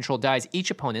zombie you control dies, each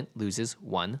opponent loses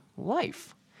 1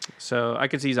 life. So I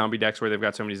could see zombie decks where they've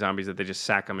got so many zombies that they just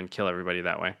sack them and kill everybody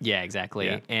that way. Yeah, exactly.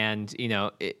 Yeah. And,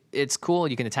 it's cool.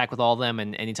 You can attack with all of them,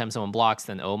 and anytime someone blocks,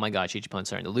 then, oh my gosh, each opponent's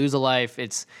starting to lose a life.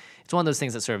 It's one of those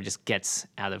things that sort of just gets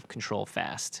out of control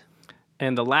fast.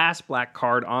 And the last black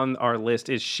card on our list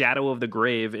is Shadow of the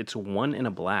Grave. It's 1 and a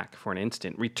black for an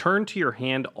instant. Return to your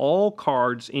hand all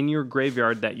cards in your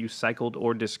graveyard that you cycled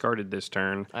or discarded this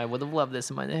turn. I would have loved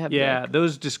this in my Neheb Yeah, deck.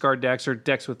 those discard decks or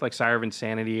decks with like Sire of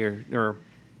Insanity or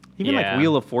even like Yeah.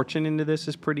 Wheel of Fortune into this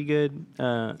is pretty good.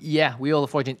 Yeah, Wheel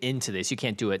of Fortune into this. You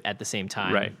can't do it at the same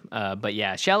time. Right. But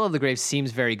yeah, Shadow of the Grave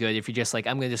seems very good. If you're just like,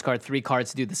 I'm going to discard 3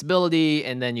 cards to do this ability,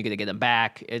 and then you're going to get them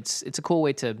back. It's a cool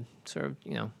way to sort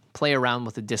of, play around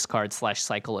with the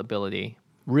discard/cycle ability.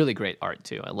 Really great art,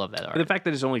 too. I love that art. The fact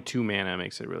that it's only 2 mana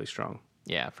makes it really strong.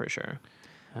 Yeah, for sure.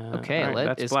 Okay, all right,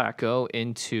 that's black. go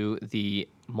into the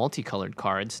multicolored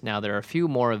cards. Now, there are a few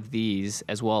more of these,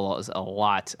 as well as a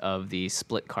lot of the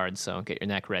split cards, so get your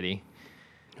neck ready.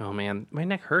 Oh, man. My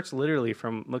neck hurts literally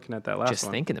from looking at that last Just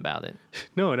one. thinking about it.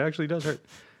 No, it actually does hurt.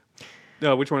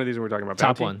 No, which one of these are we talking about?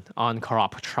 Top Bounty? one, on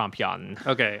Crop Champion.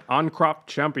 Okay, on Crop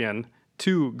Champion,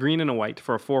 2 green and a white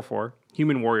for a 4/4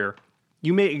 human warrior.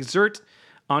 You may exert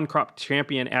on Crop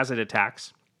Champion as it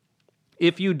attacks.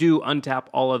 If you do, untap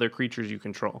all other creatures you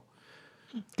control.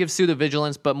 Gives Suit of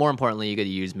Vigilance, but more importantly, you get to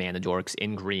use Mana Dorks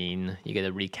in green. You get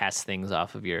to recast things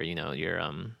off of your,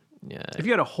 If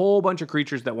you had a whole bunch of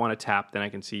creatures that want to tap, then I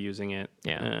can see using it.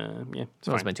 It's Don't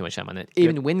fine. spend too much time on it.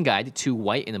 Even Wind Guide, 2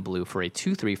 white and a blue for a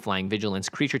 2/3 flying vigilance.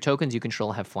 Creature tokens you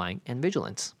control have flying and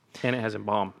vigilance. And it has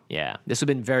Embalm. Yeah, this would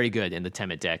have been very good in the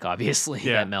Temet deck, obviously,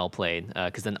 Yeah. that Mel played,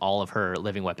 because then all of her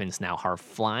living weapons now are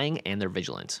flying and they're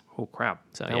vigilant. Oh, crap.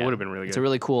 So that would have been really good. It's a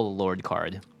really cool Lord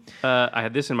card. I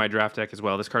had this in my draft deck as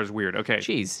well. This card is weird. Okay.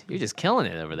 Jeez, you're just killing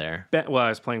it over there. Well, I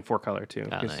was playing 4-color too.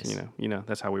 Oh, 'cause, nice. You know,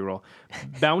 that's how we roll.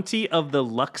 Bounty of the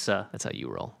Luxa. That's how you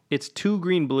roll. It's 2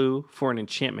 green blue for an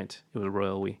enchantment. It was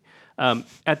royal we.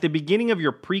 At the beginning of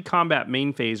your pre-combat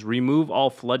main phase, remove all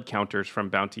flood counters from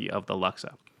Bounty of the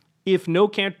Luxa. If no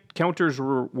counters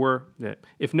were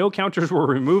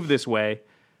removed this way,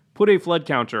 put a flood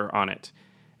counter on it,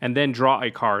 and then draw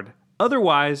a card.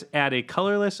 Otherwise, add a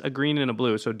colorless, a green, and a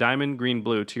blue. So diamond, green,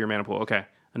 blue to your mana pool. Okay,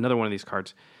 another one of these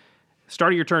cards.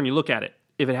 Start of your turn, you look at it.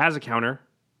 If it has a counter,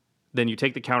 then you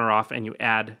take the counter off and you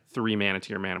add 3 mana to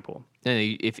your mana pool. No,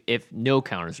 if no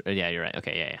counters, yeah, you're right.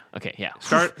 Okay, yeah. Okay, yeah.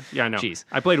 Start. Yeah, I know. Jeez.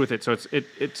 I played with it, so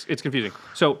it's confusing.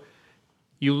 So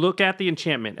you look at the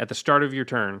enchantment at the start of your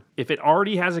turn. If it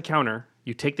already has a counter,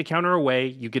 you take the counter away.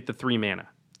 You get the 3 mana.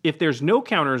 If there's no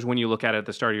counters when you look at it at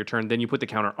the start of your turn, then you put the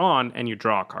counter on and you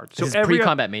draw a card. So This is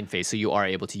pre-combat main phase, so you are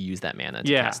able to use that mana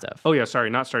to cast stuff. Oh yeah, sorry,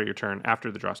 not start of your turn,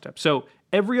 after the draw step. So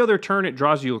every other turn it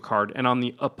draws you a card, and on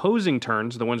the opposing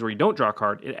turns, the ones where you don't draw a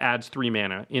card, it adds 3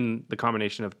 mana in the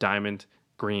combination of diamond,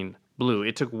 green, blue.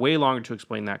 It took way longer to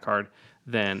explain that card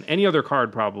than any other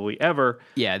card probably ever.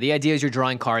 Yeah, the idea is you're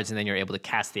drawing cards and then you're able to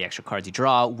cast the extra cards you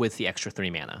draw with the extra 3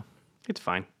 mana. It's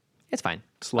fine. It's fine.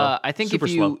 Slow. I think Super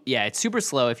if you, slow. yeah, it's super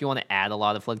slow. If you want to add a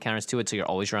lot of flood counters to it, so you're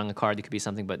always drawing a card, it could be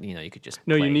something. But you could just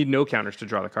No, play. you need no counters to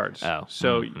draw the cards. Oh.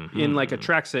 So in like a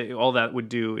track set, all that would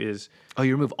do is Oh,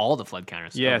 you remove all the flood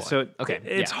counters. yeah. Oh, boy. So okay,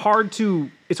 it's yeah. hard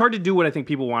to do what I think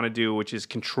people want to do, which is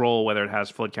control whether it has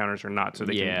flood counters or not, so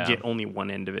they Yeah. can get only one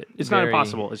end of it. It's not Very-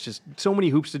 impossible. It's just so many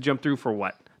hoops to jump through for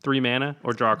what 3 mana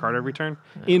or draw a card every turn.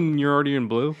 You're already in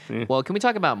blue. Well, can we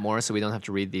talk about more so we don't have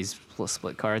to read these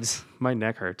split cards? My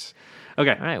neck hurts.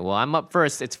 Okay. All right, well, I'm up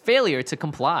first. It's failure to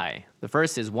comply. The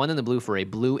first is 1 in the blue for a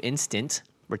blue instant.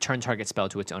 Return target spell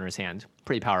to its owner's hand.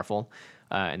 Pretty powerful.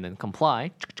 And then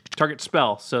comply. Target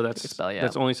spell. So that's spell, yeah.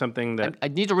 that's only something that. I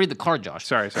need to read the card, Josh.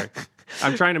 Sorry.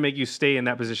 I'm trying to make you stay in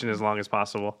that position as long as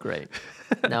possible. Great.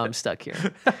 Now I'm stuck here.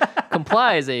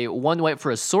 Comply is a 1 white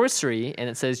for a sorcery, and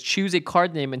it says choose a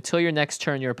card name until your next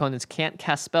turn. Your opponents can't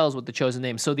cast spells with the chosen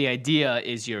name. So the idea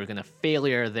is you're going to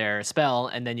failure their spell,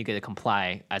 and then you get to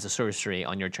comply as a sorcery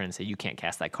on your turn and say you can't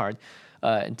cast that card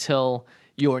until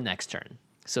your next turn.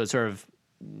 So it sort of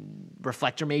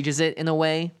reflector mages it in a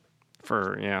way.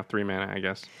 For 3 mana, I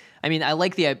guess. I mean, I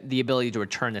like the ability to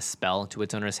return a spell to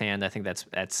its owner's hand. I think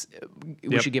that's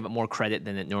we should give it more credit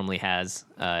than it normally has.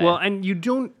 Well, and you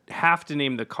don't have to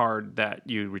name the card that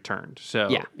you returned. So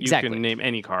Yeah, exactly. you can name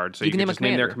any card. So You you can can name a just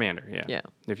name their commander. Yeah.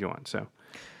 If you want. So,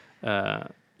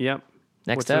 yep.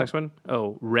 Next What's up. the next one?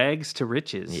 Oh, Rags to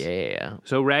Riches. Yeah.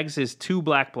 So Rags is 2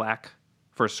 black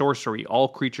for sorcery. All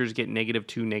creatures get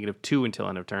 -2/-2 until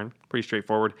end of turn. Pretty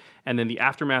straightforward. And then the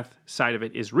aftermath side of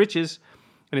it is Riches.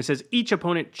 And it says each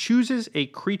opponent chooses a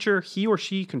creature he or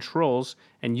she controls,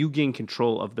 and you gain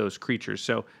control of those creatures.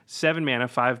 So 7 mana,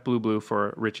 5 blue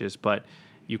for Riches, but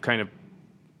you kind of,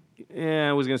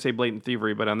 I was going to say blatant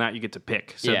thievery, but on that you get to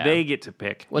pick. So Yeah. they get to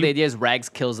pick. Well, the idea is Rags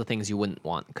kills the things you wouldn't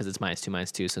want because it's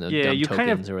 -2/-2, so no dumb you tokens kind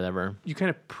of, or whatever. You kind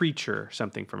of preacher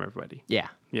something from everybody. Yeah.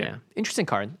 Yeah. Interesting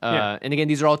card. Yeah. And again,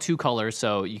 these are all 2 colors,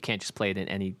 so you can't just play it in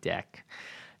any deck.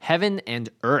 Heaven and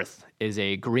Earth is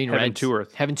a green-red. Heaven to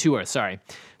Earth. Heaven to Earth, sorry.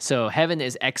 So Heaven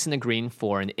is X in the green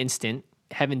for an instant.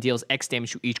 Heaven deals X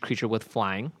damage to each creature with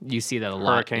flying. You see that a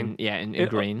lot. Hurricane. In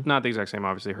green. Not the exact same,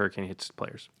 obviously. Hurricane hits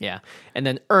players. Yeah. And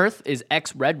then Earth is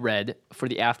X red for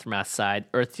the aftermath side.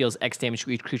 Earth deals X damage to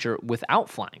each creature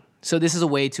without flying. So this is a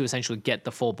way to essentially get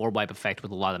the full board wipe effect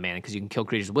with a lot of mana because you can kill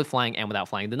creatures with flying and without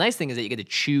flying. The nice thing is that you get to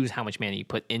choose how much mana you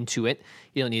put into it.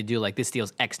 You don't need to do like this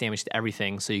deals X damage to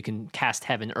everything. So you can cast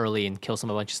Heaven early and kill a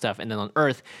bunch of stuff. And then on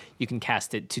Earth, you can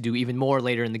cast it to do even more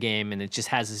later in the game. And it just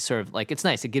has this sort of like, it's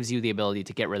nice. It gives you the ability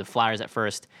to get rid of flyers at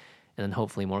first and then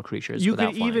hopefully more creatures You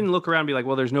without could flying. even look around and be like,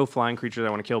 well, there's no flying creatures I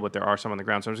want to kill, but there are some on the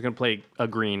ground. So I'm just going to play a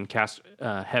green, cast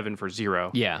Heaven for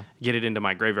 0. Yeah. Get it into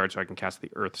my graveyard so I can cast the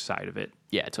Earth side of it.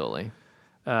 Yeah, totally.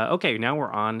 Okay, now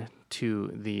we're on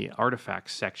to the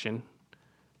artifacts section.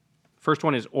 First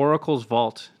one is Oracle's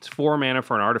Vault. It's 4 mana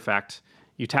for an artifact.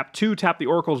 You tap the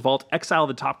Oracle's Vault, exile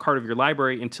the top card of your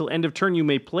library. Until end of turn, you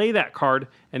may play that card,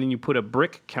 and then you put a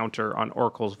brick counter on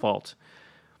Oracle's Vault.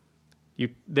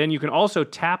 Then you can also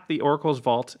tap the Oracle's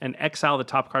Vault and exile the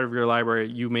top card of your library.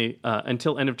 You may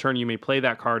until end of turn, you may play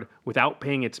that card without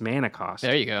paying its mana cost.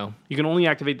 There you go. You can only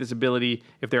activate this ability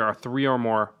if there are 3 or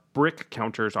more brick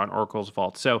counters on Oracle's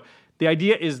Vault. So the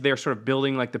idea is they're sort of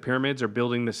building like the pyramids or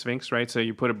building the Sphinx, right? So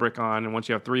you put a brick on, and once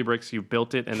you have 3 bricks, you've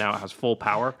built it, and now it has full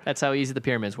power. That's how easy the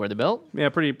pyramids were to build. Yeah,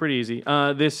 pretty easy.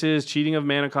 This is cheating of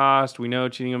mana cost. We know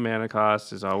cheating of mana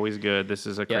cost is always good. This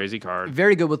is a crazy card.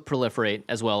 Very good with proliferate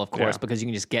as well, of course, Yeah. because you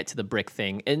can just get to the brick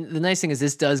thing. And the nice thing is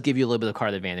this does give you a little bit of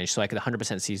card advantage, so I could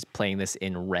 100% see playing this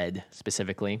in red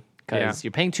specifically. Because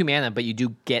you're paying 2 mana, but you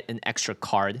do get an extra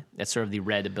card. That's sort of the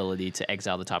red ability to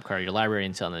exile the top card of your library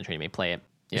until end of turn you may play it.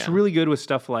 Yeah. It's really good with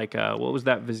stuff like, what was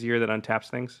that Vizier that untaps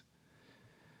things?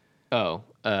 Oh,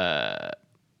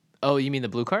 you mean the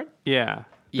blue card? Yeah.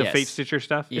 The Yes. Fate Stitcher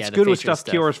stuff? Yeah, it's the good with Fate stuff,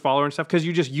 Stitcher Kior's Follower and stuff, because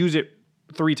you just use it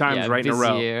 3 times right in a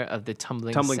row. Vizier of the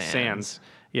Tumbling Sands.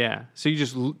 Yeah. So you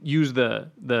just use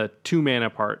the 2 mana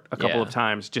part a couple Yeah. of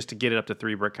times just to get it up to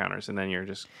 3 brick counters, and then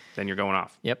you're going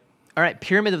off. Yep. All right,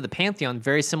 Pyramid of the Pantheon,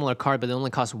 very similar card, but it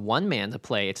only costs 1 mana to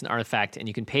play. It's an artifact, and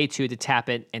you can pay 2 to tap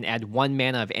it and add 1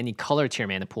 mana of any color to your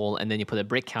mana pool, and then you put a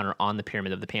brick counter on the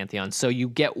Pyramid of the Pantheon. So you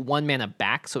get 1 mana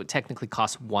back, so it technically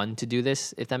costs 1 to do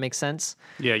this, if that makes sense.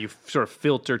 Yeah, you sort of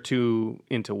filter 2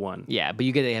 into 1. Yeah, but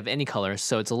you get to have any color,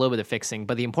 so it's a little bit of fixing.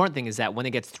 But the important thing is that when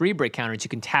it gets 3 brick counters, you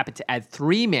can tap it to add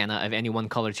 3 mana of any one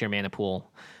color to your mana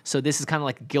pool. So this is kind of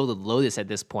like Gilded Lotus at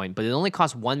this point, but it only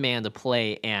costs 1 mana to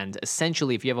play, and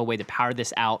essentially if you have a way to power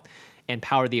this out and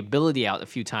power the ability out a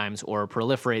few times or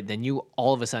proliferate, then you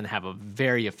all of a sudden have a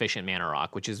very efficient mana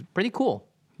rock, which is pretty cool.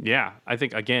 Yeah, I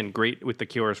think, again, great with the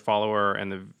Kior's Follower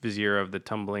and the Vizier of the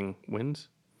Tumbling Winds.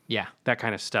 Yeah. That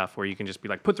kind of stuff where you can just be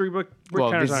like, put 3 brick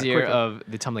counters on it Vizier quickly. of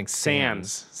the Tumbling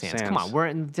Sands. Sands. Come on, we're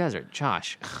in the desert,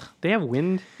 Josh. They have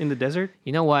wind in the desert?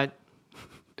 You know what?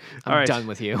 I'm All right. done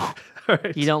with you. All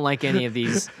right. You don't like any of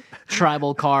these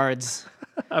tribal cards.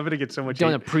 I'm gonna get so much.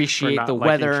 Don't hate appreciate for not the liking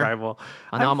weather tribal.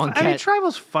 on I mean, Amonkhet.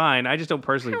 tribal's fine. I just don't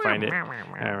personally find it. All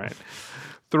right.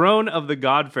 Throne of the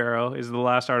God Pharaoh is the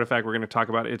last artifact we're going to talk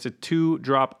about. It's a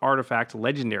 2-drop artifact,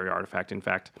 legendary artifact, in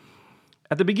fact.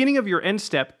 At the beginning of your end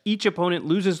step, each opponent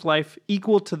loses life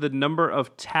equal to the number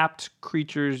of tapped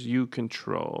creatures you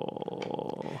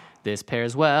control. This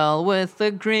pairs well with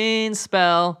the green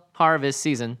spell harvest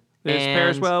season. This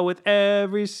pairs well with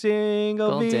every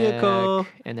single vehicle.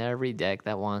 Deck and every deck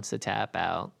that wants to tap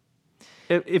out.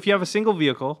 If you have a single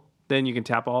vehicle, then you can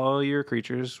tap all your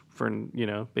creatures for,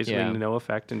 basically Yeah. no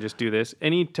effect and just do this.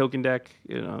 Any token deck,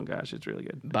 gosh, it's really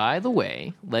good. By the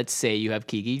way, let's say you have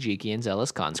Kiki, Jiki, and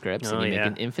Zealous Conscripts, and you make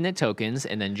an infinite tokens,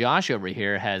 and then Josh over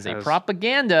here has a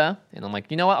propaganda, and I'm like,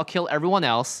 you know what? I'll kill everyone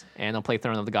else, and I'll play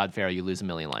Throne of the God Pharaoh. You lose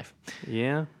 1,000,000 life.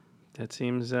 Yeah, that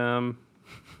seems.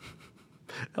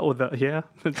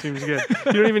 That seems good.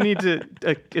 You don't even need to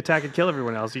attack and kill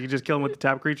everyone else. You can just kill them with the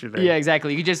tap creature there. Yeah,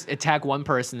 exactly. You could just attack one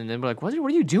person, and then be like, what are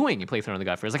you doing? You play Throne of the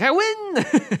God Pharaoh. It's like, I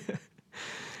win!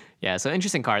 Yeah, so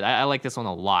interesting card. I like this one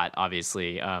a lot,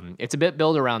 obviously. It's a bit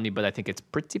build around me, but I think it's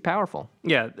pretty powerful.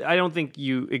 Yeah, I don't think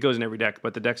it goes in every deck,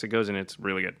 but the decks it goes in, it's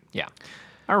really good. Yeah.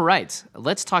 All right,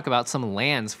 let's talk about some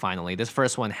lands finally. This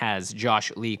first one has Josh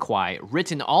Lee Kwai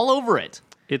written all over it.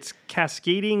 It's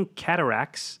Cascading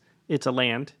Cataracts. It's a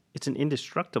land. It's an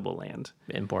indestructible land.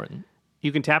 Important.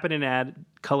 You can tap it and add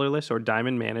colorless or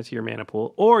diamond mana to your mana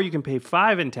pool, or you can pay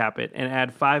 5 and tap it and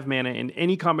add 5 mana in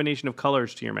any combination of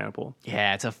colors to your mana pool.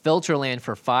 Yeah, it's a filter land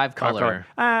for 5 color.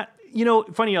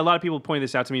 Funny, a lot of people point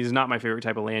this out to me. This is not my favorite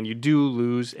type of land. You do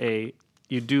lose a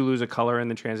color in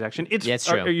the transaction. It's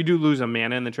true. Or you do lose a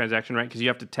mana in the transaction, right? Because you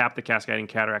have to tap the Cascading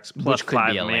Cataracts plus Which could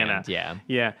 5 be a mana. land, yeah.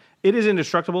 Yeah. It is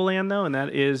indestructible land, though, and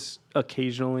that is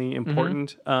occasionally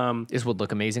important. This would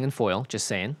look amazing in foil, just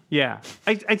saying. Yeah.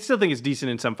 I still think it's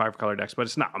decent in some 5-color decks, but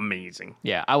it's not amazing.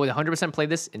 Yeah, I would 100% play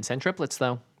this in Centriplets,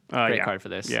 though. Great yeah. card for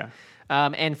this. Yeah.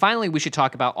 And finally, we should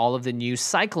talk about all of the new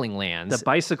cycling lands. The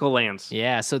bicycle lands.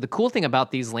 Yeah, so the cool thing about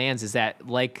these lands is that,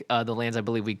 like the lands I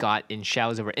believe we got in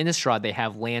Shadows over Innistrad, they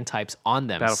have land types on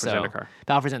them. Battle for Zendikar.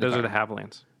 Battle for Zendikar. Those are the have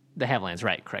lands. The have lands,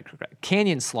 right, correct.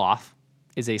 Canyon Sloth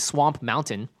is a swamp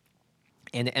mountain,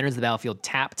 and it enters the battlefield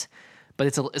tapped, but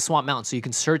it's a swamp mountain, so you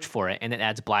can search for it, and it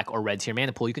adds black or red to your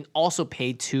mana pool. You can also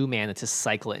pay 2 mana to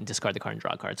cycle it and discard the card and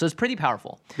draw a card. So it's pretty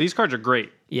powerful. These cards are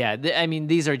great. Yeah,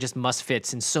 these are just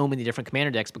must-fits in so many different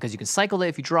commander decks because you can cycle it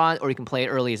if you draw it, or you can play it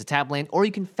early as a tap land, or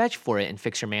you can fetch for it and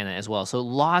fix your mana as well. So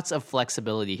lots of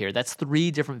flexibility here. That's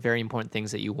 3 different very important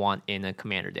things that you want in a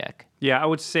commander deck. Yeah, I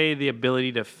would say the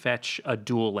ability to fetch a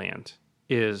dual land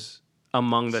is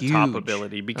among the top Huge.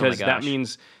 ability because that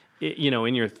means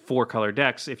in your 4-color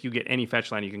decks, if you get any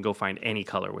fetch land, you can go find any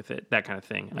color with it, that kind of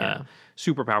thing. Yeah.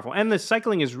 Super powerful. And the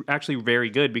cycling is actually very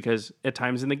good because at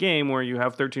times in the game where you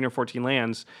have 13 or 14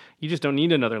 lands, you just don't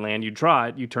need another land. You draw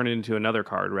it, you turn it into another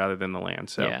card rather than the land.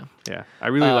 So, yeah. I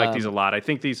really like these a lot. I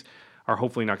think these are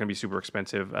hopefully not going to be super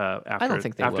expensive after I don't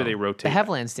think they will. they rotate. The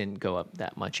Heavlands didn't go up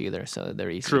that much either, so they're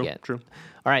easy to get. True.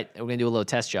 All right, we're going to do a little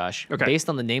test, Josh. Okay. Based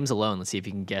on the names alone, let's see if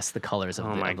you can guess the colors of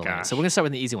the land. So we're going to start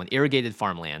with an easy one. Irrigated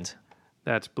farmland.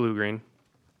 That's blue-green.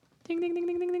 Ding, ding, ding,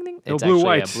 ding, ding, ding, ding. No, It's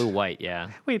blue-white. actually blue-white, yeah.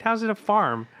 Wait, how's it a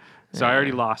farm? So I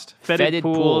already lost. Fetid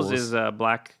pools is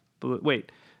black blue.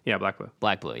 Wait, yeah, black blue.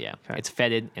 Black blue, yeah. Okay. It's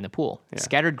fetid in a pool. Yeah.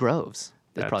 Scattered groves.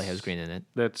 That probably That's- has green in it.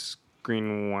 That's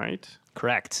green-white.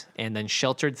 Correct. And then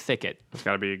sheltered thicket. It's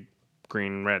got to be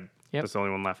green-red. Yep. That's the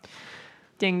only one left.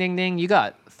 Ding, ding, ding. You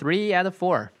got 3 out of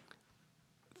 4.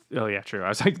 Oh, yeah, true. I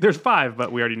was like, there's 5,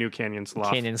 but we already knew Canyon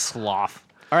Sloth. Canyon Sloth.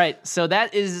 All right, so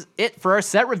that is it for our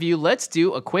set review. Let's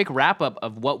do a quick wrap-up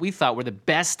of what we thought were the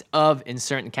best of in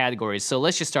certain categories. So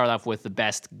let's just start off with the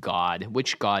best god.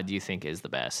 Which god do you think is the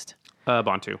best?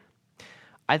 Bantu.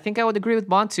 I think I would agree with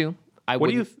Bantu. What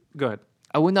do you... Go ahead.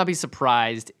 I would not be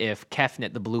surprised if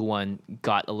Kefnet, the blue one,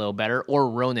 got a little better, or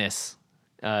Ronis,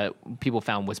 people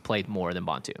found was played more than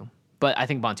Bantu. But I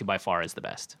think Bantu by far is the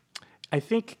best. I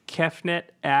think Kefnet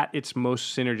at its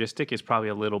most synergistic is probably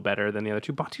a little better than the other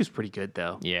two. Bantu's pretty good,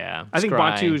 though. Yeah. I think Scry.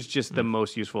 Bantu is just the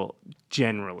most useful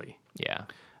generally. Yeah.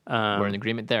 We're in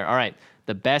agreement there. All right.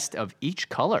 The best of each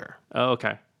color. Oh,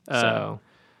 okay. So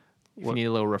if you need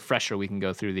a little refresher, we can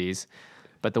go through these.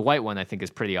 But the white one, I think, is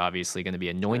pretty obviously going to be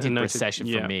Anointed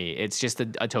Procession for me. It's just a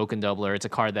token doubler. It's a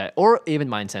card that, or even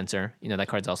Mind Sensor. That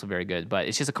card's also very good. But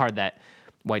it's just a card that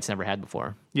White's never had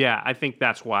before. Yeah, I think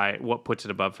that's what puts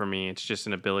it above for me. It's just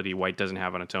an ability White doesn't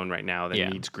have on its own right now that it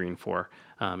needs green for.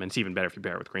 And it's even better if you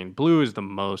pair it with green. Blue is the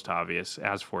most obvious,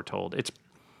 as foretold.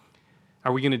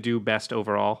 Are we going to do best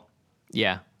overall?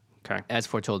 Yeah. Okay. As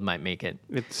Foretold might make it.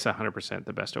 It's 100%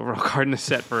 the best overall card in the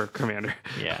set for Commander.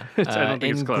 Yeah. I don't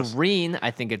think it's in close. green, I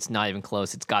think it's not even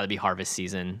close. It's got to be Harvest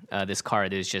Season. This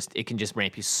card is it can just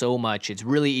ramp you so much. It's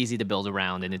really easy to build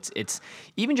around, and it's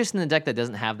even just in a deck that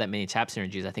doesn't have that many tap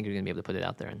synergies, I think you're going to be able to put it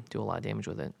out there and do a lot of damage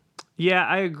with it. Yeah,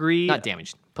 I agree. Not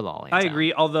damage, put all I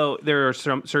agree, although there are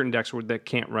some certain decks that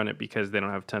can't run it because they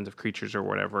don't have tons of creatures or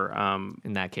whatever.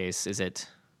 In that case, is it...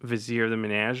 Vizier the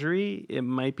Menagerie, it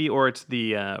might be, or it's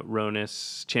the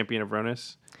Ronis, Champion of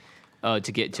Ronis. Oh,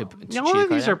 to All of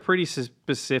these are pretty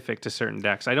specific to certain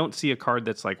decks. I don't see a card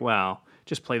that's like, wow,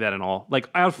 just play that in all. Like,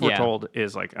 Out Foretold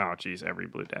is like, oh, geez, every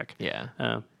blue deck. Yeah.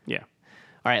 Yeah.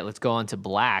 All right, let's go on to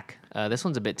black. This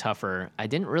one's a bit tougher. I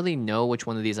didn't really know which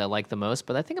one of these I like the most,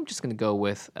 but I think I'm just going to go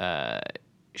with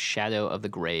Shadow of the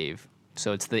Grave.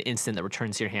 So it's the instant that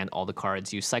returns to your hand all the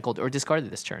cards you cycled or discarded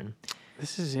this turn.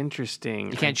 This is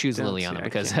interesting. You can't choose Liliana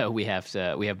because we have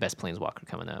Best Planeswalker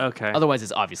coming up. Okay. Otherwise,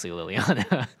 it's obviously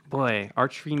Liliana. Boy,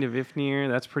 Archfiend of Ifnir,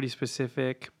 that's pretty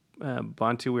specific.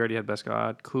 Bantu, we already had Best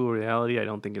God. Cruel Reality, I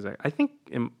don't think is that. I think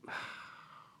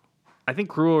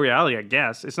Cruel Reality, I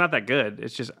guess. It's not that good.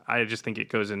 I just think it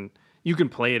goes in. You can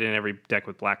play it in every deck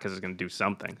with black because it's going to do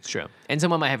something. It's true. And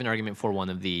someone might have an argument for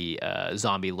one of the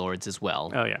zombie lords as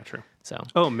well. Oh, yeah, true. So.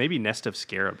 Oh, maybe Nest of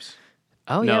Scarabs.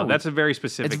 Oh, no, yeah. that's a very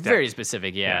specific It's deck. very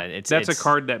specific, yeah. That's a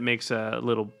card that makes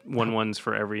little 1/1s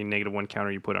for every -1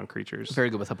 counter you put on creatures.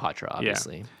 Very good with Hapatra,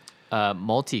 obviously. Yeah.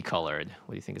 Multicolored.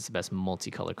 What do you think is the best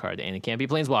multicolored card? And it can't be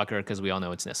Planeswalker because we all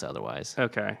know it's Nissa otherwise.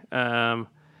 Okay.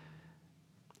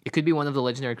 It could be one of the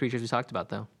legendary creatures we talked about,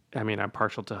 though. I mean, I'm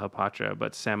partial to Hapatra,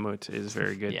 but Samut is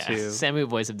very good, too. Samut,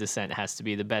 Voice of Dissent, has to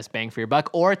be the best bang for your buck,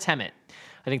 or Temet.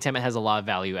 I think Temet has a lot of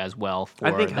value as well for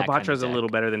I think that Hapatra kind of is a deck. little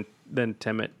better than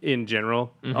Temet in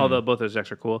general, although both those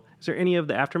decks are cool. Is there any of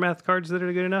the Aftermath cards that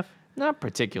are good enough? Not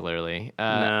particularly.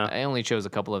 No. I only chose a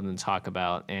couple of them to talk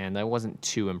about, and I wasn't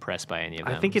too impressed by any of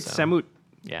them. I think it's so. Samut.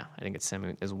 Yeah, I think it's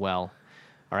Samut as well.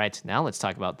 All right, now let's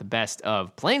talk about the best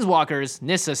of Planeswalkers.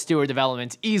 Nissa Steward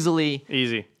Development, easy.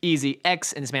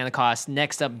 X in its mana cost.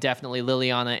 Next up, definitely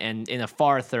Liliana, and in a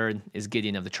far third is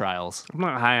Gideon of the Trials. I'm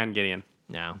not high on Gideon.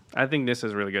 No. I think this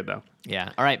is really good, though. Yeah.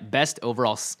 All right, best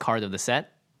overall card of the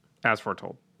set. As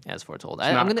foretold. As foretold. It's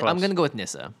I'm not gonna go with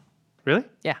Nissa. Really?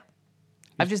 Yeah.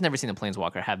 I've just never seen a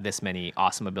Planeswalker have this many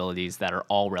awesome abilities that are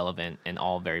all relevant and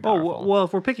all very powerful. Oh, well,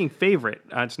 if we're picking favorite,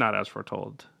 it's not as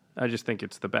foretold. I just think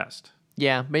it's the best.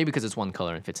 Yeah, maybe because it's one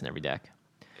color and fits in every deck.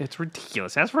 It's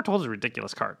ridiculous. As Foretold is a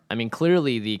ridiculous card. I mean,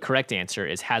 clearly the correct answer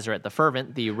is Hazaret the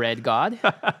Fervent, the red god.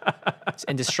 It's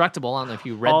indestructible. I don't know if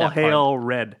you read All that part. hail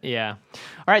red. Yeah.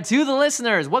 All right, to the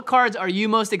listeners, what cards are you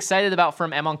most excited about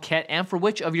from Amonkhet, and for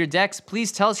which of your decks?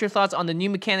 Please tell us your thoughts on the new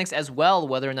mechanics as well,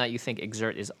 whether or not you think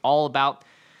Exert is all about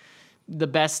the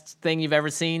best thing you've ever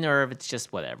seen, or if it's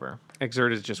just whatever.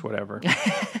 Exert is just whatever.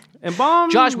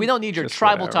 Embalm. Josh, we don't need your just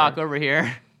tribal whatever. talk over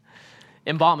here.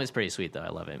 Embalm is pretty sweet, though. I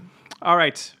love it. All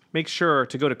right. Make sure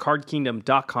to go to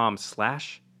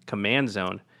cardkingdom.com/command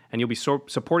zone, and you'll be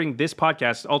supporting this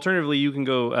podcast. Alternatively, you can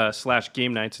go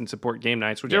 /game nights and support game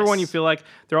nights, whichever one you feel like.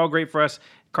 They're all great for us.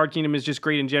 Card Kingdom is just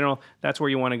great in general. That's where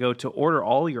you want to go to order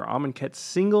all your Amonkhet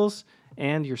singles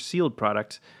and your sealed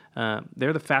product.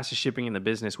 They're the fastest shipping in the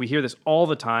business. We hear this all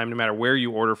the time. No matter where you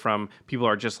order from, people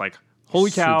are just like, holy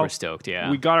cow. Super stoked,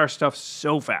 yeah. We got our stuff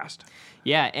so fast.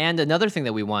 Yeah, and another thing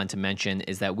that we wanted to mention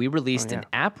is that we released an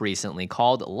app recently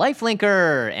called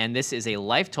Lifelinker, and this is a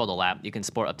life total app. You can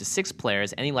support up to 6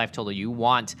 players, any life total you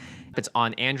want. It's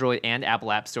on Android and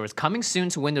Apple app stores, coming soon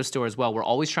to Windows Store as well. We're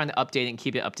always trying to update and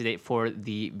keep it up to date for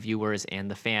the viewers and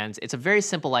the fans. It's a very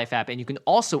simple life app, and you can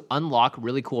also unlock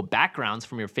really cool backgrounds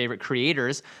from your favorite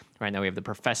creators. Right now we have the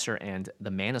Professor and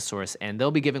the Manosaurus, and they'll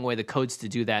be giving away the codes to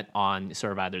do that on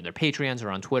sort of either their Patreons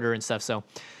or on Twitter and stuff. So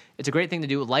it's a great thing to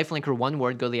do. Lifelinker, one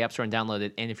word, go to the App Store and download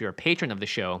it. And if you're a patron of the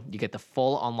show, you get the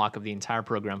full unlock of the entire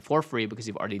program for free because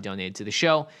you've already donated to the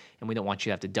show, and we don't want you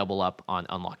to have to double up on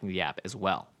unlocking the app as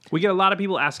well. We get a lot of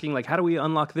people asking, like, how do we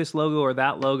unlock this logo or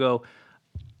that logo?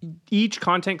 Each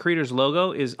content creator's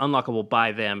logo is unlockable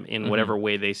by them in whatever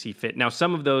way they see fit. Now,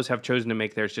 some of those have chosen to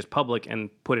make theirs just public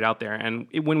and put it out there. And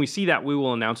when we see that, we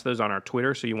will announce those on our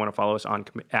Twitter. So you want to follow us on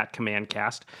at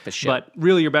CommandCast. But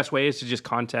really, your best way is to just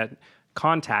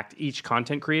contact each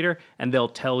content creator, and they'll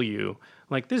tell you,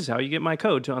 like, this is how you get my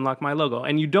code to unlock my logo.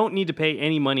 And you don't need to pay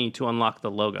any money to unlock the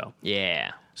logo.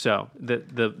 Yeah. So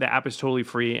the app is totally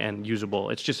free and usable.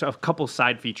 It's just a couple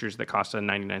side features that cost a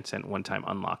 99-cent one-time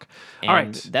unlock. All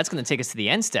right. That's going to take us to the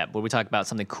end step where we talk about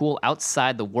something cool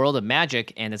outside the world of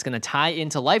Magic, and it's going to tie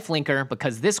into Lifelinker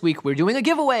because this week we're doing a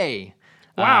giveaway.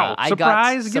 Wow,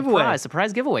 surprise giveaway.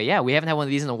 Surprise giveaway, yeah. We haven't had one of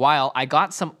these in a while. I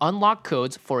got some unlock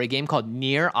codes for a game called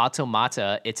Nier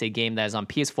Automata. It's a game that is on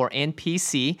PS4 and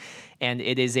PC, and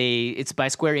it's by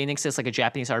Square Enix. It's like a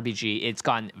Japanese RPG. It's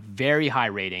gotten very high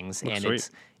ratings,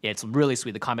 it's really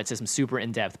sweet. The combat system's super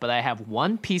in-depth, but I have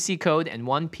one PC code and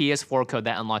one PS4 code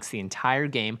that unlocks the entire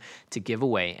game to give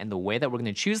away, and the way that we're going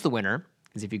to choose the winner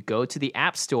is if you go to the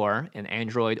App Store in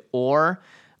Android or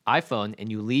iPhone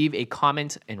and you leave a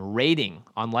comment and rating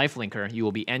on Lifelinker, you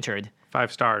will be entered.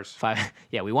 5 stars.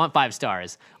 Yeah, we want 5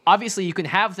 stars. Obviously, you can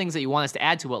have things that you want us to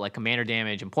add to it, like commander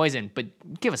damage and poison, but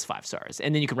give us 5 stars,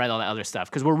 and then you can write all that other stuff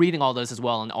because we're reading all those as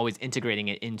well and always integrating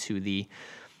it into the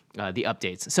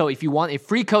updates. So if you want a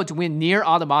free code to win Nier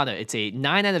Automata, it's a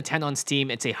 9 out of 10 on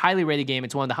Steam. It's a highly rated game.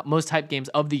 It's one of the most hyped games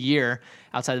of the year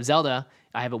outside of Zelda.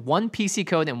 I have one PC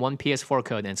code and one PS4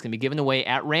 code, and it's going to be given away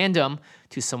at random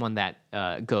to someone that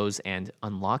goes and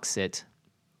unlocks it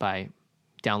by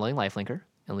downloading Lifelinker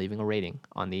and leaving a rating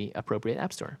on the appropriate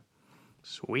app store.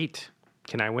 Sweet.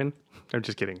 Can I win? I'm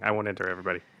just kidding. I won't enter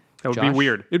everybody. That would Josh? be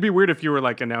weird. It'd be weird if you were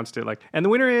like announced it like, and the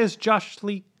winner is Josh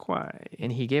Lee Kwai.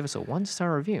 And he gave us a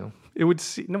 1-star review. It would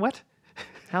see, no, what?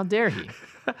 How dare he?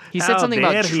 He How said something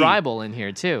about dare he? tribal in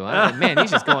here too. Man,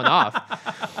 he's just going off.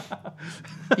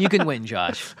 You can win,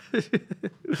 Josh.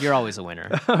 You're always a winner.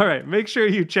 All right. Make sure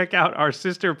you check out our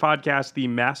sister podcast, The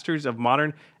Masters of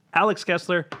Modern. Alex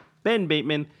Kessler, Ben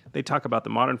Bateman. They talk about the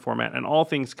modern format and all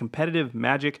things competitive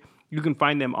Magic. You can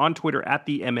find them on Twitter at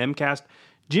the MMCast.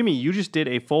 Jimmy, you just did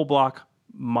a full block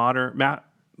Modern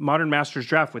Masters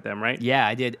draft with them, right? Yeah,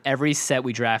 I did every set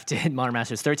we drafted, Modern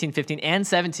Masters 13, 15, and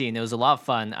 17. It was a lot of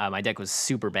fun. My deck was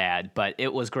super bad, but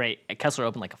it was great. Kessler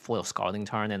opened like a foil Scalding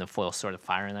Tarn and a foil Sword of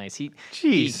Fire and Ice. He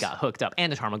got hooked up.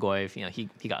 And a Tarmogoyf,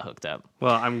 he got hooked up.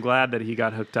 Well, I'm glad that he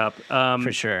got hooked up.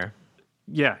 For sure.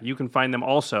 Yeah, you can find them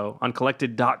also on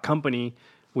collected.company,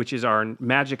 which is our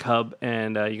Magic hub,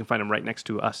 and you can find them right next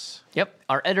to us. Yep.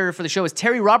 Our editor for the show is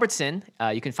Terry Robertson.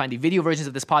 You can find the video versions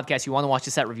of this podcast. You want to watch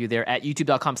the set review there at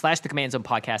youtube.com/The Command Zone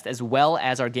Podcast, as well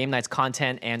as our Game Nights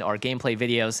content and our gameplay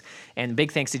videos. And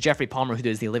big thanks to Jeffrey Palmer, who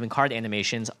does the living card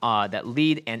animations that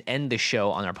lead and end the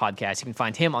show on our podcast. You can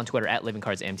find him on Twitter at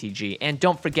livingcardsmtg. And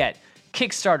don't forget,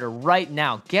 Kickstarter right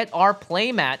now. Get our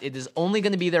playmat. It is only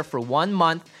going to be there for 1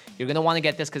 month. You're going to want to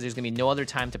get this because there's going to be no other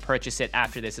time to purchase it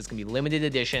after this. It's going to be limited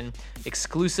edition,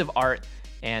 exclusive art,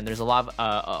 and there's a lot of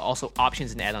also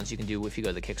options and add-ons you can do if you go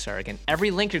to the Kickstarter. Again,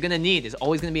 every link you're going to need is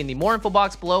always going to be in the more info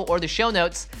box below or the show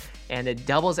notes, and it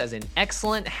doubles as an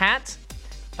excellent hat,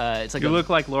 It's like You look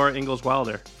like Laura Ingalls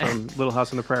Wilder from Little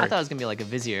House on the Prairie. I thought it was gonna be like a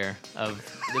vizier of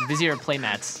the vizier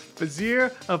playmats.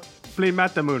 Vizier of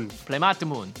Playmatamoon.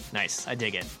 Playmatamoon. Nice. I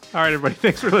dig it. All right, everybody.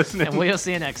 Thanks for listening. And we'll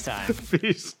see you next time.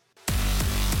 Peace.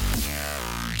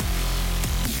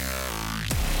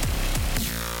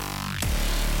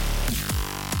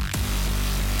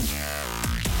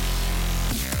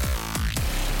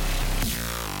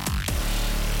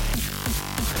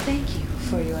 Thank you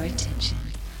for your attention.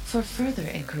 For further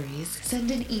inquiries,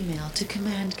 send an email to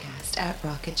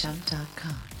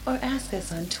commandcast@rocketjump.com or ask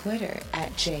us on Twitter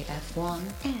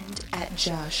 @JFWong and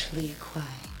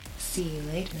 @JoshLeeQuai. See you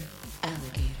later,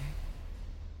 alligator.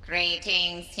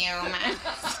 Greetings, humans.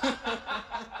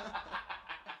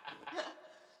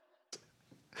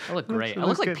 I look great. I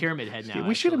look like Pyramid Head now.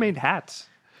 We should have made hats.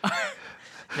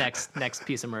 Next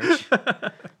piece of merch.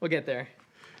 We'll get there.